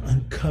is the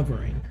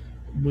uncovering.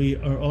 We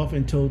are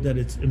often told that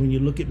it's, when you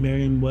look at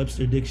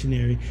Merriam-Webster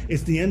dictionary,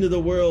 it's the end of the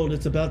world,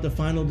 it's about the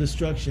final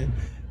destruction.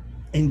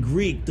 In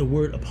Greek, the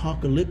word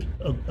apocalypsos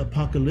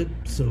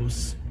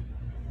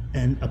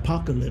and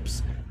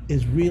apocalypse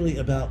is really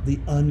about the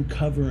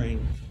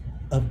uncovering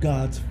of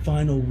God's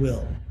final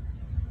will.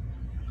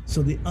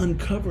 So the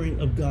uncovering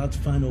of God's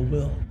final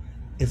will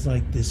is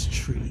like this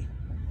tree.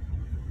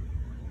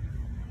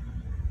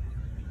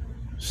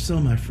 So,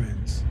 my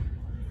friends,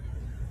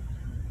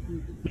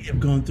 we have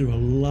gone through a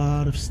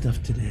lot of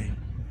stuff today.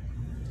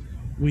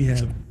 We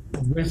have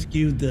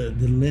rescued the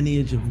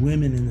lineage of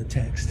women in the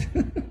text.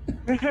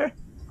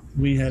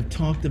 We have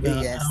talked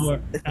about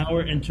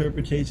our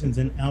interpretations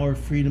and our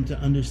freedom to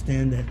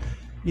understand that,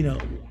 you know,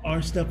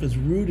 our stuff is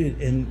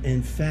rooted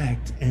in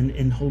fact and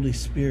in Holy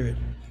Spirit.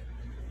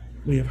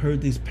 We have heard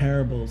these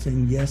parables,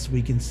 and yes,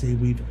 we can say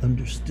we've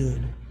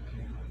understood.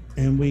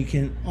 And we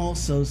can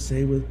also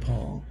say with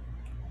Paul,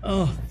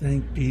 oh,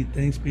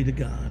 thanks be to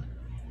God.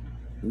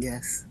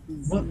 Yes.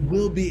 What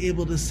will be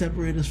able to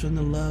separate us from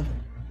the love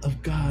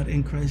of God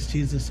in Christ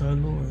Jesus our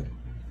Lord?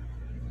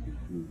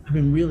 I've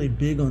been really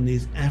big on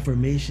these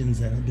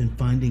affirmations that I've been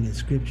finding in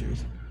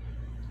scriptures.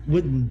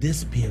 Wouldn't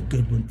this be a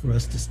good one for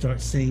us to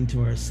start saying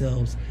to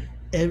ourselves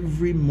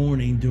every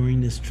morning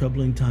during this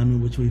troubling time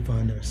in which we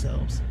find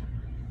ourselves?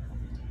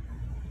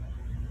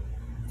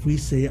 If we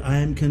say, I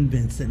am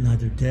convinced that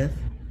neither death,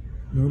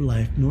 nor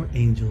life, nor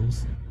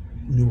angels,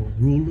 nor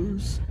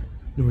rulers,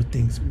 nor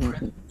things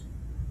present,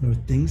 nor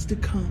things to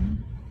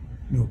come,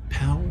 nor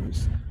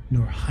powers,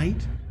 nor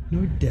height,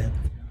 nor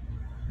depth,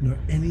 nor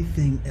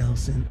anything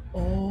else in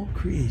all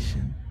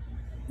creation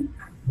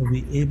will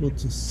be able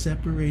to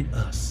separate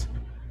us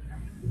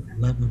from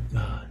the love of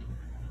God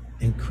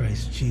in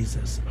Christ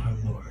Jesus our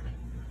Lord.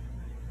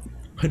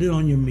 Put it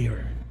on your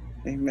mirror.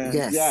 Amen.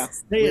 Yes. Yeah.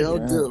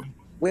 Will do.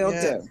 Will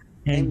Yes. do.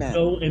 And Amen.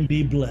 go and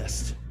be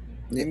blessed.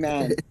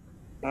 Amen.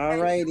 All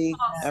righty.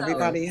 Also.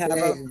 Everybody have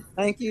a,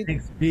 thank you,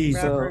 Thanks be.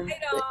 So, Reverend.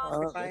 Right on.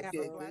 Everybody have a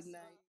okay, blessed good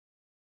night.